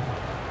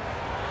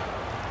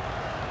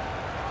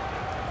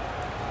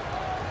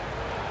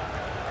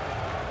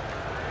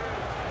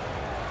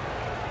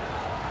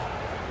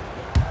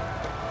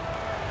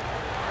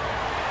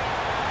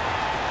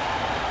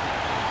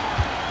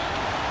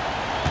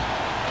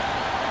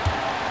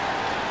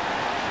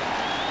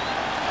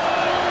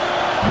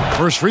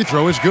 First free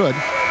throw is good.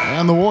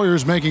 And the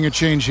Warriors making a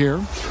change here.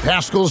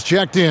 Pascal's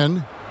checked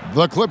in.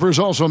 The Clippers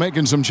also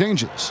making some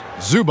changes.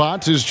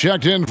 Zubac is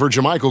checked in for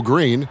JaMychal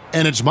Green.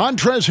 And it's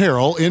Montrezl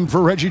Harrell in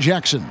for Reggie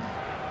Jackson.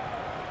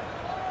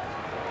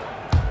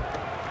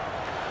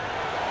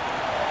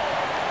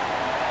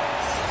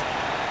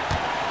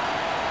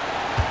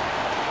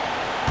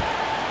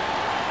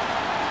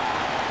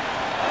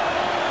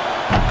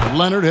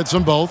 Leonard hits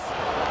them both.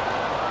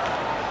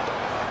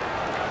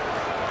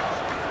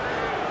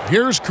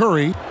 Here's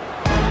Curry.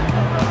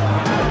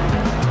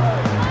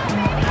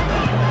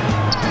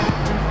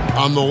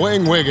 On the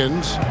wing,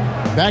 Wiggins.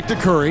 Back to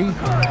Curry.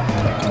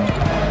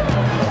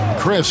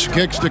 Chris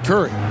kicks to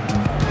Curry.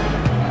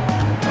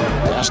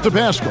 Pass to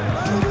Pascal.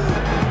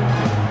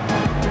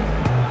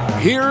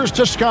 Here's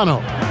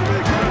Toscano.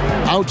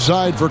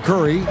 Outside for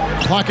Curry.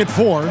 Clock at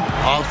 4.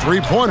 A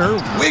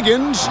three-pointer.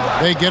 Wiggins.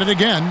 They get it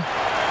again.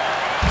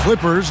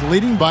 Clippers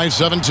leading by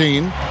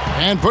 17.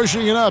 And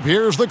pushing it up.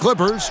 Here's the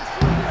Clippers.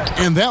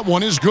 And that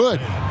one is good.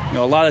 You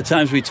know, a lot of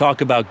times we talk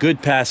about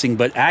good passing,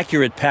 but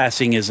accurate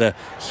passing is a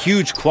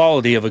huge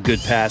quality of a good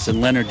pass,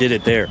 and Leonard did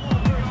it there.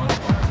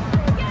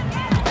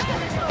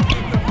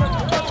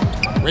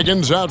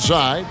 Wiggins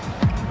outside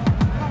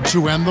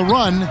to end the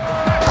run.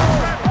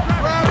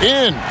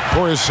 In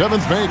for his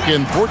 7th make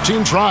in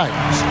 14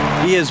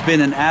 tries. He has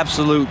been an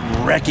absolute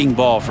wrecking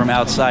ball from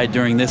outside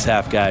during this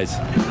half, guys.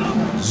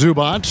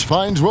 Zubac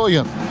finds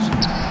Williams.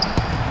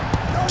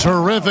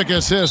 Terrific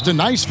assist, a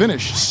nice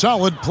finish,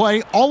 solid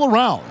play all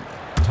around.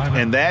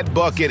 And that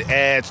bucket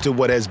adds to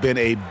what has been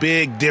a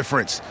big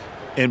difference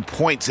in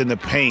points in the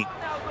paint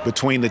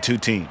between the two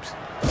teams.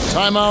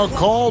 Timeout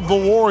called the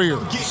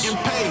Warriors.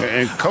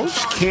 And Coach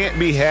can't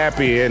be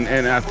happy, and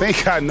I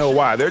think I know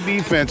why. Their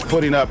defense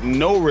putting up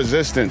no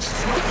resistance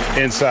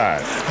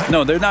inside.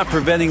 No, they're not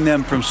preventing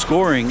them from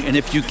scoring, and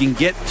if you can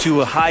get to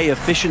a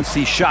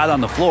high-efficiency shot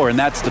on the floor, and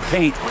that's the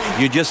paint,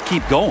 you just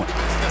keep going.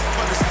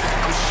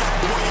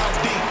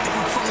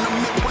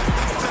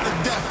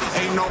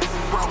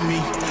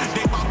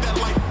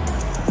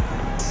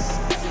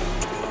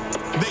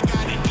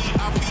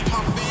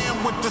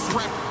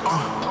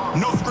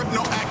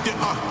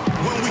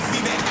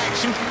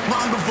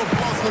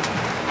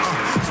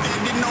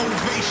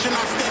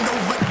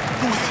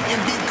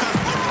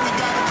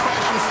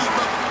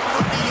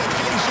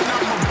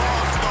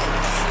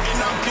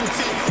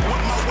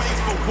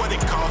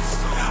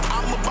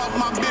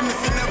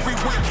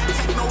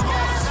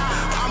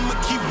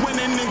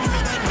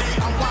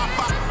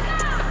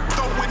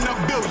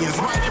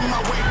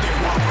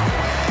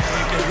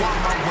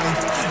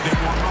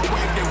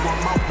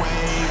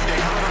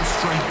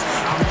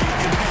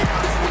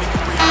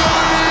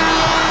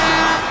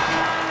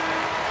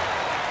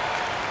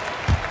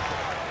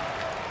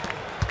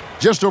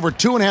 Just over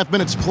 2.5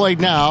 minutes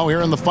played now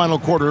here in the final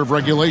quarter of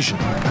regulation.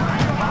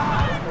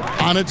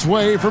 On its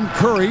way from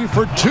Curry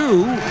for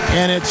 2,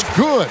 and it's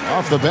good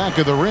off the back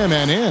of the rim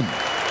and in.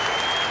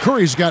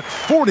 Curry's got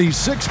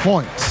 46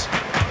 points.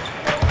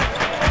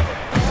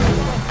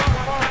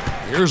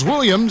 Here's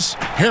Williams.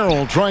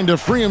 Harrell trying to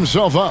free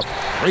himself up.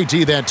 Great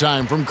tee that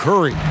time from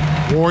Curry.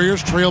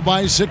 Warriors trail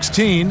by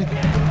 16.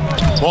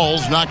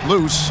 Ball's knocked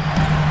loose.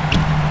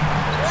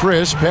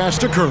 Chris pass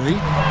to Curry.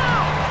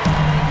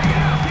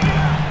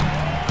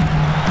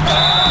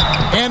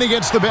 And he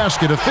gets the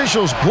basket.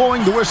 Officials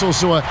blowing the whistle,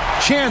 so a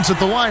chance at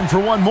the line for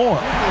one more.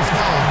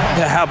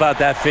 Yeah, how about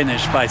that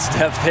finish by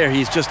Steph there?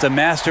 He's just a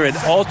master at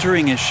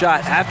altering his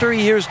shot after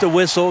he hears the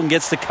whistle and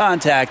gets the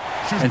contact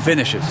and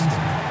finishes.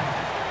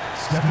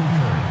 Stephen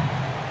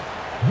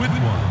Curry with 1.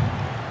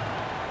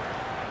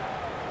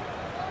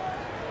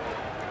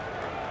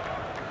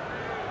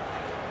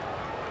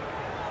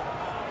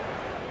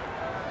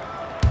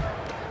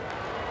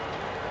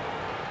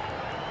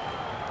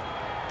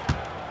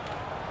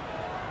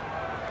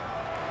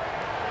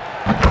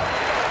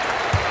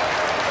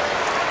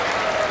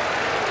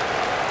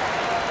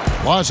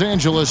 Los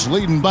Angeles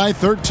leading by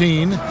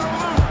 13. Here's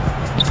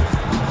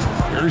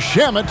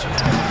Shamet.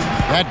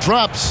 That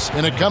drops,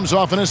 and it comes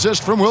off an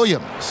assist from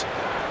Williams.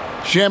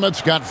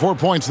 Shamet's got 4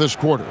 points this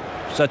quarter.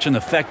 Such an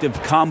effective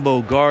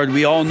combo guard.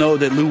 We all know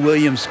that Lou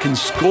Williams can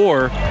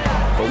score,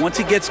 but once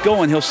he gets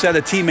going, he'll set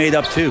a teammate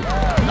up too.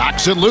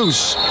 Knocks it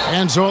loose,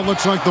 and so it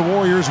looks like the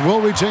Warriors will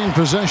retain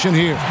possession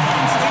here.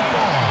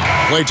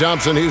 Klay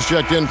Thompson, he's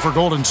checked in for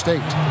Golden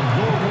State.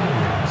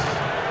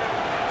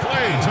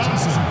 Klay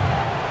Thompson.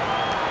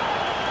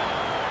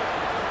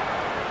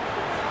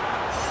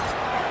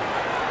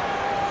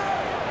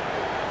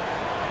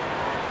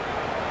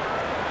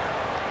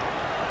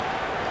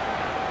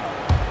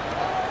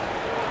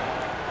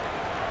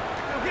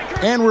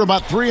 And we're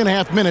about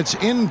 3.5 minutes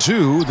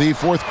into the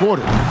fourth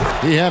quarter.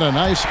 He had a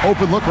nice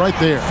open look right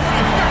there.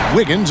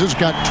 Wiggins has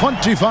got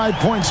 25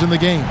 points in the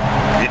game.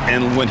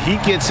 And when he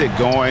gets it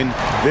going,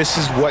 this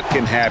is what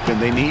can happen.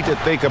 They need to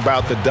think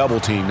about the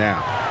double team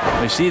now.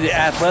 We see the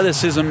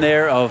athleticism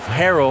there of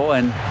Harrell,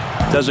 and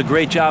does a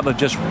great job of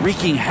just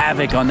wreaking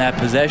havoc on that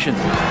possession.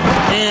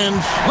 And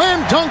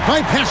slam dunk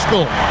by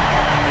Pascal.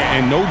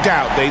 And no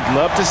doubt they'd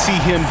love to see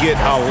him get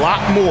a lot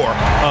more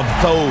of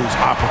those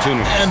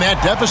opportunities. And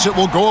that deficit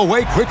will go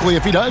away quickly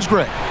if he does,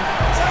 Greg.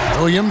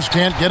 Williams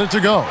can't get it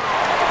to go.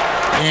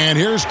 And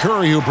here's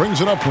Curry, who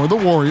brings it up for the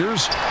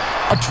Warriors.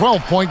 A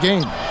 12-point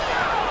game.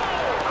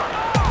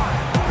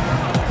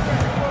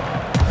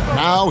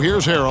 Now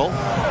here's Harrell.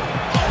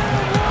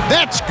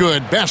 That's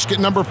good. Basket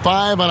number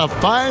 5 on a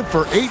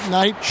 5-for-8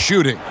 night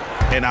shooting.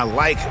 And I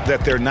like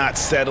that they're not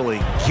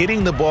settling.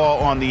 Getting the ball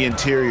on the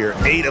interior,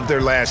 8 of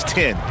their last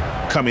 10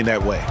 coming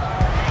that way.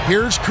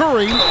 Here's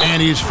Curry,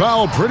 and he's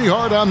fouled pretty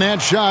hard on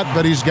that shot,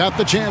 but he's got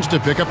the chance to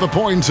pick up the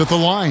points at the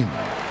line.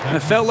 I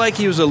felt like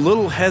he was a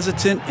little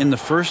hesitant in the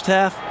first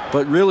half,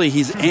 but really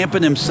he's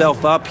amping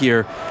himself up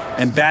here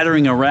and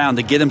battering around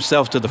to get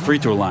himself to the free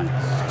throw line.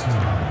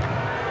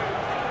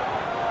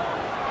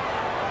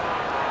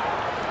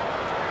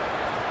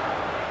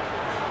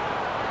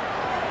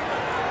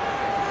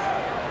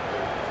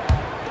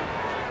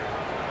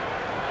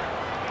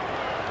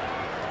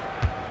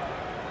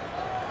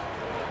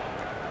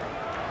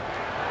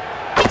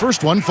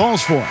 First one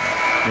falls for him.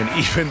 And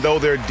even though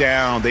they're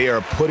down, they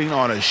are putting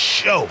on a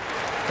show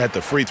at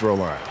the free throw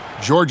line.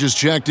 George is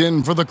checked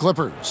in for the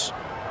Clippers.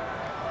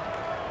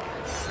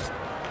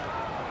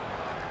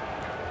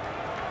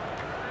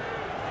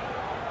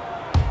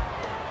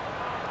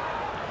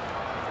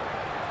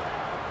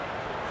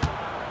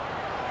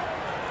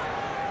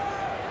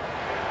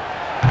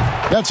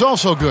 That's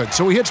also good,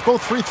 so he hits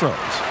both free throws.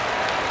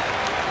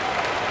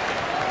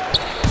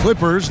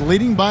 Clippers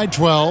leading by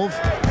 12.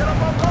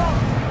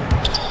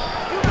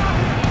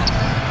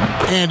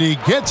 And he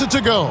gets it to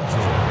go.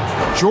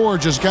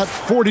 George has got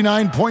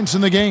 49 points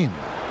in the game.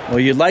 Well,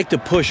 you'd like to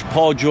push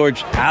Paul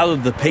George out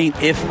of the paint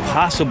if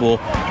possible.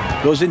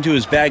 Goes into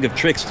his bag of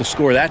tricks to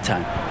score that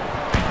time.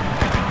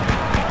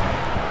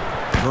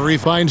 Curry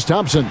finds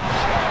Thompson.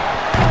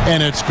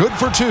 And it's good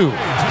for 2.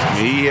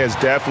 He has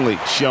definitely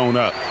shown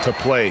up to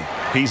play.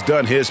 He's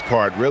done his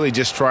part, really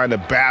just trying to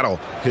battle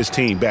his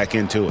team back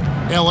into it.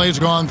 LA's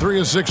gone 3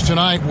 of 6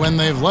 tonight when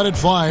they've let it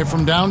fly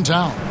from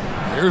downtown.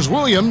 Here's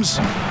Williams.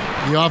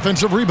 The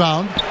offensive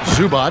rebound,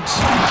 Zubac,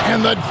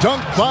 and the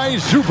dunk by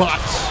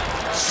Zubac.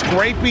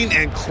 Scraping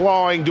and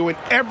clawing, doing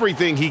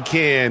everything he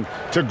can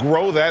to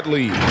grow that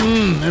lead.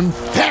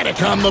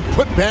 Emphatic on the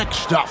putback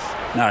stuff.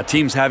 Now,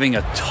 team's having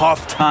a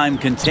tough time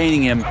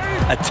containing him,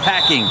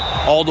 attacking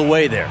all the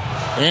way there.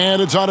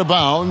 And it's out of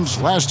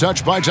bounds. Last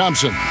touch by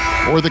Thompson.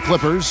 For the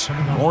Clippers,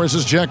 Morris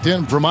is checked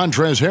in for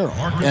Montrezl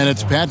Harrell. And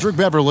it's Patrick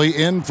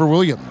Beverley in for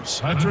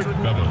Williams. Patrick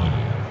Beverley.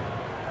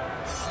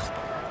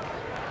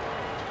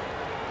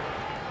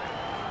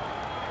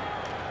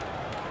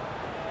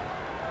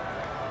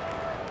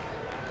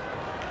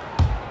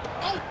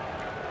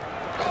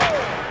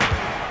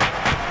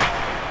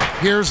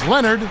 Here's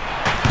Leonard.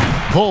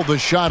 Pulled the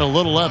shot a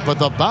little left, but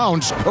the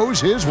bounce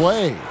goes his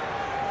way.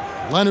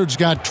 Leonard's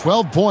got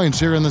 12 points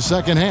here in the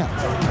second half.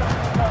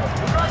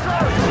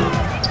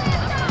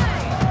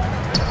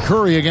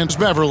 Curry against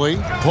Beverley.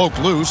 Poked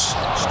loose.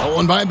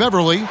 Stolen by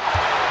Beverley.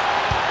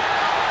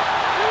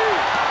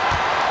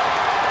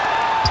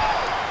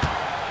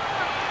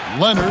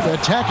 Leonard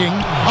attacking.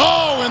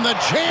 Oh, and the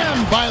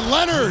jam by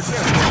Leonard.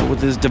 With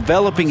his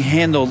developing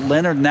handle,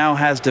 Leonard now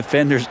has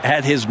defenders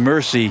at his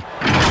mercy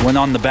when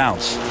on the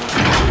bounce.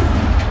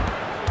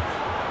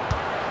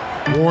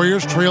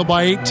 Warriors trail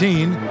by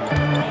 18.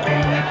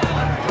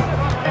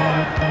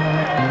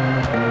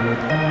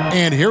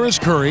 And here is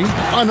Curry.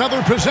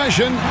 Another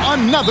possession,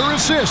 another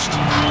assist.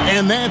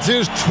 And that's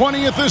his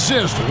 20th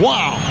assist.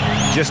 Wow.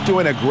 Just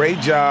doing a great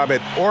job at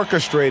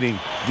orchestrating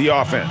the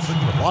offense.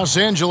 Los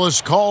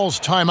Angeles calls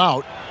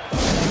timeout.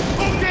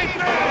 Okay,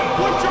 fans,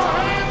 put your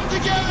hands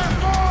together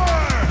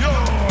for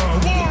your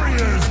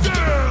Warriors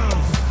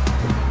girls.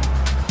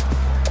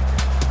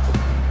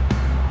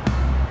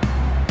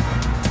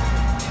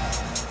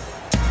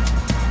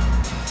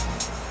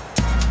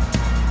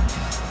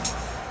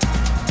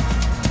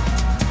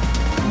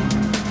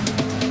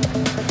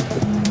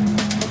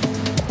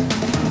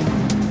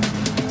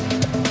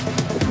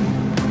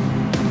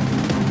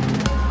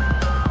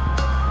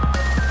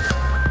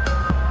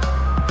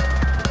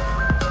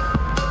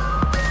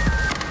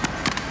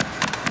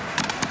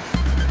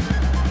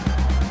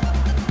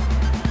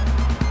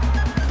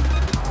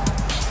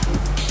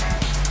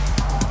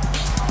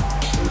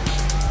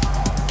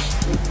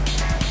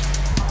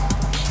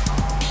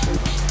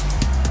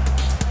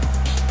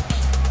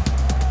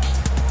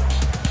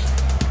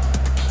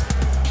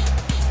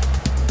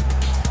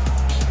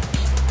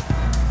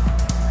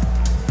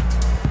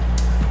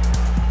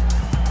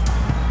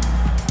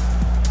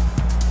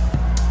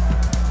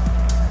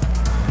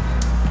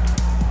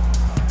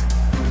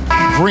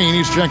 Green,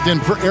 he's checked in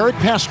for Eric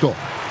Paschal.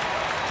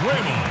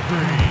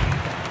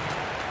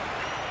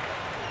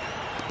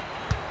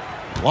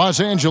 Los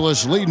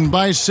Angeles leading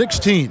by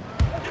 16.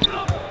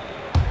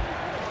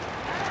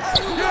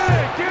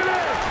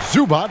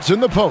 Zubats in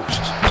the post.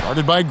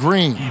 Started by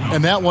Green.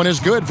 And that one is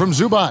good from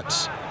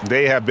Zubats.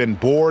 They have been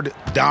board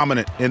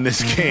dominant in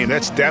this game.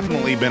 That's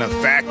definitely been a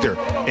factor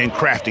in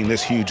crafting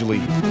this huge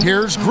lead.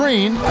 Here's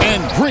Green,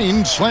 and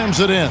Green slams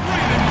it in.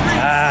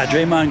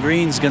 Draymond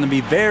Green's going to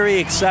be very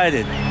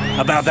excited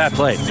about that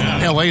play.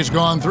 LA's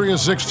gone 3 of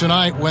 6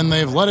 tonight when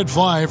they've let it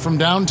fly from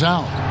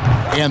downtown.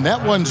 And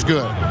that one's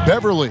good.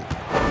 Beverly.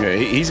 Yeah,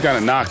 he's going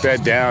to knock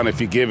that down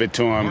if you give it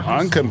to him.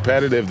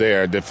 Uncompetitive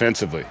there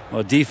defensively.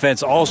 Well,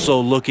 defense also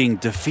looking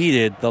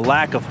defeated. The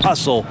lack of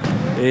hustle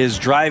is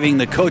driving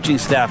the coaching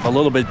staff a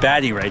little bit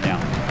batty right now.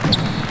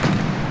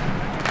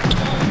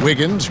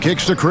 Wiggins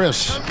kicks to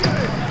Chris.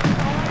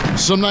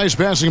 Some nice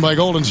passing by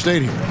Golden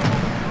State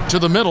here. To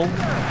the middle.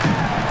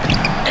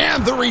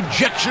 And the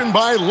rejection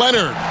by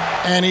Leonard.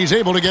 And he's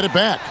able to get it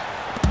back.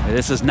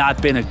 This has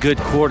not been a good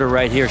quarter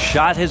right here.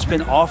 Shot has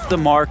been off the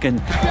mark, and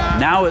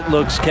now it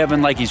looks,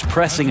 Kevin, like he's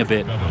pressing a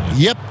bit.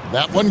 Yep,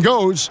 that one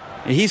goes.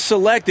 He's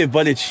selective,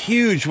 but it's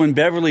huge when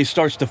Beverly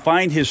starts to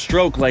find his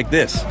stroke like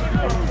this.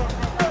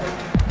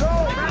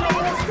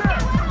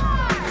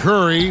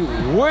 Curry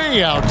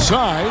way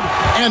outside,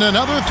 and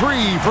another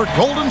 3 for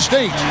Golden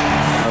State.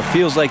 It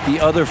feels like the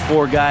other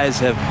 4 guys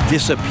have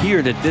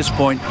disappeared at this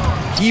point.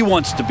 He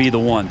wants to be the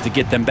one to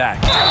get them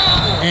back.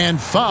 And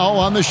foul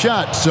on the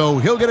shot, so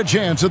he'll get a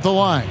chance at the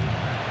line.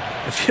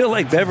 I feel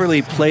like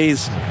Beverly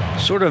plays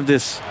sort of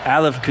this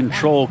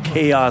out-of-control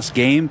chaos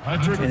game,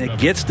 and it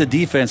gets the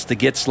defense to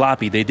get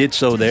sloppy. They did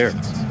so there.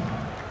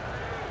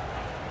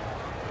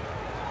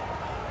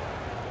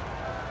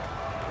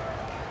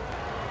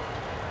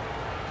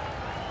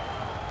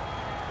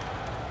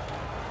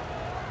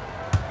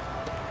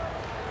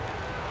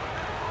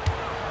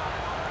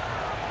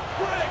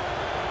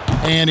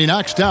 And he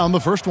knocks down the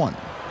first one.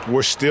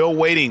 We're still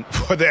waiting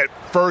for that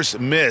first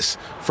miss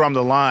from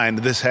the line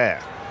this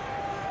half.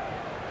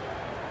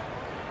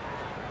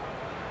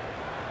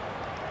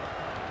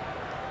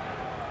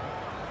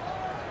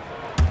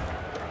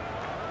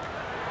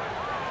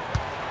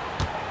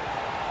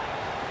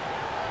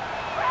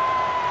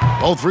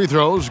 Both free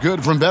throws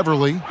good from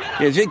Beverly.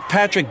 I think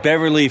Patrick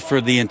Beverly,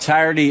 for the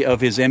entirety of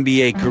his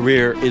NBA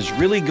career, is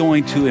really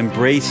going to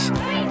embrace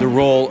the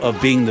role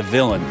of being the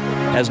villain.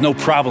 Has no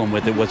problem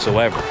with it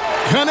whatsoever.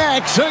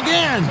 Connects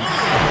again.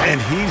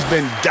 And he's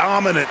been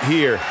dominant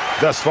here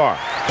thus far.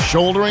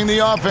 Shouldering the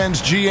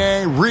offense,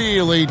 GA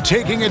really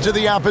taking it to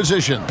the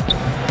opposition.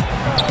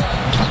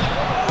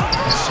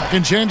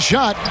 Second chance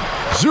shot.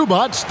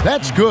 Zubats,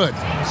 that's good.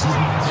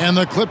 And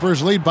the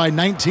Clippers lead by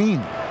 19.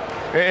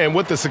 And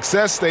with the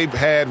success they've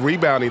had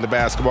rebounding the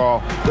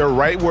basketball, they're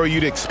right where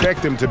you'd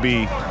expect them to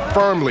be,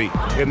 firmly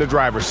in the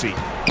driver's seat.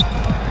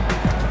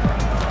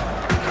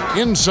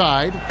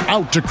 Inside,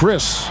 out to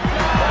Chris.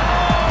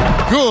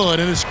 Good,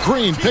 and it's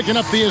Green picking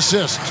up the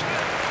assist.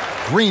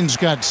 Green's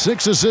got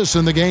 6 assists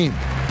in the game.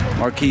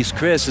 Marquise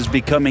Chris is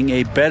becoming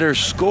a better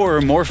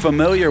scorer, more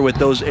familiar with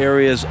those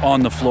areas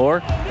on the floor,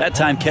 that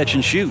time catch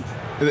and shoot.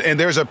 And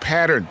there's a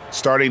pattern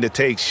starting to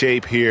take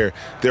shape here.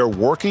 They're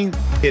working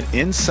it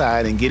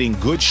inside and getting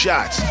good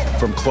shots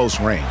from close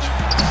range.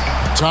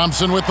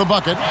 Thompson with the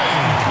bucket.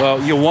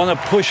 Well, you want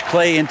to push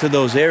Clay into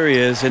those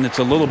areas, and it's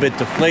a little bit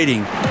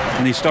deflating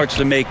when he starts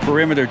to make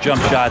perimeter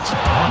jump shots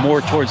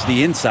more towards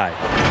the inside.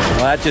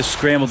 Well, that just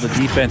scrambled the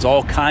defense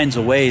all kinds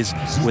of ways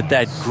with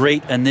that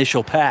great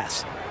initial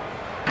pass.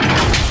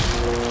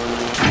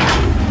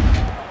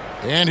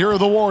 And here are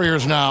the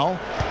Warriors now,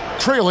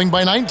 trailing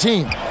by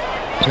 19.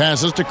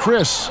 Passes to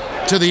Chris,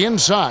 to the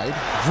inside,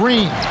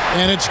 Green,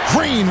 and it's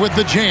Green with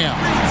the jam.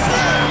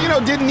 You know,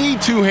 didn't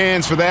need 2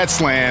 hands for that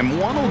slam.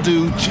 One will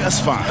do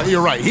just fine.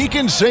 You're right. He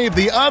can save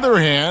the other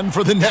hand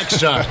for the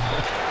next time.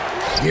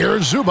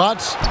 Here's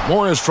Zubats.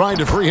 Morris trying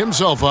to free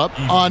himself up.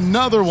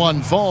 Another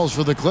one falls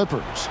for the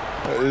Clippers.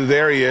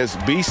 There he is,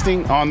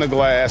 beasting on the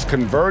glass,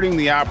 converting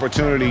the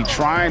opportunity,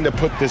 trying to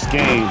put this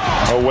game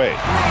away.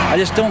 I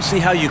just don't see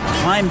how you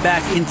climb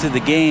back into the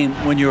game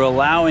when you're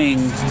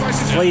allowing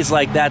plays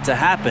like that to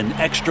happen.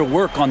 Extra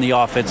work on the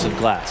offensive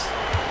glass.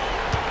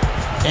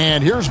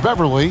 And here's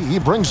Beverly. He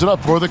brings it up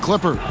for the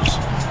Clippers.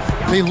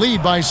 They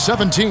lead by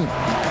 17.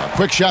 A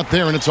quick shot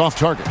there, and it's off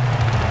target.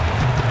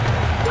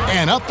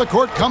 And up the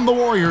court come the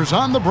Warriors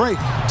on the break.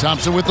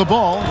 Thompson with the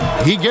ball.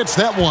 He gets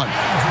that one.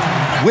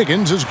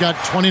 Wiggins has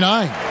got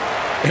 29.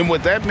 And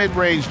with that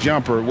mid-range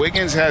jumper,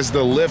 Wiggins has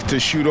the lift to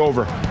shoot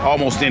over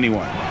almost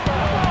anyone.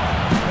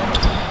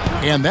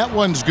 And that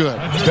one's good.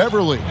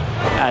 Beverly.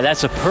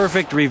 That's a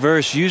perfect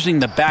reverse, using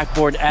the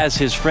backboard as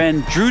his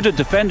friend, drew the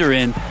defender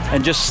in,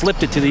 and just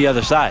slipped it to the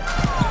other side.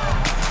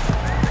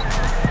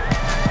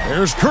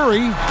 There's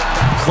Curry.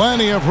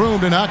 Plenty of room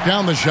to knock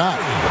down the shot.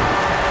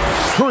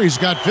 Curry's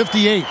got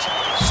 58.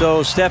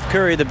 So Steph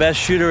Curry, the best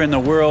shooter in the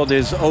world,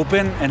 is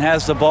open and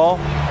has the ball?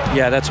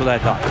 Yeah, that's what I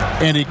thought.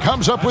 And he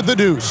comes up with the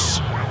deuce.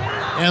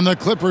 And the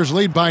Clippers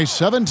lead by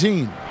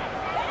 17.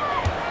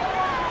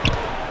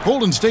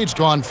 Golden State's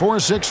gone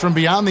 4-6 from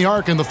beyond the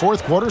arc in the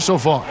fourth quarter so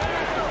far.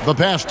 The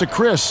pass to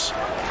Chris.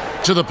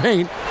 To the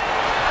paint.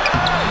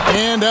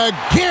 And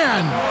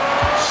again,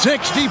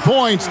 60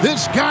 points.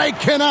 This guy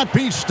cannot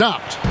be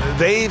stopped.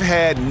 They've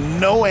had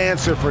no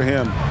answer for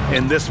him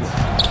in this one.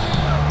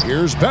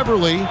 Here's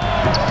Beverly.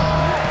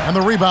 And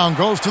the rebound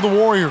goes to the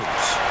Warriors.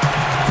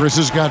 Chris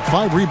has got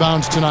 5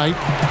 rebounds tonight.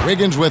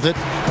 Wiggins with it.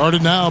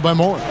 Guarded now by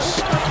Morris.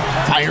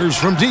 Fires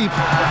from deep.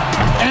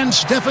 And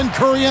Stephen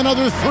Curry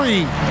another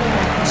 3.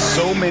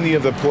 So many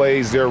of the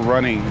plays they're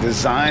running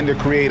designed to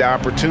create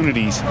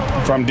opportunities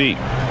from deep.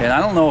 And I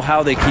don't know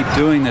how they keep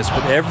doing this,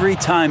 but every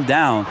time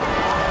down,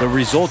 the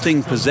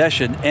resulting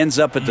possession ends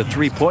up at the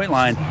three-point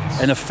line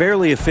and a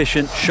fairly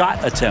efficient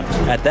shot attempt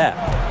at that.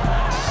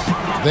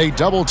 They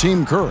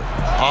double-team Curry.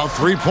 A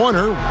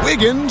three-pointer.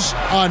 Wiggins,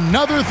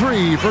 another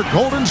 3 for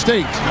Golden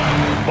State.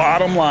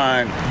 Bottom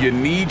line, you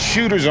need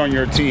shooters on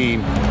your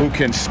team who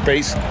can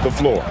space the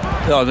floor.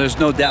 Oh, there's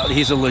no doubt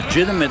he's a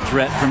legitimate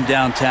threat from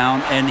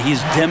downtown, and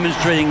he's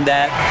demonstrating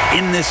that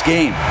in this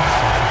game.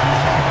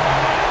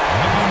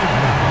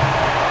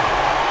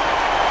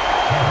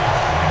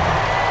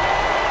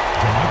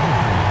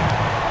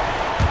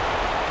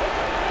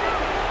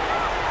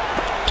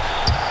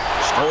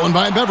 Stolen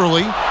by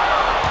Beverly.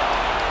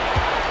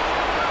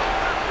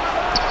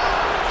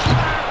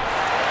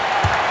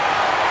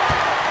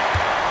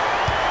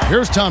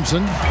 Here's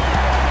Thompson.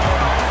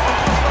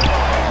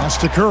 Pass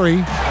to Curry.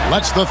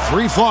 Lets the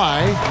 3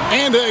 fly.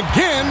 And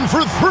again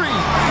for 3.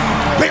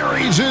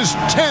 Buries his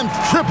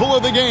 10th triple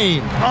of the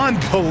game.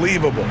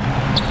 Unbelievable.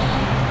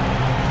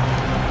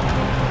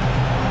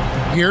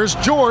 Here's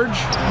George.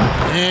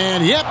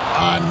 And yep,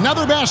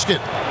 another basket.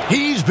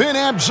 He's been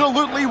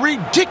absolutely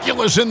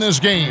ridiculous in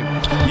this game.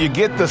 You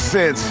get the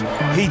sense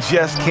he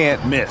just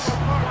can't miss.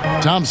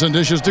 Thompson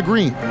dishes to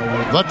Green.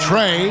 The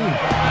tray.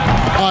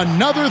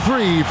 Another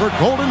 3 for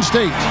Golden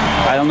State.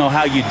 I don't know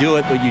how you do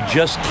it, but you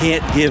just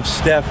can't give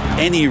Steph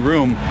any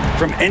room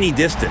from any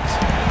distance.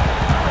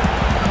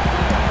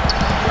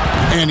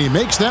 And he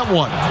makes that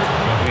one.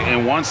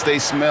 And once they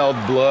smelled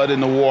blood in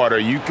the water,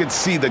 you could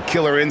see the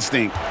killer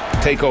instinct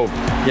take over.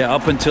 Yeah,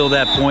 up until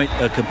that point,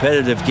 a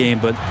competitive game,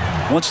 but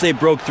once they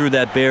broke through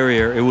that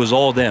barrier, it was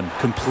all them.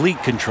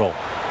 Complete control.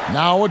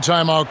 Now a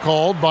timeout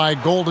called by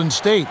Golden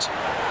State.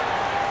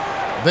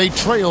 They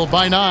trail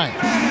by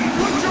 9.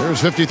 There's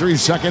 53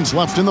 seconds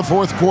left in the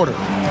fourth quarter.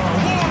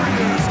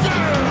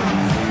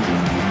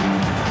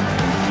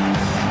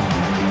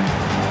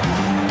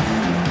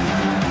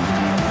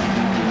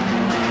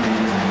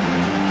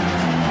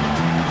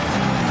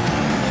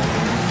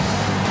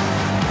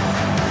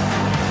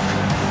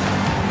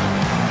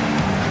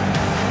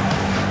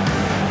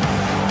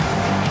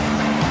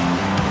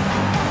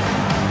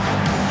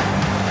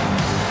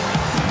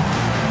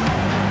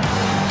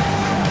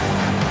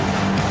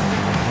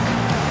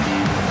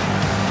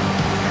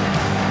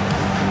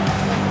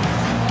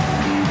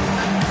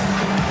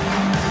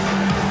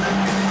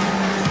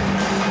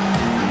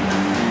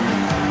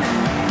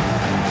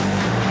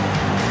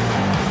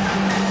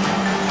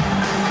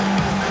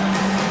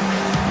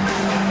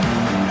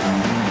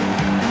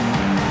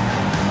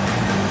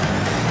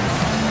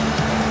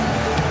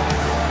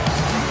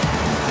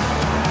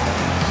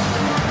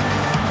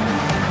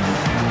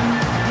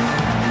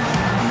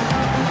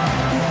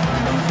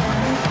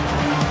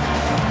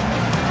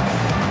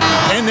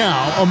 And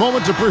now, a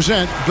moment to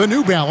present the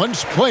New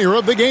Balance Player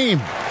of the Game,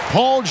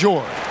 Paul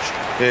George.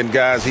 And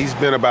guys, he's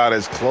been about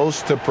as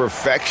close to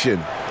perfection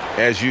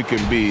as you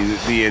can be.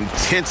 The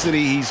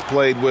intensity he's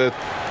played with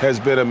has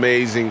been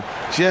amazing.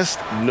 Just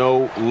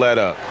no let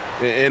up.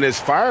 And as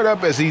fired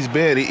up as he's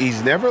been,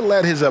 he's never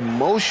let his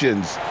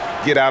emotions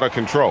get out of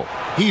control.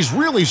 He's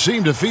really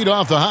seemed to feed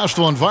off the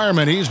hostile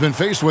environment he's been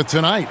faced with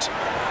tonight.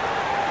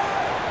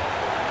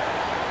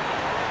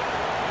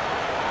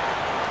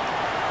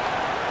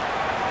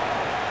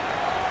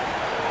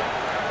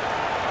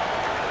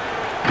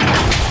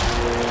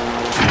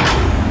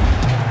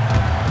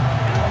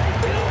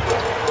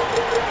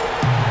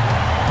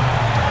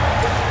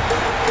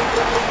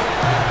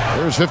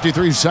 There's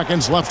 53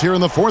 seconds left here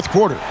in the fourth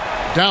quarter.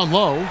 Down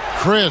low,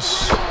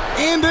 Chris.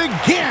 And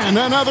again,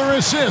 another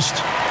assist.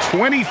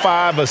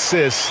 25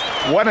 assists.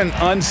 What an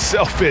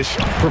unselfish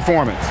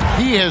performance.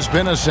 He has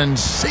been a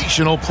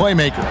sensational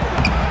playmaker.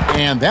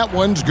 And that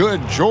one's good,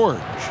 George.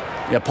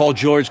 Yeah, Paul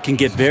George can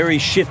get very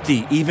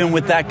shifty, even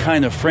with that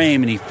kind of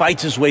frame, and he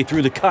fights his way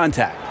through the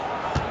contact.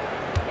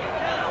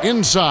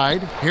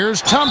 Inside,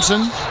 here's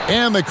Thompson,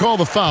 and they call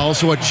the foul,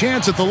 so a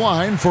chance at the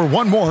line for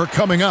one more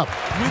coming up.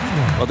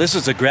 Well, this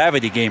is a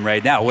gravity game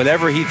right now.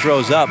 Whatever he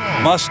throws up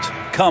must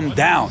come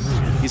down.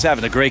 He's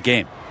having a great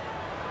game.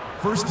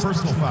 First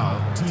personal foul,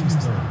 team's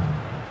third.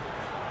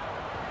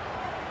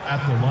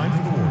 At the line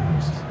for the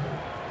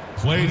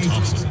Warriors, Klay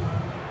Thompson.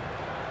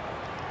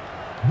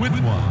 With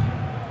one.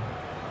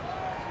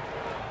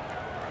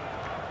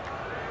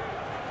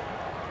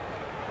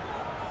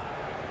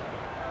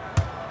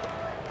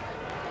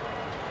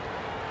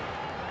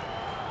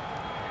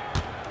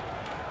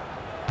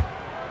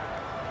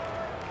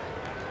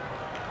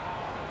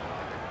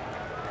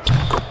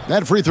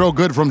 That free throw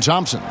good from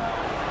Thompson.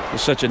 He's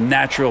such a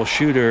natural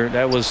shooter.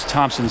 That was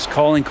Thompson's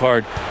calling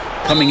card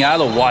coming out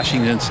of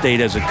Washington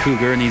State as a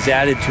Cougar, and he's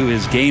added to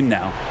his game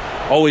now.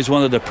 Always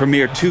one of the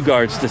premier two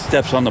guards that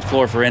steps on the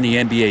floor for any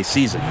NBA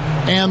season.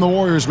 And the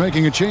Warriors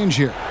making a change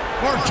here.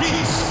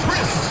 Marquise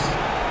Chris.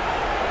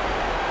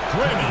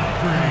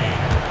 Draymond Green.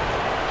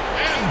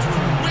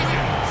 Andrew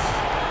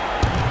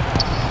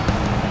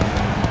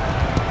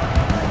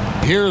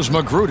Wiggins. Here's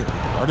Magruder,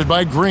 guarded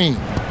by Green.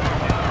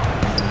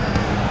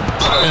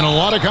 And a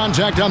lot of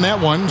contact on that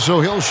one, so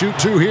he'll shoot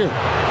two here.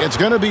 It's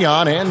going to be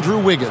on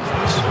Andrew Wiggins.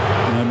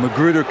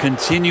 Magruder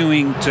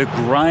continuing to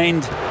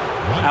grind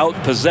out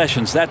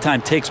possessions. That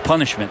time takes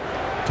punishment.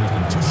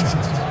 Taking 2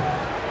 shots.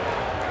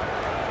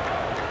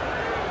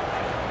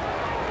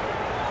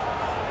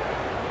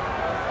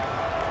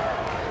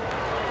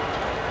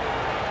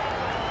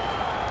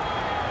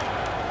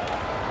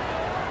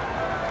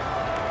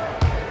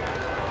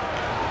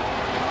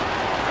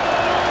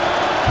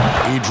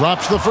 He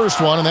drops the first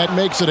one, and that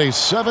makes it a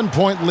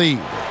 7-point lead.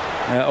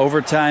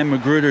 Over time,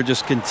 Magruder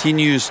just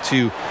continues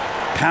to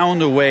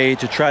pound away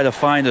to try to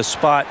find a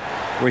spot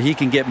where he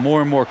can get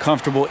more and more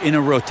comfortable in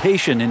a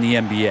rotation in the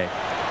NBA.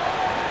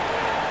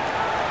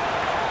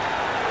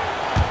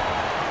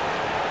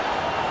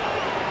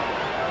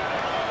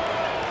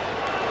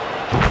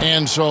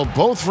 And so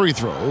both free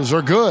throws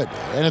are good,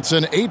 and it's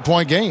an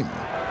 8-point game.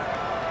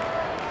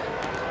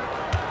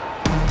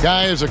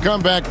 Guys, a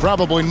comeback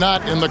probably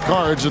not in the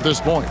cards at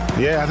this point.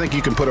 Yeah, I think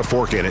you can put a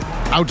fork in it.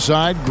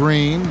 Outside,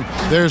 Green.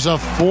 There's a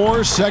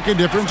 4-second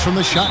difference from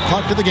the shot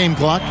clock to the game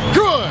clock.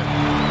 Good!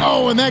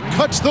 Oh, and that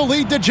cuts the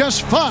lead to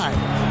just 5.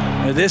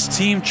 Now, this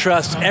team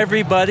trusts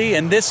everybody,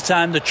 and this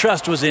time the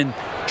trust was in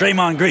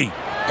Draymond Green.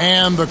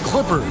 And the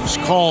Clippers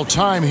call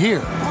time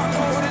here.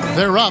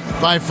 They're up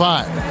by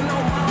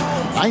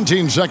 5.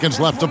 19 seconds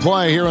left to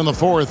play here in the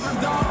fourth.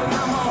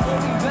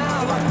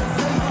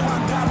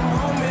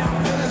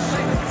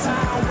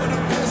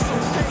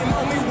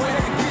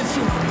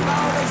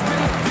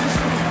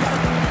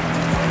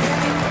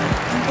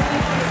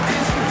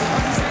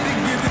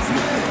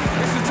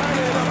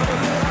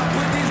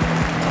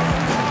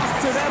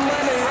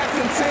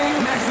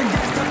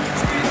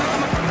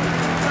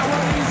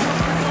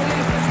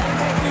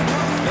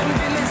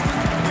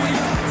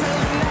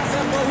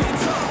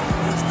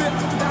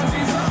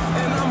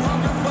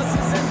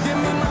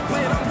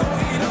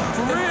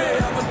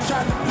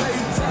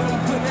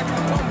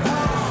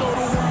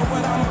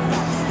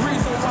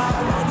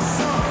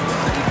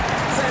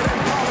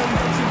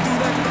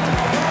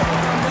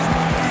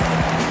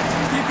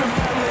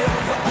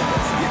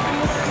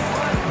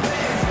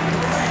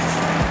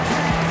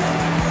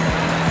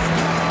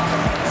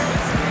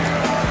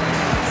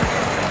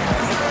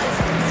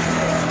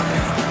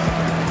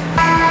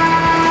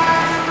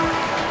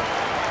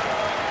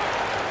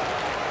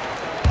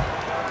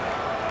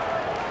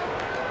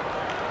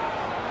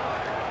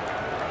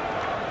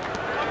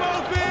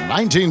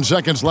 Nineteen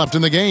seconds left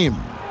in the game.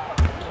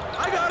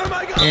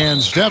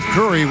 And Steph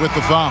Curry with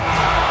the foul.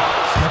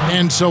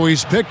 And so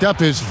he's picked up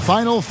his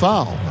final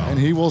foul, and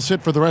he will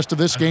sit for the rest of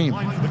this game.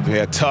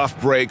 Yeah, tough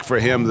break for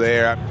him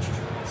there.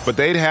 But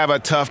they'd have a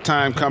tough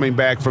time coming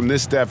back from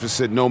this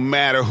deficit no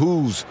matter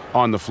who's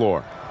on the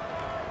floor.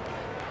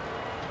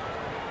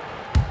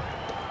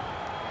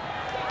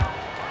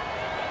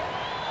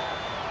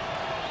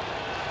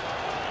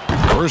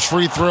 First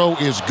free throw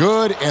is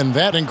good, and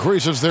that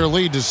increases their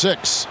lead to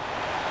 6.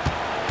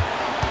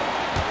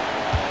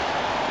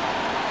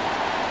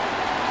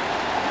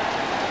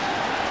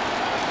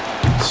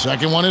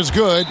 Second one is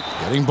good,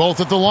 getting both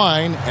at the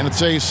line, and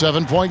it's a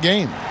 7-point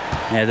game.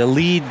 Yeah, the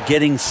lead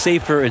getting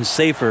safer and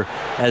safer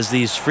as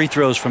these free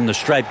throws from the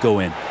stripe go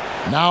in.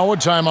 Now a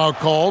timeout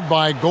called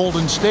by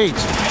Golden State.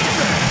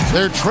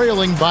 They're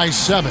trailing by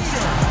 7.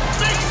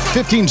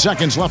 15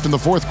 seconds left in the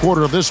fourth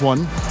quarter of this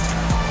one.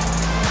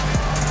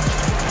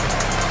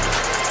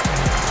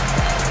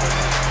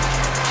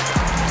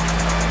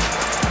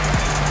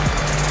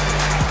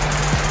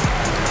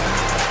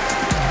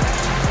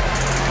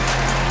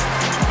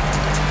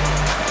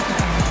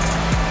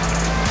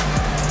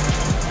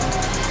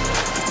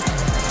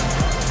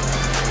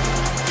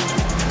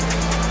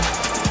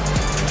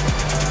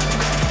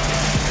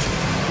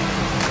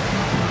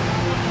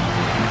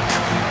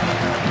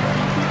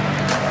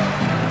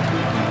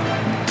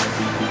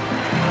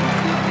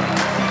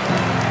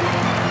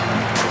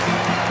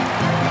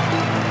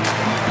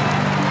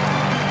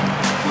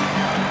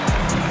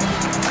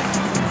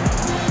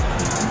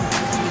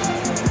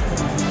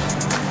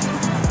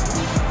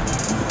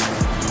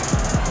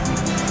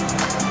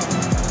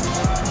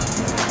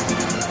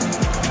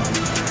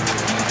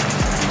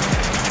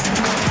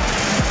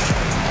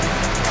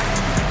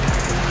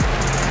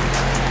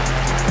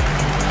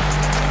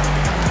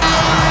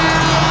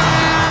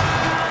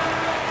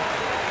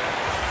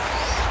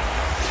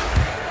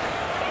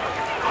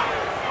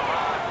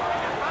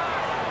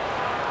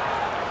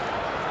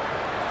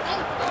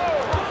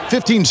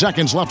 .15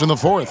 seconds left in the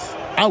fourth.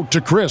 Out to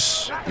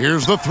Chris.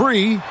 Here's the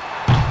three.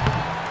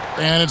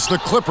 And it's the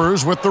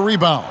Clippers with the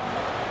rebound.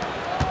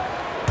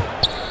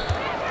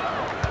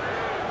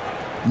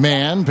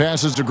 Man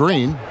passes to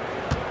Green.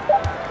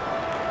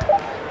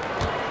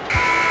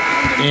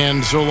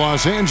 And so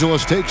Los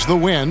Angeles takes the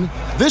win.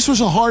 This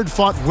was a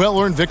hard-fought,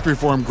 well-earned victory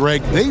for them,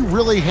 Greg. They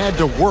really had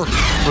to work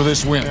for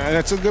this win.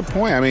 That's a good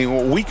point. I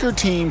mean, weaker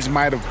teams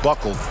might have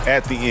buckled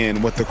at the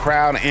end with the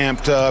crowd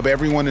amped up,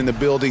 everyone in the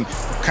building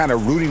kind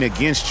of rooting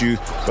against you,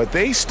 but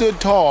they stood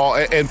tall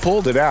and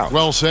pulled it out.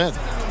 Well said.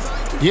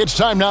 It's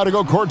time now to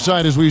go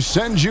courtside as we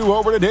send you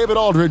over to David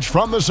Aldridge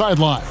from the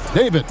sideline.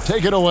 David,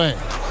 take it away.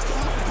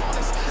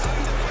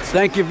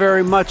 Thank you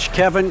very much,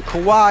 Kevin.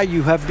 Kawhi,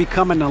 you have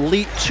become an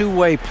elite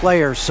two-way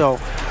player, so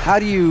how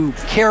do you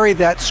carry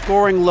that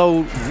scoring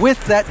load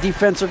with that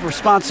defensive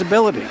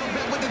responsibility?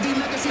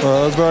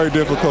 It's very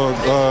difficult.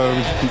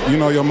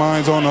 Your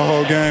mind's on the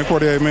whole game,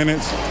 48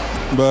 minutes.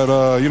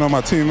 But, my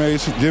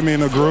teammates get me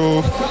in the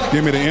groove,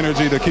 give me the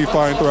energy to keep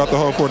fighting throughout the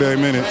whole 48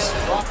 minutes.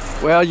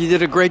 Well, you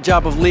did a great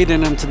job of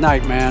leading them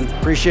tonight, man.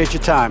 Appreciate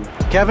your time.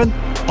 Kevin?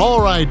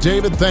 All right,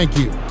 David, thank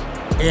you.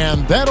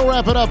 And that'll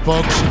wrap it up,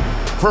 folks.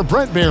 For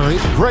Brent Barry,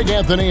 Greg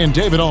Anthony, and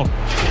David Aldridge,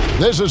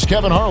 this is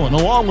Kevin Harlan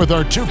along with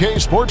our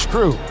 2K Sports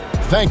crew,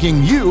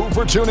 thanking you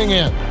for tuning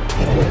in.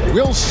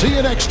 We'll see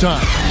you next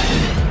time.